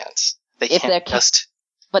it stands. They can't just...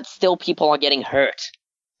 But still people are getting hurt.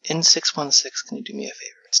 In 616, can you do me a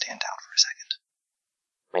favor and stand down for a second?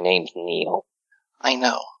 My name's Neil. I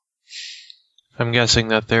know. I'm guessing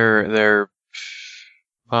that they're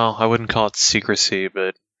well, I wouldn't call it secrecy,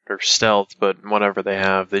 or stealth, but whatever they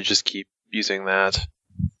have, they just keep using that.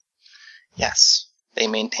 Yes, they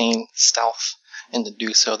maintain stealth, and to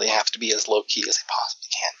do so they have to be as low-key as they possibly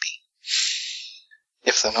can be.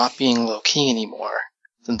 If they're not being low-key anymore,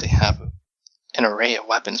 then they have an array of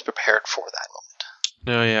weapons prepared for that moment.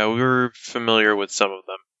 No, yeah, we were familiar with some of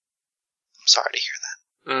them. I'm sorry to hear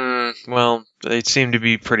Well, they seem to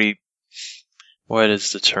be pretty... What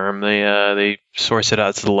is the term? They source it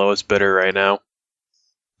out to the lowest bidder right now.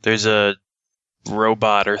 There's a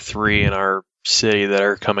robot or 3 in our city that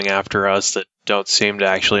are coming after us that don't seem to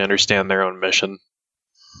actually understand their own mission.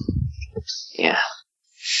 Yeah.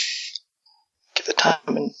 Give it time,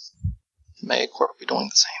 and Megacorp will be doing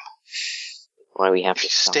the same. Why we have If to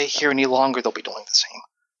you stay here any longer, they'll be doing the same.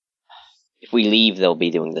 If we leave, they'll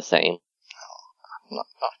be doing the same. Not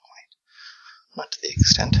quite. Not to the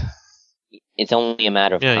extent. It's only a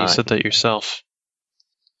matter of time. Yeah, you said that yourself.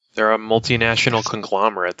 They're a multinational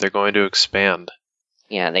conglomerate. They're going to expand.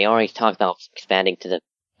 Yeah, they already talked about expanding to the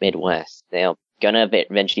Midwest. They're gonna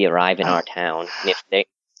eventually arrive in our town. And if they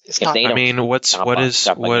don't I mean,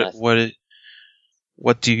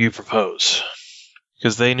 what do you propose?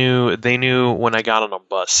 Because they knew when I got on a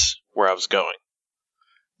bus where I was going.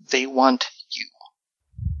 They want you.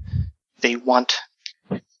 They want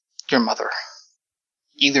your mother.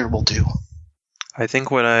 Either will do. I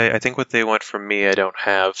think what they want from me I don't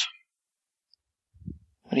have.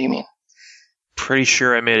 What do you mean? Pretty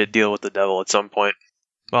sure I made a deal with the devil at some point.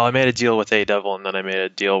 Well, I made a deal with a devil, and then I made a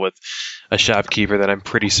deal with a shopkeeper that I'm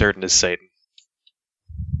pretty certain is Satan.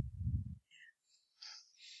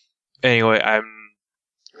 Anyway, You've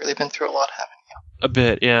really been through a lot, haven't you? A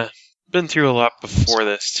bit, yeah. Been through a lot before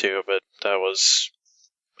this too, but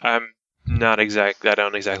I don't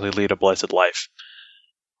exactly lead a blessed life.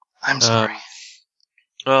 I'm sorry.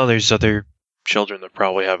 Well, there's other children that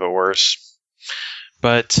probably have it worse.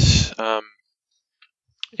 But,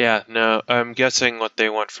 yeah, no, I'm guessing what they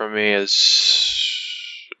want from me is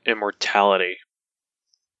immortality.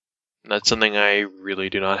 That's something I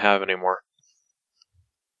really do not have anymore.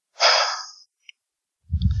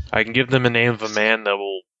 I can give them a name of a man that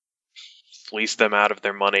will fleece them out of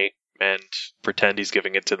their money and pretend he's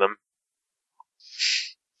giving it to them.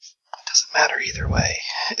 It doesn't matter either way.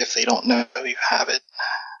 If they don't know you have it,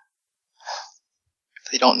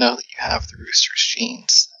 if they don't know that you have the rooster's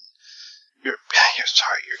genes, your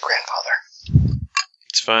grandfather.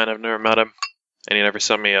 It's fine, I've never met him, and he never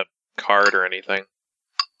sent me a card or anything.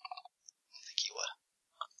 I think he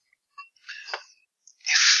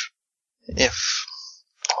would. If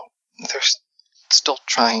they're still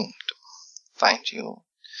trying to find you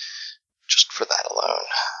just for that alone,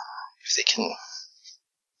 if they can...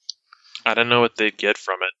 I don't know what they'd get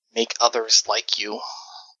from it. Make others like you.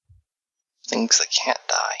 Things that can't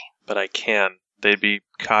die. But I can. They'd be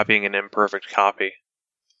copying an imperfect copy.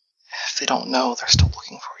 If they don't know, they're still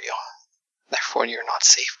looking for you. Therefore, you're not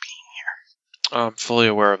safe being here. I'm fully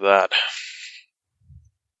aware of that.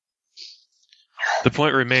 The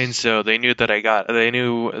point remains, though, they knew that I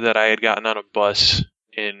had gotten on a bus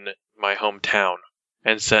in my hometown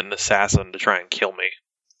and sent an assassin to try and kill me.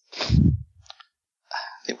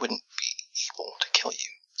 They wouldn't be able to kill you,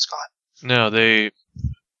 Scott. No,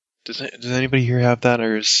 Does anybody here have that,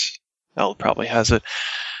 or is... Elle probably has it.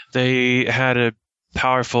 They had a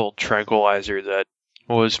powerful tranquilizer that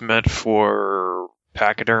was meant for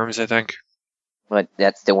pachyderms, I think. But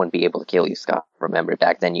that still wouldn't be able to kill you, Scott. Remember,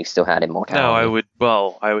 back then you still had immortality. No,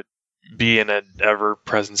 I would be in an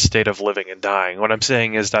ever-present state of living and dying. What I'm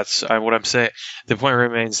saying is what I'm saying. The point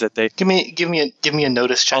remains that they... Give me a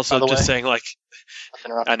notice check, also, by the just way. saying, like...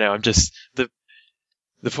 I know, I'm just... The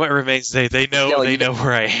point remains they know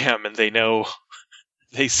where I am, and they know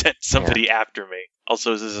they sent somebody after me.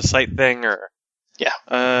 Also, is this a sight thing, or... Yeah.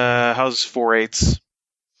 How's 4/8?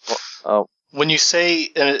 Oh. When you say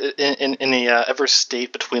in the ever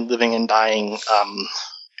state between living and dying,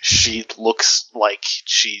 she looks like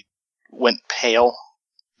she went pale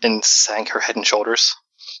and sank her head and shoulders.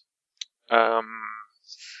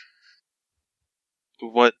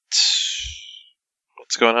 What's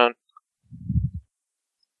going on?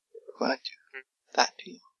 We're going to do that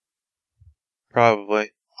to you.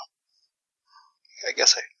 Probably. I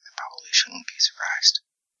guess I probably shouldn't be surprised.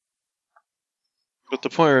 But the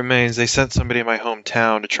point remains, they sent somebody in my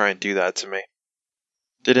hometown to try and do that to me.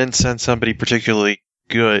 They didn't send somebody particularly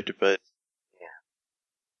good, but... Yeah.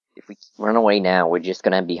 If we run away now, we're just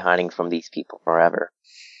gonna be hiding from these people forever.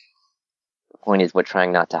 The point is, we're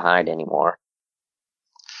trying not to hide anymore.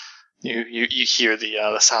 You hear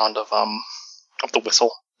the sound of the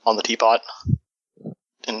whistle on the teapot,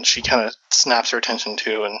 and she kind of snaps her attention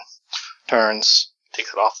to and turns,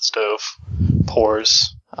 takes it off the stove,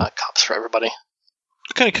 pours cups for everybody.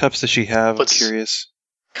 What kind of cups does she have? I'm curious.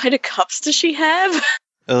 What kind of cups does she have?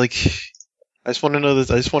 I just want to know this.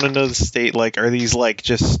 I just want to know the state. Like, are these like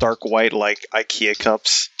just stark white, like IKEA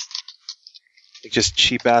cups? Like just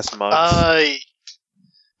cheap ass mugs.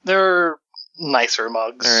 They're nicer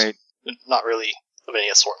mugs. All right. Not really of any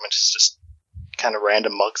assortment. It's just kind of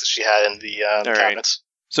random mugs that she had in the right. cabinets.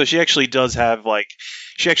 So she actually does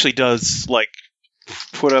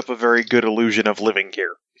put up a very good illusion of living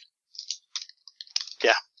here.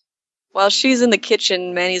 Yeah. While she's in the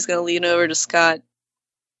kitchen, Manny's gonna lean over to Scott.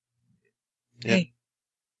 Yeah. Hey.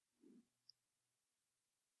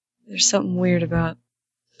 There's something weird about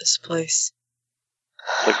this place.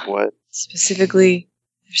 Like what? Specifically,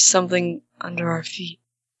 there's something under our feet.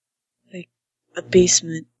 Like a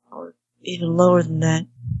basement, or even lower than that.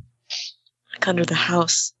 Like under the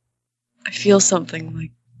house. I feel something,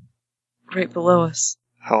 like, right below us.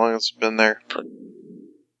 How long has it been there? For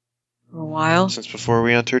a while. Since before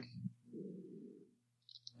we entered?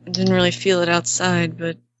 I didn't really feel it outside,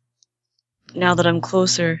 but now that I'm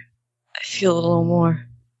closer, I feel it a little more.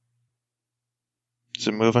 Is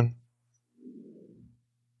it moving?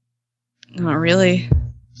 Not really.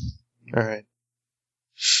 Alright.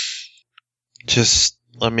 Just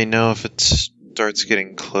let me know if it starts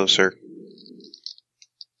getting closer.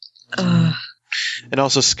 And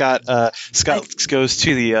also, Scott goes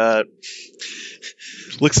to the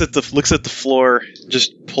looks at the floor,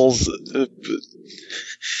 just pulls,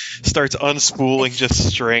 starts unspooling just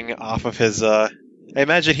string off of his. I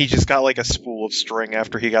imagine he just got like a spool of string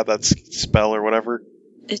after he got that spell or whatever.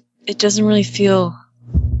 It doesn't really feel.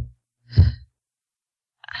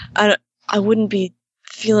 I wouldn't be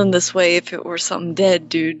feeling this way if it were something dead,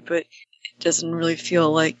 dude. But it doesn't really feel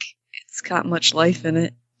like it's got much life in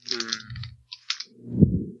it.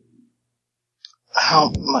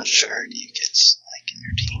 How much sugar do you get like in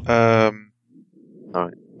your tea?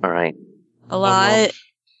 All right. A lot.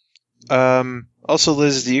 Also,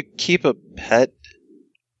 Liz, do you keep a pet?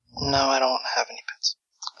 No, I don't have any pets.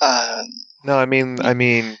 No, I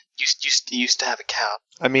mean, used to have a cat.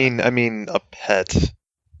 I mean, a pet. She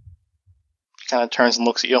kind of turns and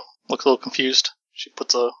looks at you. Looks a little confused. She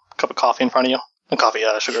puts a cup of coffee in front of you.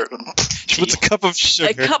 Sugar. She puts a cup of sugar.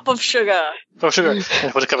 A cup of sugar. Cup of sugar.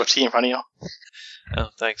 And put a cup of tea in front of you. Oh,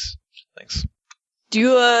 thanks. Do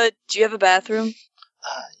you have a bathroom?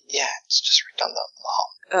 Yeah, it's just right down the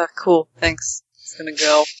hall. Cool. Thanks. It's gonna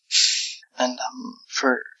go. And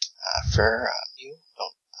for you,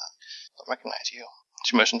 don't recognize you.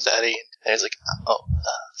 She motions to Eddie, and he's like,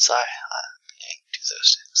 Sai, do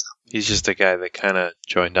those things though. He's just a guy that kind of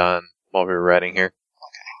joined on while we were riding here.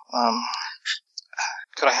 Okay.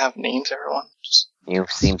 Could I have names, everyone? You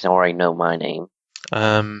seem to already know my name.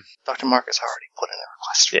 Dr. Marcus already put in a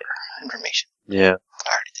request for information. Yeah. I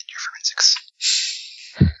already did your forensics.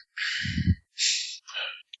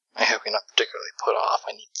 I hope you're not particularly put off.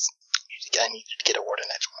 I needed to get a word in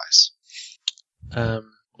edgewise.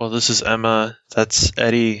 Well, this is Emma. That's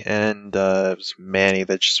Eddie, and it was Manny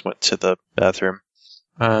that just went to the bathroom.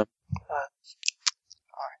 Alright,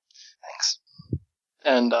 thanks.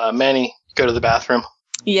 And Manny, go to the bathroom.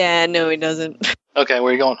 Yeah, no, he doesn't. Okay,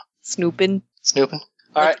 where are you going? Snooping.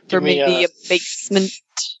 Alright, For maybe a basement.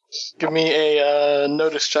 Give me a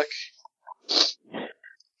notice check.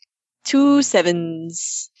 2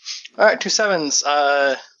 7s. Alright, 2 7s.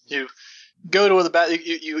 You go to the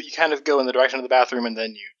you kind of go in the direction of the bathroom, and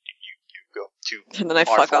then you go to And then I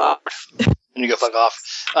fuck off. And you go fuck off.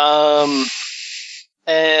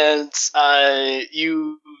 And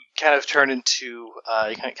you kind of turn into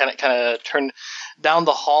you kind of turn down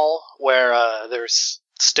the hall where there's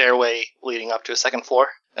a stairway leading up to a second floor,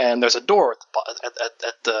 and there's a door at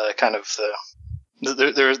the kind of the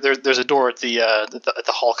there's a door at the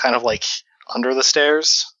hall, kind of like under the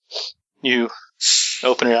stairs. You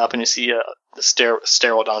open it up and you see the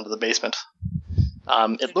stairwell down to the basement.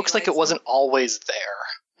 It looks like it wasn't always there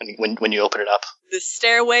when you open it up. The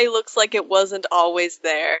stairway looks like it wasn't always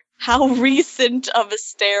there. How recent of a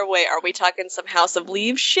stairway? Are we talking some House of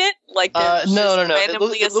Leaves shit? Like there's no.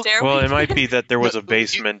 randomly a stairway? Well, it might be that there was a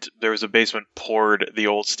basement. There was a basement poured. The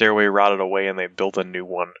old stairway rotted away, and they built a new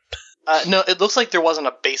one. No, it looks like there wasn't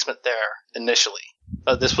a basement there initially.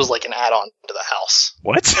 This was like an add-on to the house.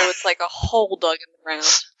 What? So it's like a hole dug in the ground.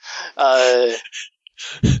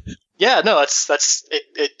 Yeah, no, it's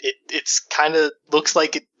kind of looks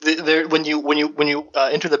like it, there when you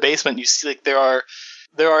enter the basement, you see like there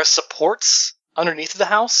are supports underneath the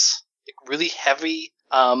house, like really heavy.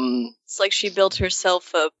 It's like she built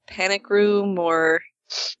herself a panic room, or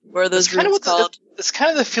what are those rooms called? It's kind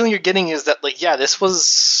of the feeling you're getting is that like this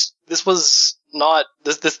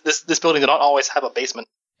building did not always have a basement.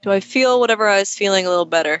 Do I feel whatever I was feeling a little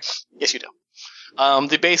better? Yes, you do.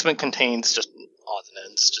 The basement contains just odds and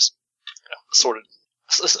ends, just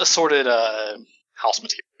assorted house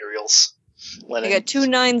materials. Linen. I got 2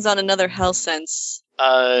 9s on another house sense.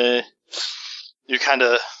 You kind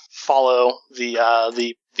of follow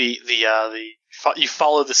you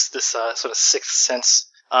follow this sort of sixth sense,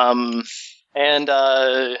 and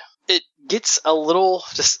it gets a little,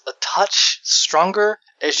 just a touch stronger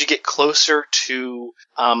as you get closer to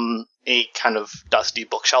a kind of dusty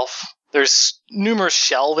bookshelf. There's numerous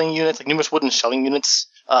shelving units, like numerous wooden shelving units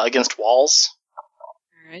against walls.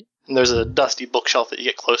 All right. And there's a dusty bookshelf that you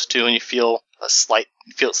get close to, and you feel it slightly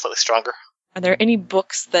stronger. Are there any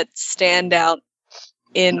books that stand out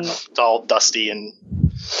in... It's all dusty, and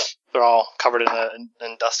they're all covered in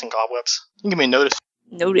dust and cobwebs. You can give me a notice.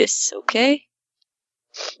 Notice, okay.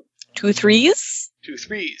 2 3s? 2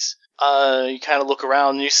 3s. You kind of look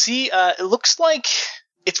around, and you see, it looks like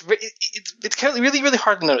it's kind of really, really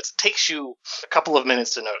hard to notice. It takes you a couple of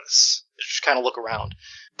minutes to notice. You just kind of look around.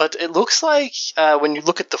 But it looks like, when you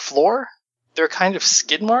look at the floor, there are kind of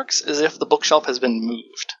skid marks, as if the bookshelf has been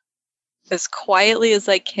moved. As quietly as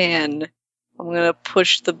I can, I'm gonna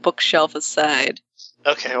push the bookshelf aside.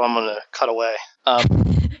 Okay, well, I'm gonna cut away.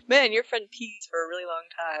 Man, your friend pees for a really long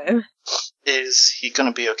time. Is he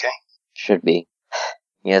gonna be okay? Should be.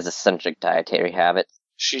 He has eccentric dietary habits.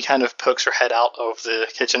 She kind of pokes her head out of the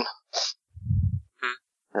kitchen.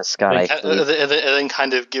 Scott, And then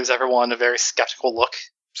kind of gives everyone a very skeptical look.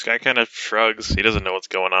 Sky kind of shrugs. He doesn't know what's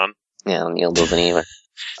going on. Yeah, Neil doesn't either.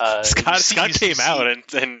 Scott came out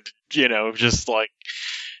and just like,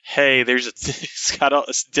 hey, there's a Scott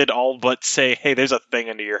did all but say, hey, there's a thing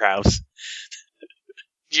under your house.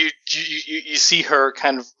 You see her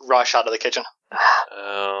kind of rush out of the kitchen.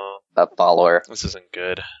 Oh, A follower. this isn't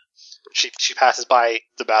good. She passes by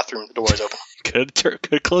the bathroom. The door is open.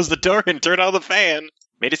 Could close the door and turn on the fan.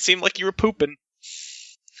 Made it seem like you were pooping.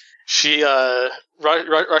 She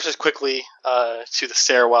rushes quickly to the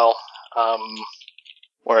stairwell,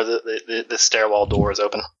 where the stairwell door is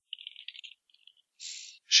open.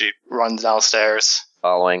 She runs downstairs,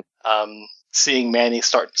 Following. seeing Manny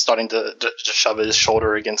starting to shove his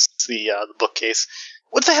shoulder against the bookcase.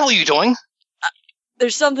 What the hell are you doing?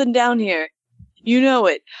 There's something down here. You know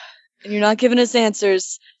it. And you're not giving us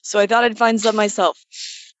answers, so I thought I'd find some myself.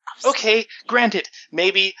 Okay, granted,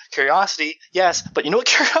 maybe curiosity, yes, but you know what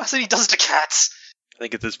curiosity does to cats? I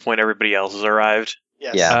think at this point everybody else has arrived.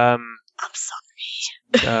 Yes. Yeah. I'm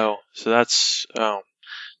sorry. Oh, so that's No.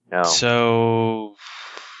 So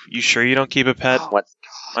you sure you don't keep a pet What?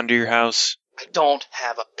 under your house? I don't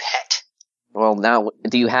have a pet. Well, now,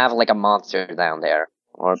 do you have like a monster down there?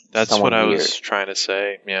 Or That's someone what I weird? was trying to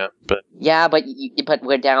say. Yeah, but Yeah, but but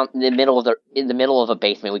we're down in the middle of a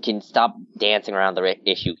basement. We can stop dancing around the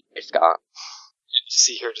issue here, Scott. You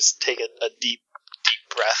see her just take a deep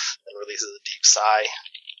breath and releases a deep sigh.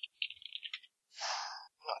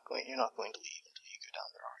 You're not going to leave until you go down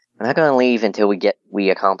there, are you? I'm not gonna leave until we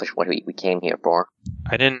accomplish what we came here for.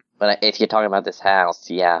 I didn't. But if you're talking about this house,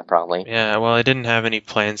 yeah, probably. Yeah, well, I didn't have any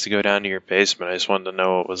plans to go down to your basement. I just wanted to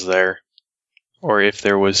know what was there, or if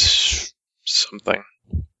there was something.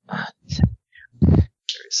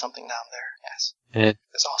 There is something down there, yes. It,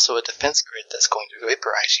 There's also a defense grid that's going to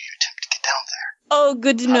vaporize you attempt to get down there. Oh,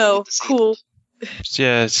 good to know. Cool.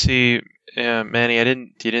 yeah. See, Manny, you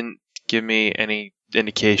didn't give me any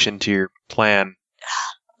indication to your plan.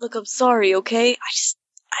 Look, I'm sorry, okay?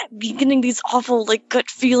 I've been getting these awful, gut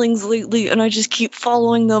feelings lately, and I just keep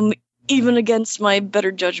following them, even against my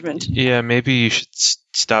better judgment. Yeah, maybe you should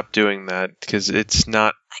stop doing that, because it's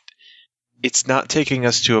not taking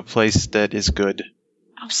us to a place that is good.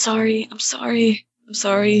 I'm sorry.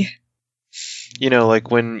 You know, like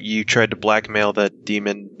when you tried to blackmail that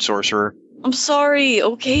demon sorcerer. I'm sorry,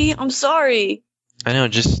 okay? I'm sorry. I know,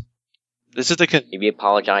 this is the... Maybe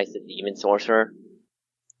apologize to the demon sorcerer.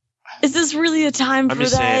 Is this really a time I'm for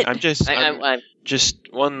just that? saying, I'm just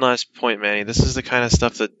one last point, Manny. This is the kind of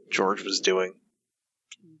stuff that George was doing.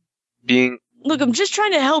 Look, I'm just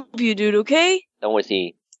trying to help you, dude, okay? so was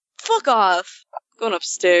he. Fuck off. Going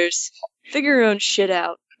upstairs. Figure your own shit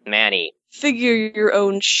out. Manny. Figure your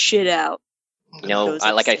own shit out. No, Goes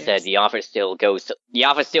like I upstairs. said, the offer still goes. The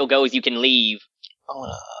offer still goes. You can leave. I'm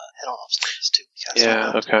gonna head on upstairs too. Because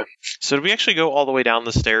Yeah, okay. So did we actually go all the way down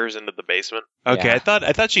the stairs into the basement? Okay, Yeah.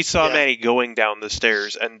 I thought she saw Yeah. Manny going down the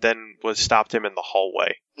stairs and then stopped him in the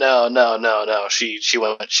hallway. No. She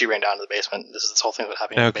ran down to the basement. This whole thing was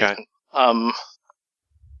happening in the Okay. basement.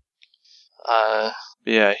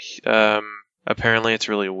 Yeah, apparently it's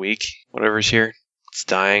really weak. Whatever's here, it's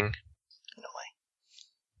dying.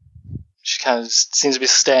 She kind of seems to be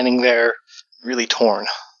standing there, really torn.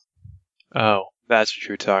 Oh, that's what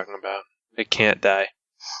you were talking about. It can't die.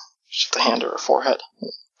 Just a hand to her forehead.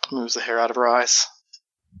 Moves the hair out of her eyes.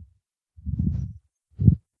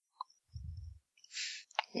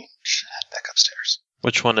 We should head back upstairs.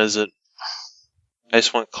 Which one is it? I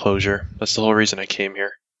just want closure. That's the whole reason I came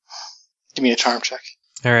here. Give me a charm check.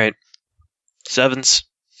 Alright. 7s.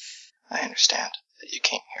 I understand that you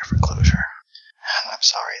came here for closure, and I'm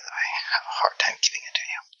sorry that I have a hard time giving it to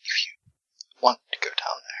you. If you want to go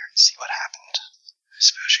down there and see what happened, I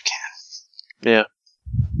suppose you can. Yeah.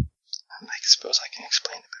 And I suppose I can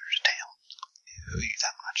explain in better detail. I owe you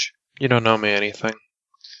that much. You don't know me anything.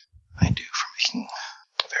 I do for making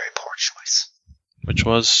a very poor choice. Which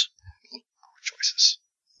was? Poor choices.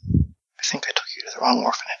 I think I took you to the wrong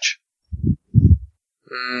orphanage.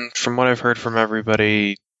 From what I've heard from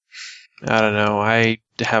everybody, I don't know. I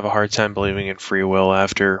have a hard time believing in free will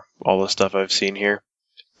after all the stuff I've seen here.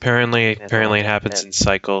 Apparently it happens in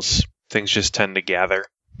cycles. Things just tend to gather.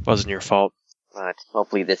 Wasn't your fault. But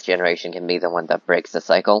hopefully this generation can be the one that breaks the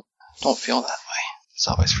cycle. Don't feel that way. There's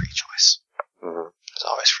always free choice. Mm-hmm. There's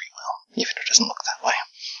always free will, even if it doesn't look that way.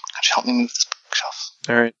 Could you help me move this bookshelf?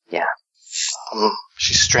 Alright. Yeah.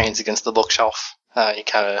 She strains against the bookshelf. You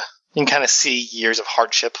can kind of see years of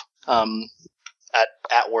hardship.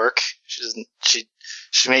 At work,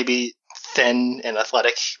 she may be thin and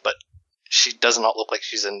athletic, but she does not look like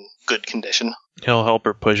she's in good condition. He'll help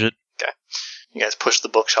her push it. Okay. You guys push the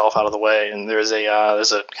bookshelf out of the way, and there's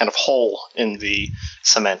a kind of hole in the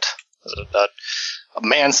cement. A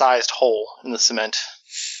man-sized hole in the cement.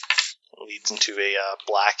 It leads into a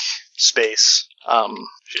black space.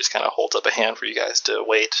 She just kind of holds up a hand for you guys to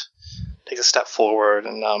wait. Takes a step forward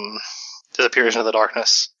and disappears into the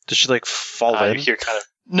darkness. Does she fall in? You hear kind of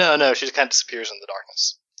no. She just kind of disappears in the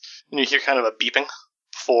darkness, and you hear kind of a beeping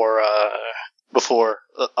before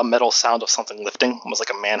a metal sound of something lifting, almost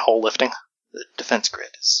like a manhole lifting. The defense grid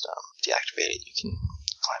is deactivated. You can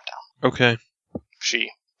climb down. Okay.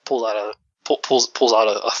 She pulls out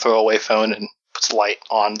a throwaway phone and puts light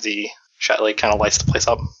on the like kind of lights the place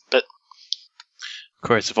up a bit. Of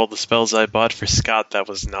course, of all the spells I bought for Scott, that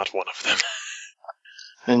was not one of them.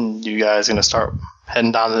 And you guys gonna start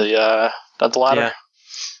heading down the ladder? Yeah.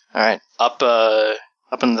 All right, up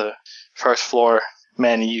in the first floor.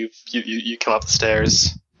 Manny, you come up the stairs.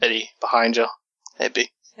 Eddie behind you. Hey, B.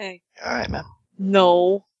 Hey. All right, man.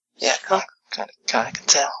 No. Yeah, kind of can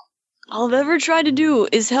tell. All I've ever tried to do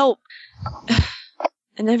is help.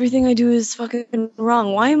 And everything I do is fucking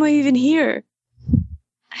wrong. Why am I even here?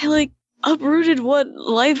 I, uprooted what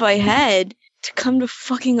life I had to come to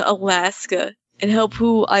fucking Alaska and help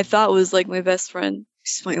who I thought was, my best friend.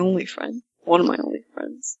 He's my only friend. One of my only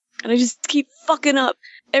friends. And I just keep fucking up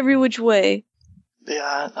every which way.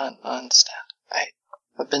 Yeah, I understand.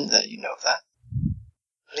 I've been there, you know that.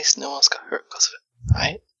 At least no one's got hurt because of it,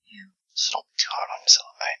 right? Yeah. So don't be too hard on yourself,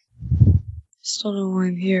 right? Just don't know why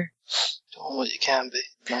I'm here. Doing what you can be.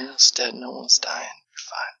 No one's dead, no one's dying. You're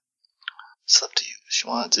fine. It's up to you what you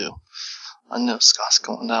want to do. I know Scott's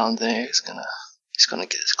going down there. He's gonna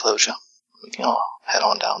get his closure. We can all head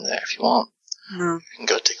on down there if you want. No. You can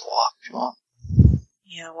go take a walk if you want.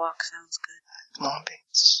 Yeah, walk sounds good. Come on, B.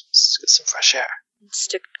 Let's get some fresh air.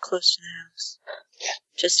 Stick close to the house. Yeah.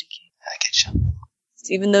 Just in case. I get you.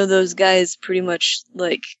 Even though those guys pretty much,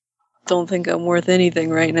 don't think I'm worth anything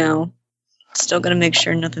right now, still gonna make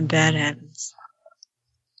sure nothing bad happens.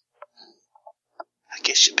 I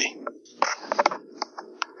guess you be.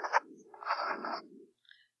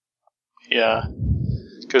 Yeah.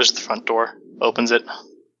 Goes to the front door, opens it,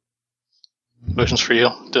 motions for you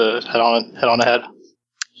to head on ahead.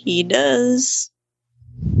 He does.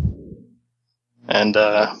 And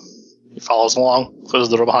he follows along, closes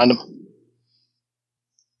the door behind him.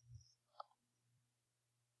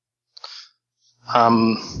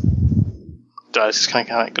 Guys, just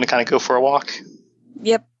gonna go for a walk.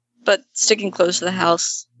 Yep, but sticking close to the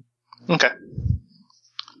house. Okay.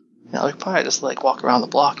 Yeah, we could probably just walk around the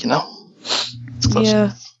block, you know? It's close.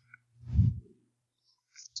 Yeah.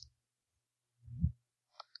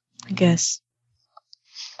 I guess.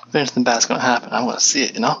 If anything bad's gonna happen, I want to see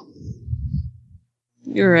it, you know?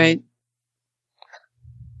 You're right.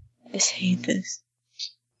 I just hate this.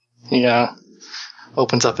 He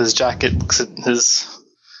opens up his jacket, looks at his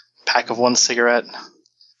pack of one cigarette,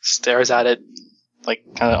 stares at it,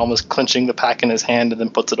 kind of almost clenching the pack in his hand, and then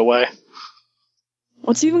puts it away.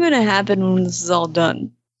 What's even gonna happen when this is all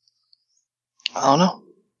done? I don't know.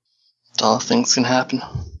 All things can happen.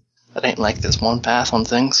 It ain't like there's one path on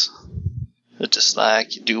things. It's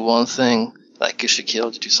just you do one thing, that gets you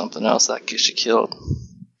killed, you do something else, that gets you killed.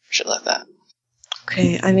 Shit like that.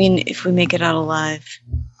 Okay, I mean, if we make it out alive.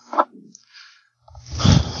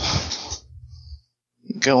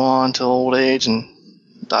 Go on till old age and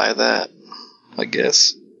die of that, I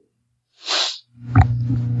guess.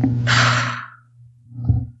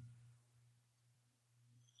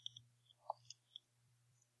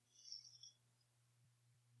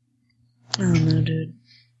 don't know, dude.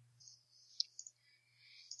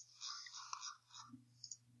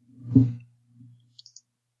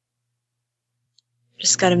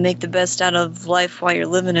 Just gotta make the best out of life while you're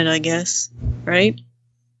living it, I guess. Right?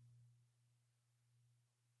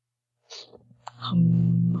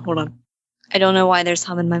 Hold on. I don't know why there's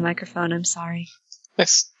hum in my microphone. I'm sorry.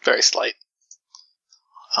 It's very slight.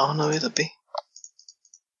 I don't know either, B.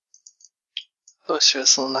 I wish there was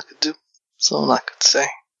something I could do. Something I could say.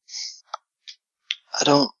 I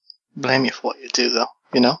don't blame you for what you do, though,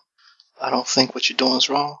 you know? I don't think what you're doing is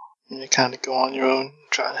wrong. You kind of go on your own and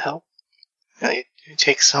try to help. You know, you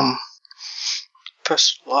take some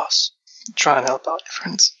personal loss. You try and help out your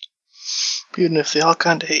friends. Even if they all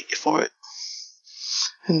kind of hate you for it.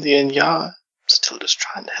 In the end, you're still just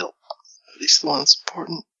trying to help. At least the one that's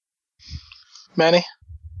important. Manny?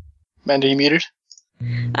 Manny, you muted?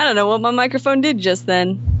 I don't know what my microphone did just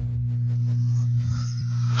then.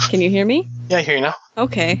 Can you hear me? Yeah, I hear you now.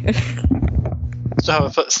 Okay. So I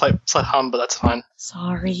have a slight hum, but that's fine.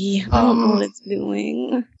 Sorry. I don't know what it's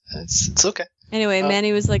doing. It's okay. Anyway,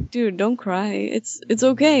 Manny was like, dude, don't cry. It's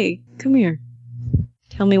okay. Come here.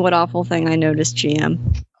 Tell me what awful thing I noticed,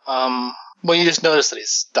 GM. Well, you just noticed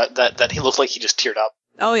that he looked like he just teared up.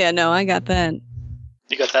 Oh yeah, no, I got that.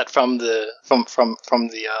 You got that from the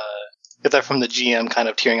GM kind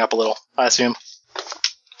of tearing up a little, I assume.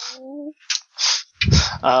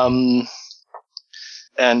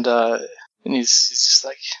 And he's just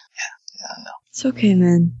like, yeah, I know. It's okay,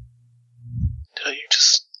 man. You're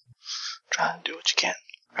just trying to do what you can,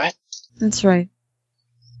 right? That's right.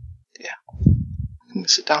 Yeah. Let me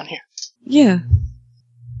sit down here. Yeah.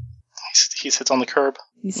 He sits on the curb.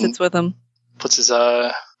 He sits with him. Puts his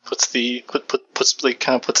puts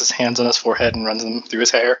his hands on his forehead and runs them through his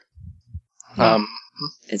hair.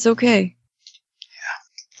 It's okay.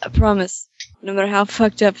 Yeah. I promise. No matter how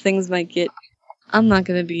fucked up things might get, I'm not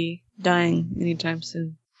gonna be dying anytime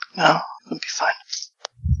soon. No, it'll be fine.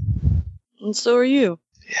 And so are you.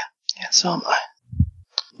 Yeah, so am I.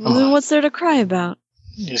 Well, then what's there to cry about?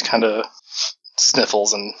 He just kind of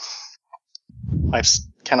sniffles and wipes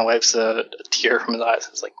a tear from his eyes.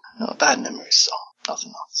 It's like, no, bad memories, so nothing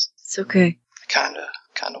else. It's okay. I kind of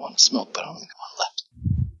want to smoke, but I don't think I want left.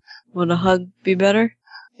 Would a hug be better?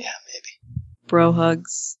 Yeah, maybe. Bro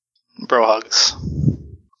hugs. Bro hugs.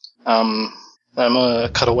 I'm gonna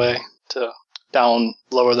cut away to down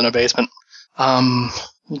lower than a basement.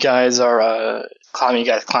 You guys are climbing. You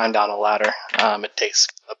guys climb down a ladder. It takes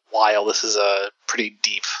a while. This is a pretty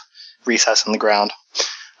deep recess in the ground.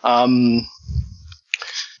 When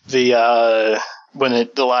the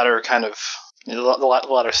ladder kind of the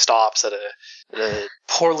ladder stops at a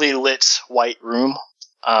poorly lit white room.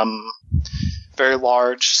 Very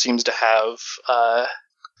large. Seems to have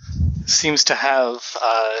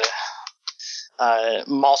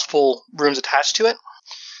multiple rooms attached to it.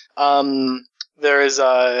 There is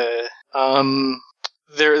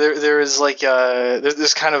there's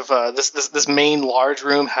kind of this main large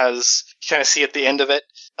room has, you kind of see at the end of it,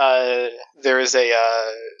 there is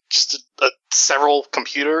several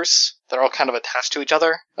computers that are all kind of attached to each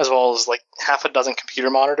other, as well as like half a dozen computer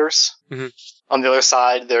monitors. Mm-hmm. On the other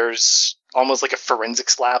side, there's almost like a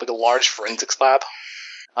forensics lab, like a large forensics lab.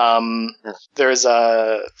 There's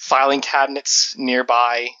filing cabinets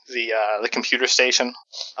nearby the computer station.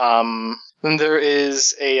 Then there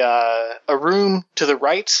is a room to the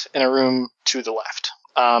right and a room to the left.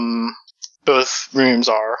 Both rooms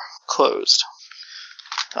are closed.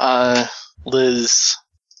 Liz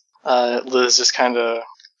just kind of,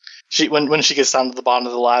 when she gets down to the bottom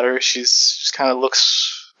of the ladder, she just kind of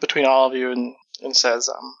looks between all of you and says,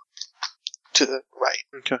 to the right.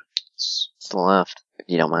 Okay. It's the left, if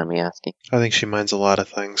you don't mind me asking. I think she minds a lot of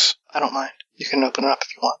things. I don't mind. You can open it up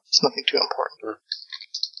if you want. It's nothing too important.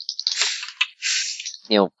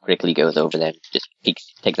 Neil quickly goes over there, just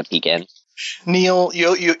takes a peek in. Neil,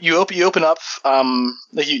 you open up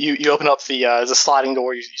you open up the sliding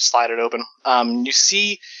door. You slide it open. You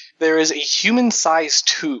see there is a human-sized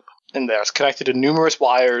tube in there. It's connected to numerous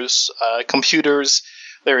wires, computers.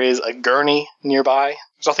 There is a gurney nearby.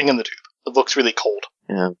 There's nothing in the tube. It looks really cold.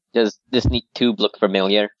 Yeah. Does this neat tube look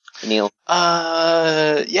familiar, Neil?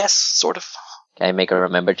 Yes, sort of. Can I make a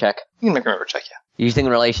remember check? You can make a remember check, yeah. Using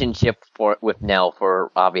relationship with Nell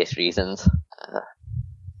for obvious reasons.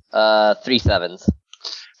 3 sevens.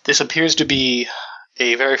 This appears to be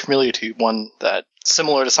a very familiar tube, one that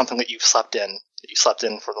similar to something that you've slept in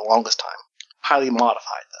for the longest time. Highly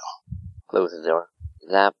modified, though. Close the door.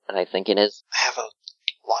 Is that what I think it is? I have a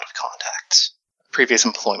lot of contacts. Previous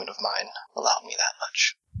employment of mine allowed me that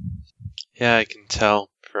much. Yeah, I can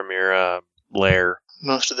tell from your lair.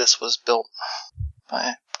 Most of this was built by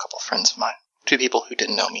a couple of friends of mine. 2 people who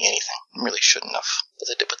didn't know me anything and really shouldn't have, but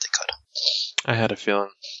they did what they could. I had a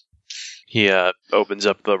feeling. He opens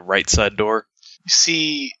up the right side door. You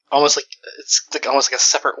see almost like a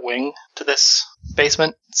separate wing to this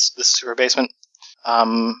basement. It's this sewer basement.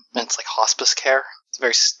 And it's like hospice care. It's a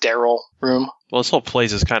very sterile room. Well, this whole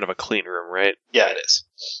place is kind of a clean room, right? Yeah, it is.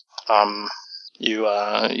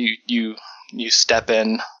 You step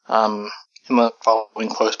in. Him following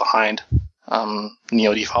close behind.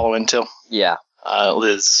 Neil, do you follow in too? Yeah.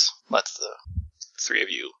 Liz lets the 3 of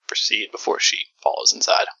you proceed before she follows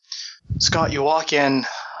inside. Scott, you walk in,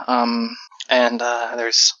 and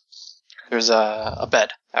there's a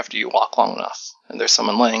bed after you walk long enough, and there's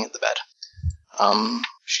someone laying in the bed.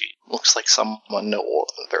 She looks like someone no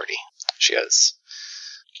older than 30. She has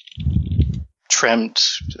trimmed,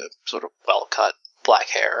 sort of well-cut black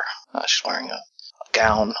hair. She's wearing a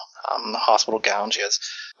gown, a hospital gown. She has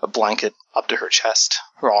a blanket up to her chest.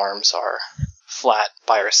 Her arms are flat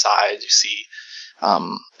by her side. You see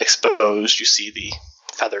exposed. You see the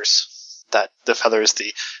feathers. The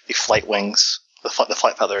flight wings, the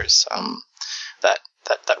flight feathers that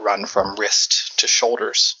run from wrist to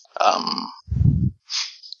shoulders.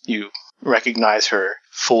 You recognize her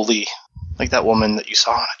fully, like that woman that you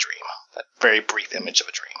saw in a dream. That very brief image of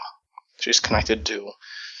a dream. She's connected to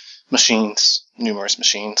machines, numerous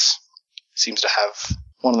machines. Seems to have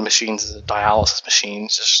one of the machines is a dialysis machine,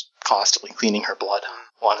 just constantly cleaning her blood.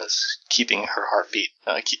 One is keeping her heartbeat,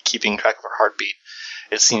 keeping track of her heartbeat.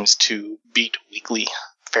 It seems to beat weakly,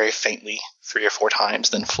 very faintly, 3 or 4 times,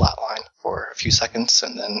 then flatline for a few seconds,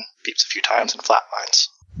 and then beeps a few times and flatlines.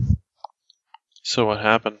 So what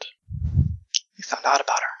happened? We found out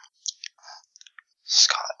about her.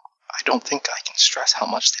 Scott, I don't think I can stress how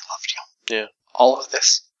much they loved you. Yeah. All of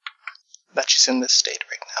this. That she's in this state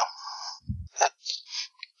right now. That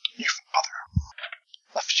your father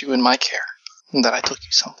left you in my care. And that I took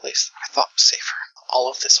you someplace that I thought was safer. All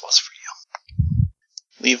of this was for you.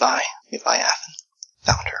 Levi Athen,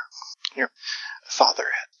 found her. Your father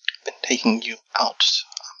had been taking you out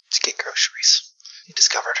to get groceries. He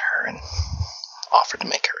discovered her and offered to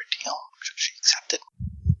make her a deal, which she accepted.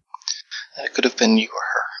 That it could have been you or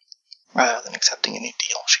her. Rather than accepting any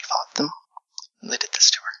deal, she fought them, and they did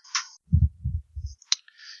this to her.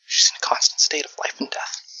 She's in a constant state of life and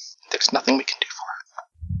death. There's nothing we can do for her.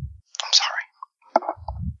 I'm sorry.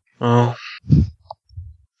 Well,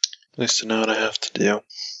 at least I know what I have to do.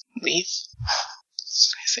 Leave?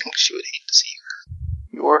 I think she would hate to see her.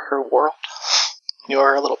 You're her world.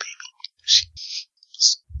 You're her little baby. She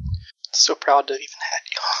was so proud to have even had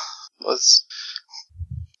you. Was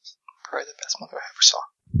probably the best mother I ever saw.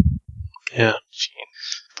 Yeah. She and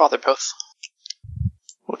father both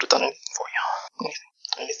would have done anything for you.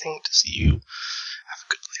 Anything to see you have a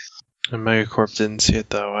good life. And Megacorp didn't see it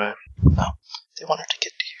that way. No. They wanted to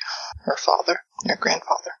get to you. Her father, your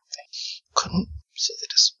grandfather. They couldn't, so they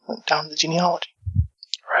just went down the genealogy.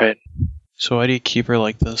 Right. So why do you keep her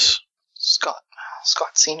like this? Scott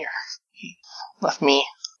Sr. He left me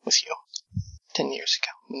with you 10 years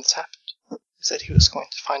ago when this happened. He said he was going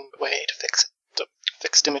to find a way to fix it. To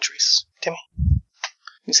fix Dimitri's Timmy.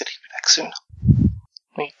 He said he'd be back soon.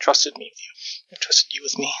 He trusted me with you. He trusted you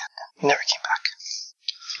with me. He never came back.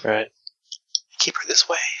 Right. I keep her this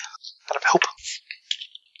way out of hope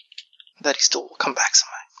that he still will come back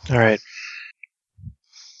someday. Alright.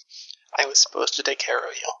 I was supposed to take care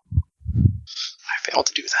of you. I failed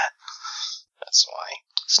to do that. That's why I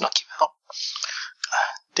snuck you out.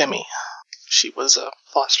 Demi, she was a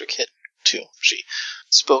foster kid, too. She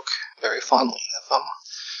spoke very fondly of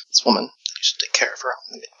this woman that used to take care of her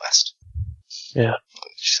in the Midwest. Yeah.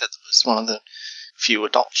 She said it was one of the few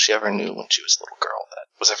adults she ever knew when she was a little girl that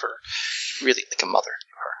was ever really like a mother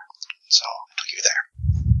to her. So I took you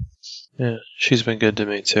there. Yeah, she's been good to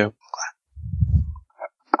me, too.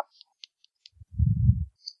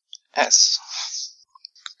 As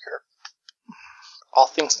all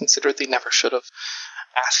things considered, they never should have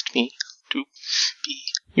asked me to be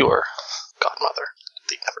your godmother.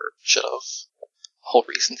 They never should have. The whole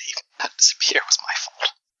reason they even had to disappear was my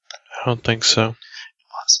fault. I don't think so. It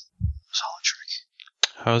was all a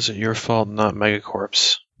trick. How is it your fault, not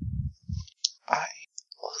Megacorp's? I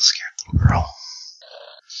was a scared little girl.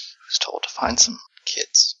 I was told to find some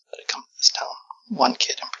kids that had come to this town. One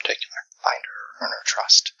kid in particular. Find her, earn her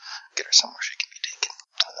trust, get her somewhere she can be taken.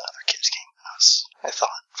 And then other kids came, and I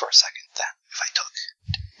thought for a second that if I took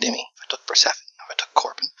Demi, if I took Persephone, if I took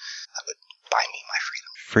Corbin, that would buy me my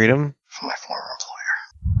freedom. Freedom? From my former employer.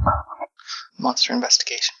 Monster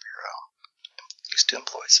Investigation Bureau used to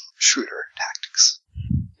employ some shrewder tactics.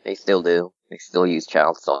 They still do. They still use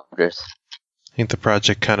child soldiers. I think the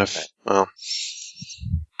project kind of, well,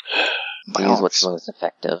 By Use all what's res- most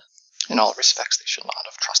effective. in all respects, they should not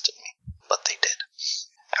have trusted me, but they did.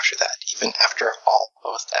 After that, even after all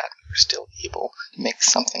of that, we were still able to make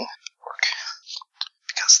something work.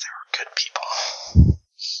 Because they were good people.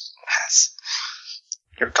 As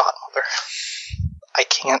your godmother, I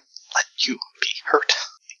can't let you be hurt.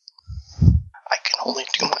 I can only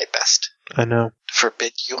do my best I know. to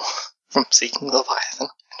forbid you from seeking Leviathan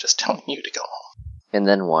and just telling you to go home. And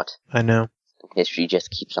then what? I know. History just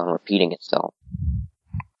keeps on repeating itself.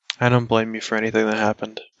 I don't blame you for anything that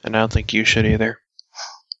happened, and I don't think you should either.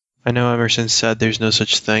 I know Emerson said there's no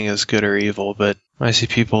such thing as good or evil, but when I see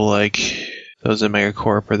people like those in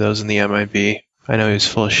Megacorp or those in the MIB, I know he's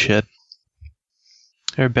full of shit.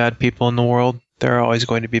 There are bad people in the world. There are always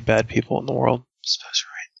going to be bad people in the world. I suppose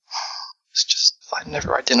you're right. It's just, if I'd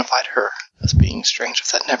never identified her as being strange,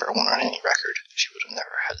 if that never went on any record, she would have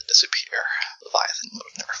never had to disappear. Leviathan would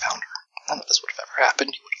have never found her. None of this would have ever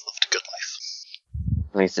happened. You would have lived a good life.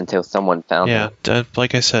 At least until someone found Yeah, them.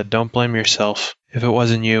 like I said, don't blame yourself. If it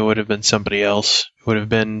wasn't you, it would have been somebody else. It would have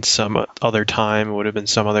been some other time, it would have been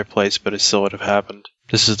some other place, but it still would have happened.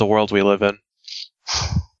 This is the world we live in.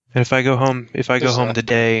 And if I go home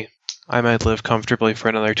today, I might live comfortably for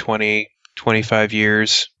another 20, 25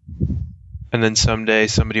 years. And then someday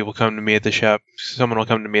somebody will come to me at the shop, someone will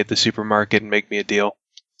come to me at the supermarket and make me a deal.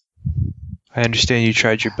 I understand you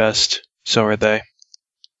tried your best, so are they.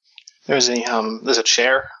 There's a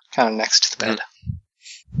chair kind of next to the bed.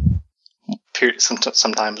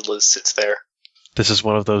 Sometimes Liz sits there. This is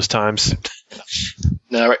one of those times.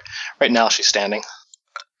 No, right now she's standing.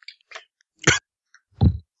 Do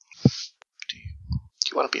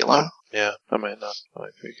you want to be alone? Yeah, I might not. That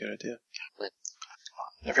might be a good idea.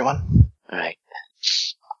 Everyone? Alright.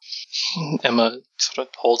 Emma sort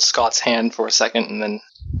of holds Scott's hand for a second and then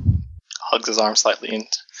hugs his arm slightly and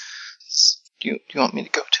says, do you want me to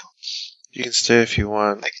go too? You can stay if you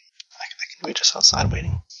want. I can wait just outside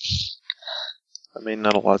waiting. I mean,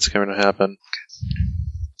 not a lot's going to happen.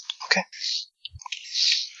 Okay.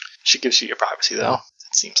 She gives you your privacy, though.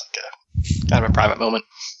 It seems like a kind of a private moment.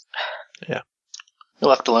 Yeah. You're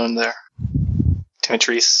left alone there.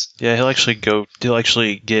 Demetrice. Yeah, he'll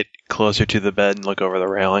actually get closer to the bed and look over the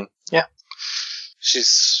railing. Yeah.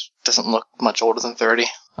 Doesn't look much older than 30.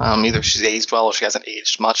 Either she's aged well or she hasn't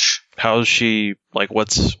aged much. How's she,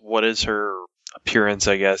 what is her appearance,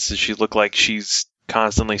 I guess? Does she look like she's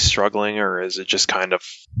constantly struggling, or is it just kind of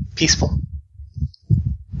peaceful?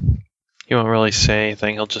 He won't really say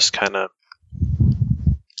anything. He'll just kind of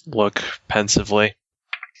look pensively.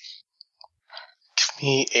 Give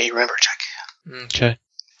me a remember check. Okay.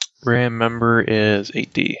 Remember is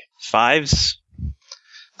 8D. 5s?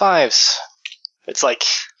 5s. It's like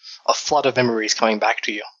a flood of memories coming back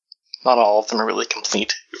to you. Not all of them are really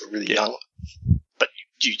complete. You were really young. But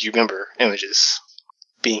you remember images.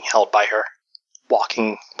 Being held by her.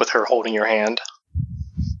 Walking with her holding your hand.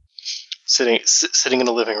 Sitting in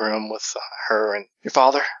the living room with her and your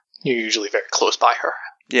father. You're usually very close by her.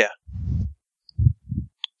 Yeah.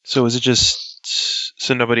 So is it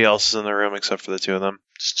so nobody else is in the room except for the two of them?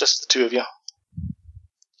 It's just the two of you.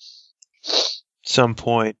 Some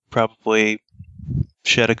point, probably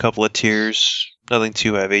shed a couple of tears. Nothing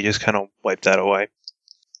too heavy, just kind of wipe that away.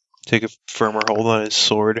 Take a firmer hold on his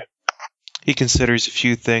sword. He considers a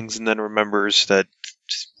few things and then remembers that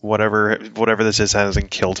whatever this is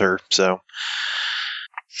hasn't killed her, so.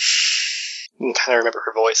 You can kind of remember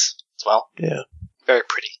her voice as well. Yeah. Very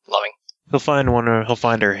pretty, loving. He'll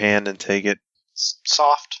find her hand and take it.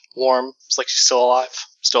 Soft, warm. It's like she's still alive.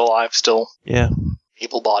 Still Yeah.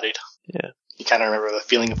 able-bodied. Yeah. You kind of remember the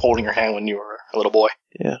feeling of holding her hand when you were a little boy.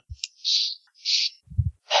 Yeah.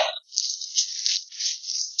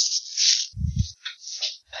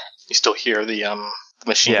 You still hear the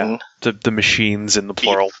machine. Yeah, the machines in the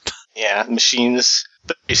plural. Yeah, the machines.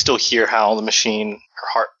 But you still hear how the machine, her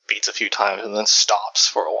heart beats a few times and then stops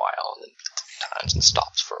for a while, and then beats a few times and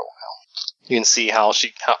stops for a while. You can see how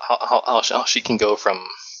she can go from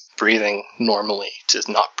breathing normally to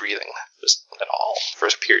not breathing just at all for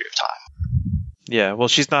a period of time. Yeah, well,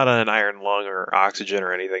 she's not on an iron lung or oxygen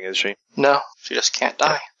or anything, is she? No, she just can't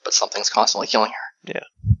die, but something's constantly killing her. Yeah.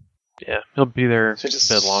 Yeah, he'll be there So just-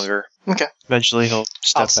 a bit longer. Okay. Eventually he'll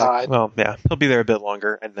step Outside. back. Well, yeah, he'll be there a bit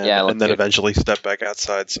longer, and then Yeah, let's do it. eventually step back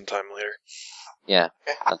outside sometime later. Yeah,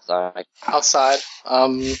 Okay. that's alright. Outside,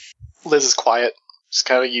 Liz is quiet. Just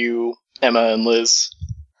kind of you, Emma, and Liz.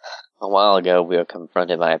 A while ago, we were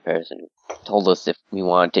confronted by a person who told us if we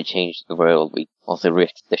wanted to change the world, we'd also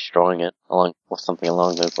risk destroying it, or something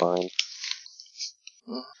along those lines.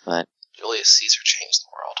 But Julius Caesar changed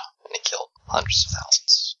the world, and he killed hundreds of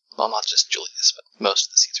thousands. Well, not just Julius, but most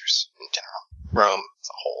of the Caesars in general. Rome as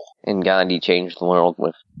a whole. and Gandhi changed the world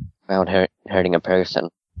without hurting a person.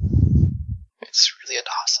 It's really a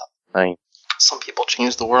toss-up. Some people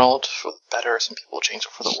change the world for the better, some people change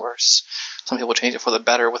it for the worse. Some people change it for the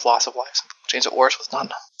better with loss of life, some people change it worse with none.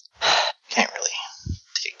 Can't really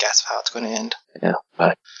take a guess of how it's going to end. Yeah,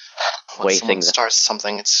 but When someone starts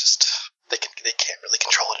something, it's just they can't really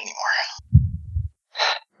control it anymore.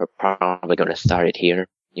 We're probably going to start it here.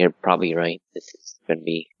 You're probably right. This is going to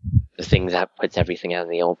be the thing that puts everything out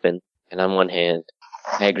in the open. And on one hand,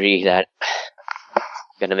 I agree that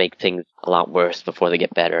it's going to make things a lot worse before they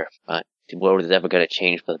get better. But the world is ever going to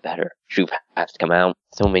change for the better. Truth has to come out.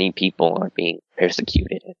 So many people are being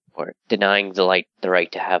persecuted or denying the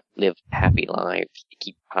right to live happy lives. They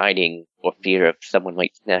keep hiding for fear of someone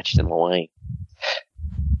might snatch them away.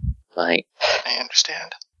 I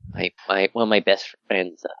understand. One of my best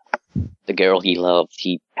friends, the girl he loves,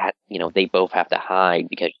 they both have to hide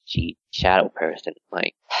because she's a shadow person.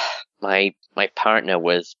 My partner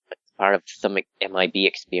was part of some MIB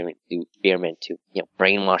experiment to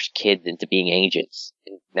brainwash kids into being agents.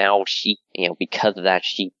 And now she, because of that,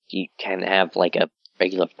 she can't have like a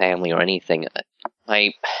regular family or anything.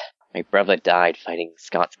 My brother died fighting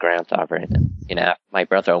Scott's grandfather my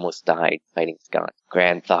brother almost died fighting Scott's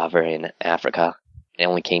grandfather in Africa. And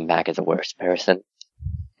only came back as a worse person.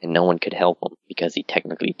 And no one could help him because he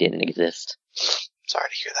technically didn't exist. Sorry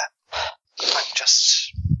to hear that. I'm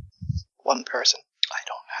just one person. I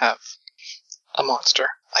don't have a monster.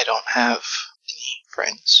 I don't have any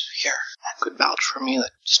friends here that could vouch for me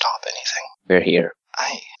that could stop anything. We're here.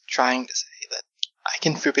 I'm trying to say that I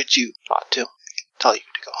can forbid you not to. I can tell you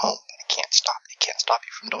to go home, but I can't stop. I can't stop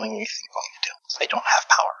you from doing anything you're going to do. I don't have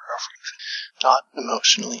power over you. Not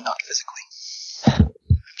emotionally, not physically.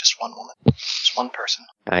 I'm just one woman. Just one person.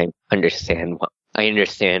 I understand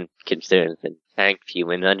concerns and thank you.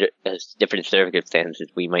 And under different circumstances,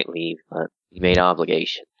 we might leave, but we made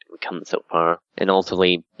obligation. We come so far. And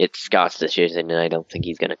ultimately, it's Scott's decision, and I don't think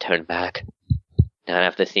he's going to turn back. Not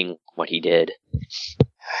after seeing what he did.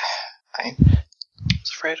 I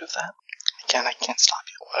was afraid of that. I can't stop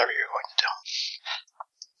you, whatever you're going to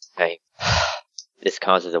do. This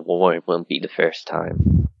causes a war. It won't be the first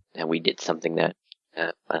time that we did something that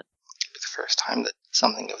It'll be the first time that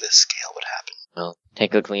something of this scale would happen. Well,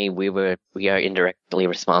 technically, we are indirectly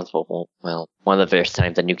responsible. Well, one of the first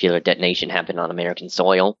times a nuclear detonation happened on American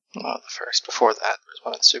soil. Well, the first. Before that, there was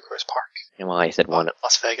one at Suitors Park. And well, I said one at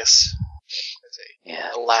Las Vegas.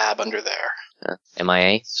 There's a lab under there.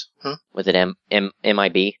 MIA? Was it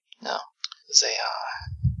MIB? No. It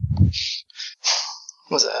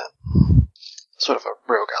was a sort of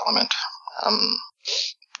a rogue element.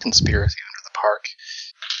 Conspiracy under the park.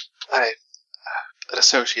 An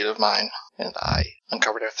associate of mine and I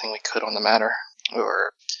uncovered everything we could on the matter. There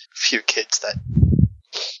were a few kids that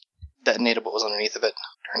detonated what was underneath of it.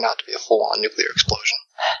 Turned out to be a full-on nuclear explosion.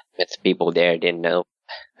 It's people there didn't know.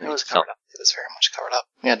 It was covered up. It was very much covered up.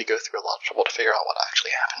 We had to go through a lot of trouble to figure out what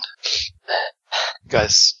actually happened. You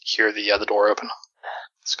guys hear the door open.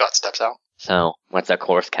 Scott steps out. So, what's our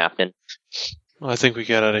course, Captain? Well, I think we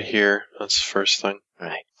get out of here. That's the first thing.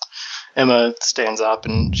 Right. Emma stands up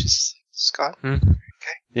and she's Scott? Okay.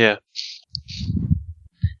 Yeah.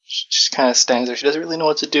 She just kind of stands there. She doesn't really know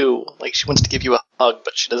what to do. Like, she wants to give you a hug,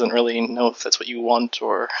 but she doesn't really know if that's what you want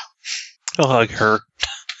or... I'll hug her.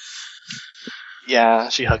 Yeah,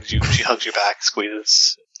 she hugs you. She hugs you back,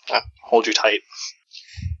 squeezes, holds you tight.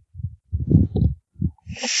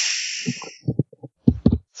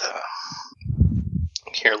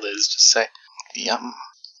 Hear Liz just say, the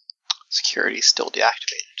security's still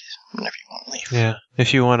deactivated whenever you want to leave. Yeah.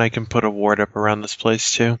 If you want, I can put a ward up around this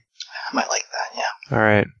place, too. I might like that, yeah.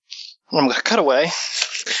 Alright. I'm going to cut away.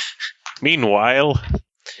 Meanwhile,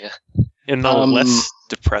 in a less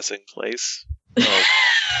depressing place.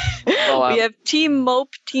 We have Team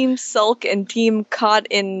Mope, Team Sulk, and Team Caught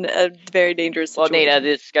in a very dangerous situation. Well, Nate,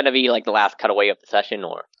 is this going to be like the last cutaway of the session,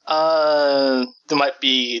 or? There might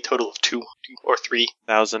be a total of 2 or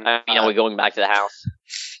 3,000. Are we going back to the house?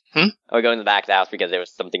 Are we going back to the house because there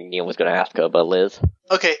was something Neil was going to ask her about Liz?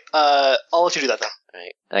 Okay, I'll let you do that then.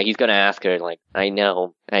 Right. He's going to ask her, I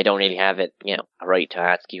know, I don't really have it, a right to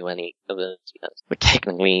ask you any of this, we're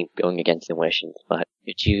technically going against the wishes, but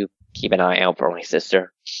could you keep an eye out for my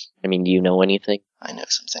sister? I mean, do you know anything? I know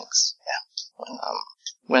some things, yeah.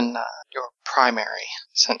 When your primary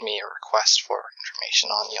sent me a request for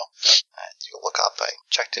information on you, to look up, I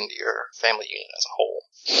checked into your family unit as a whole.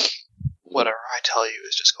 Whatever I tell you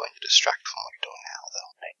is just going to distract from what you're doing now,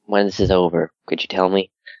 though. When this is over, could you tell me?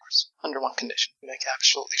 Of course. Under one condition. Make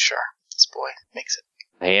absolutely sure this boy makes it.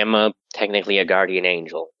 I am technically a guardian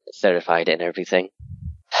angel, certified and everything.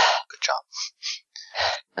 Good job.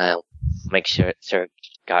 I'll make sure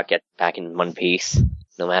God gets back in one piece,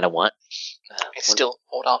 no matter what. I still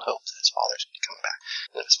hold out hope that his father's going to come back.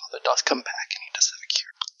 And if his father does come back and he does have a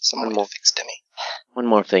cure, someone to fix Demi. One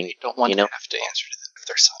more thing. You don't want to have to answer to them if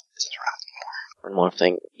their son isn't around anymore. One more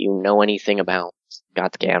thing. You know anything about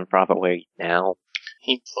God's Scan Prophet where he's now?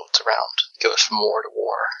 He floats around, goes from war to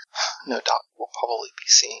war. No doubt we'll probably be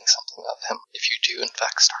seeing something of him if you do, in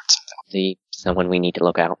fact, start something. See, someone we need to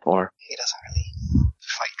look out for. He doesn't really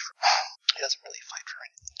fight for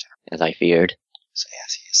anything, generally. As I feared. So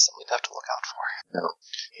yes, he is someone you'd have to look out for. No,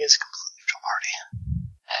 he is a complete neutral party.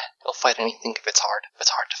 He'll fight anything if it's hard. If it's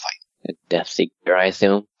hard to fight. A Death Seeker, I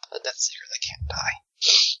assume? A Death Seeker that can't die.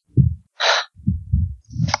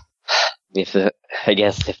 I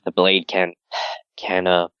guess if the blade can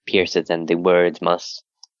pierce it, then the words must.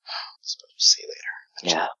 So we'll see you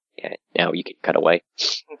later. Yeah. Now you can cut away.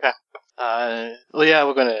 Okay. Well, yeah,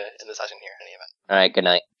 we're going to end the session here in any event. Alright, good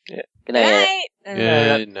night. Yeah. Good night.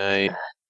 Night. Good night.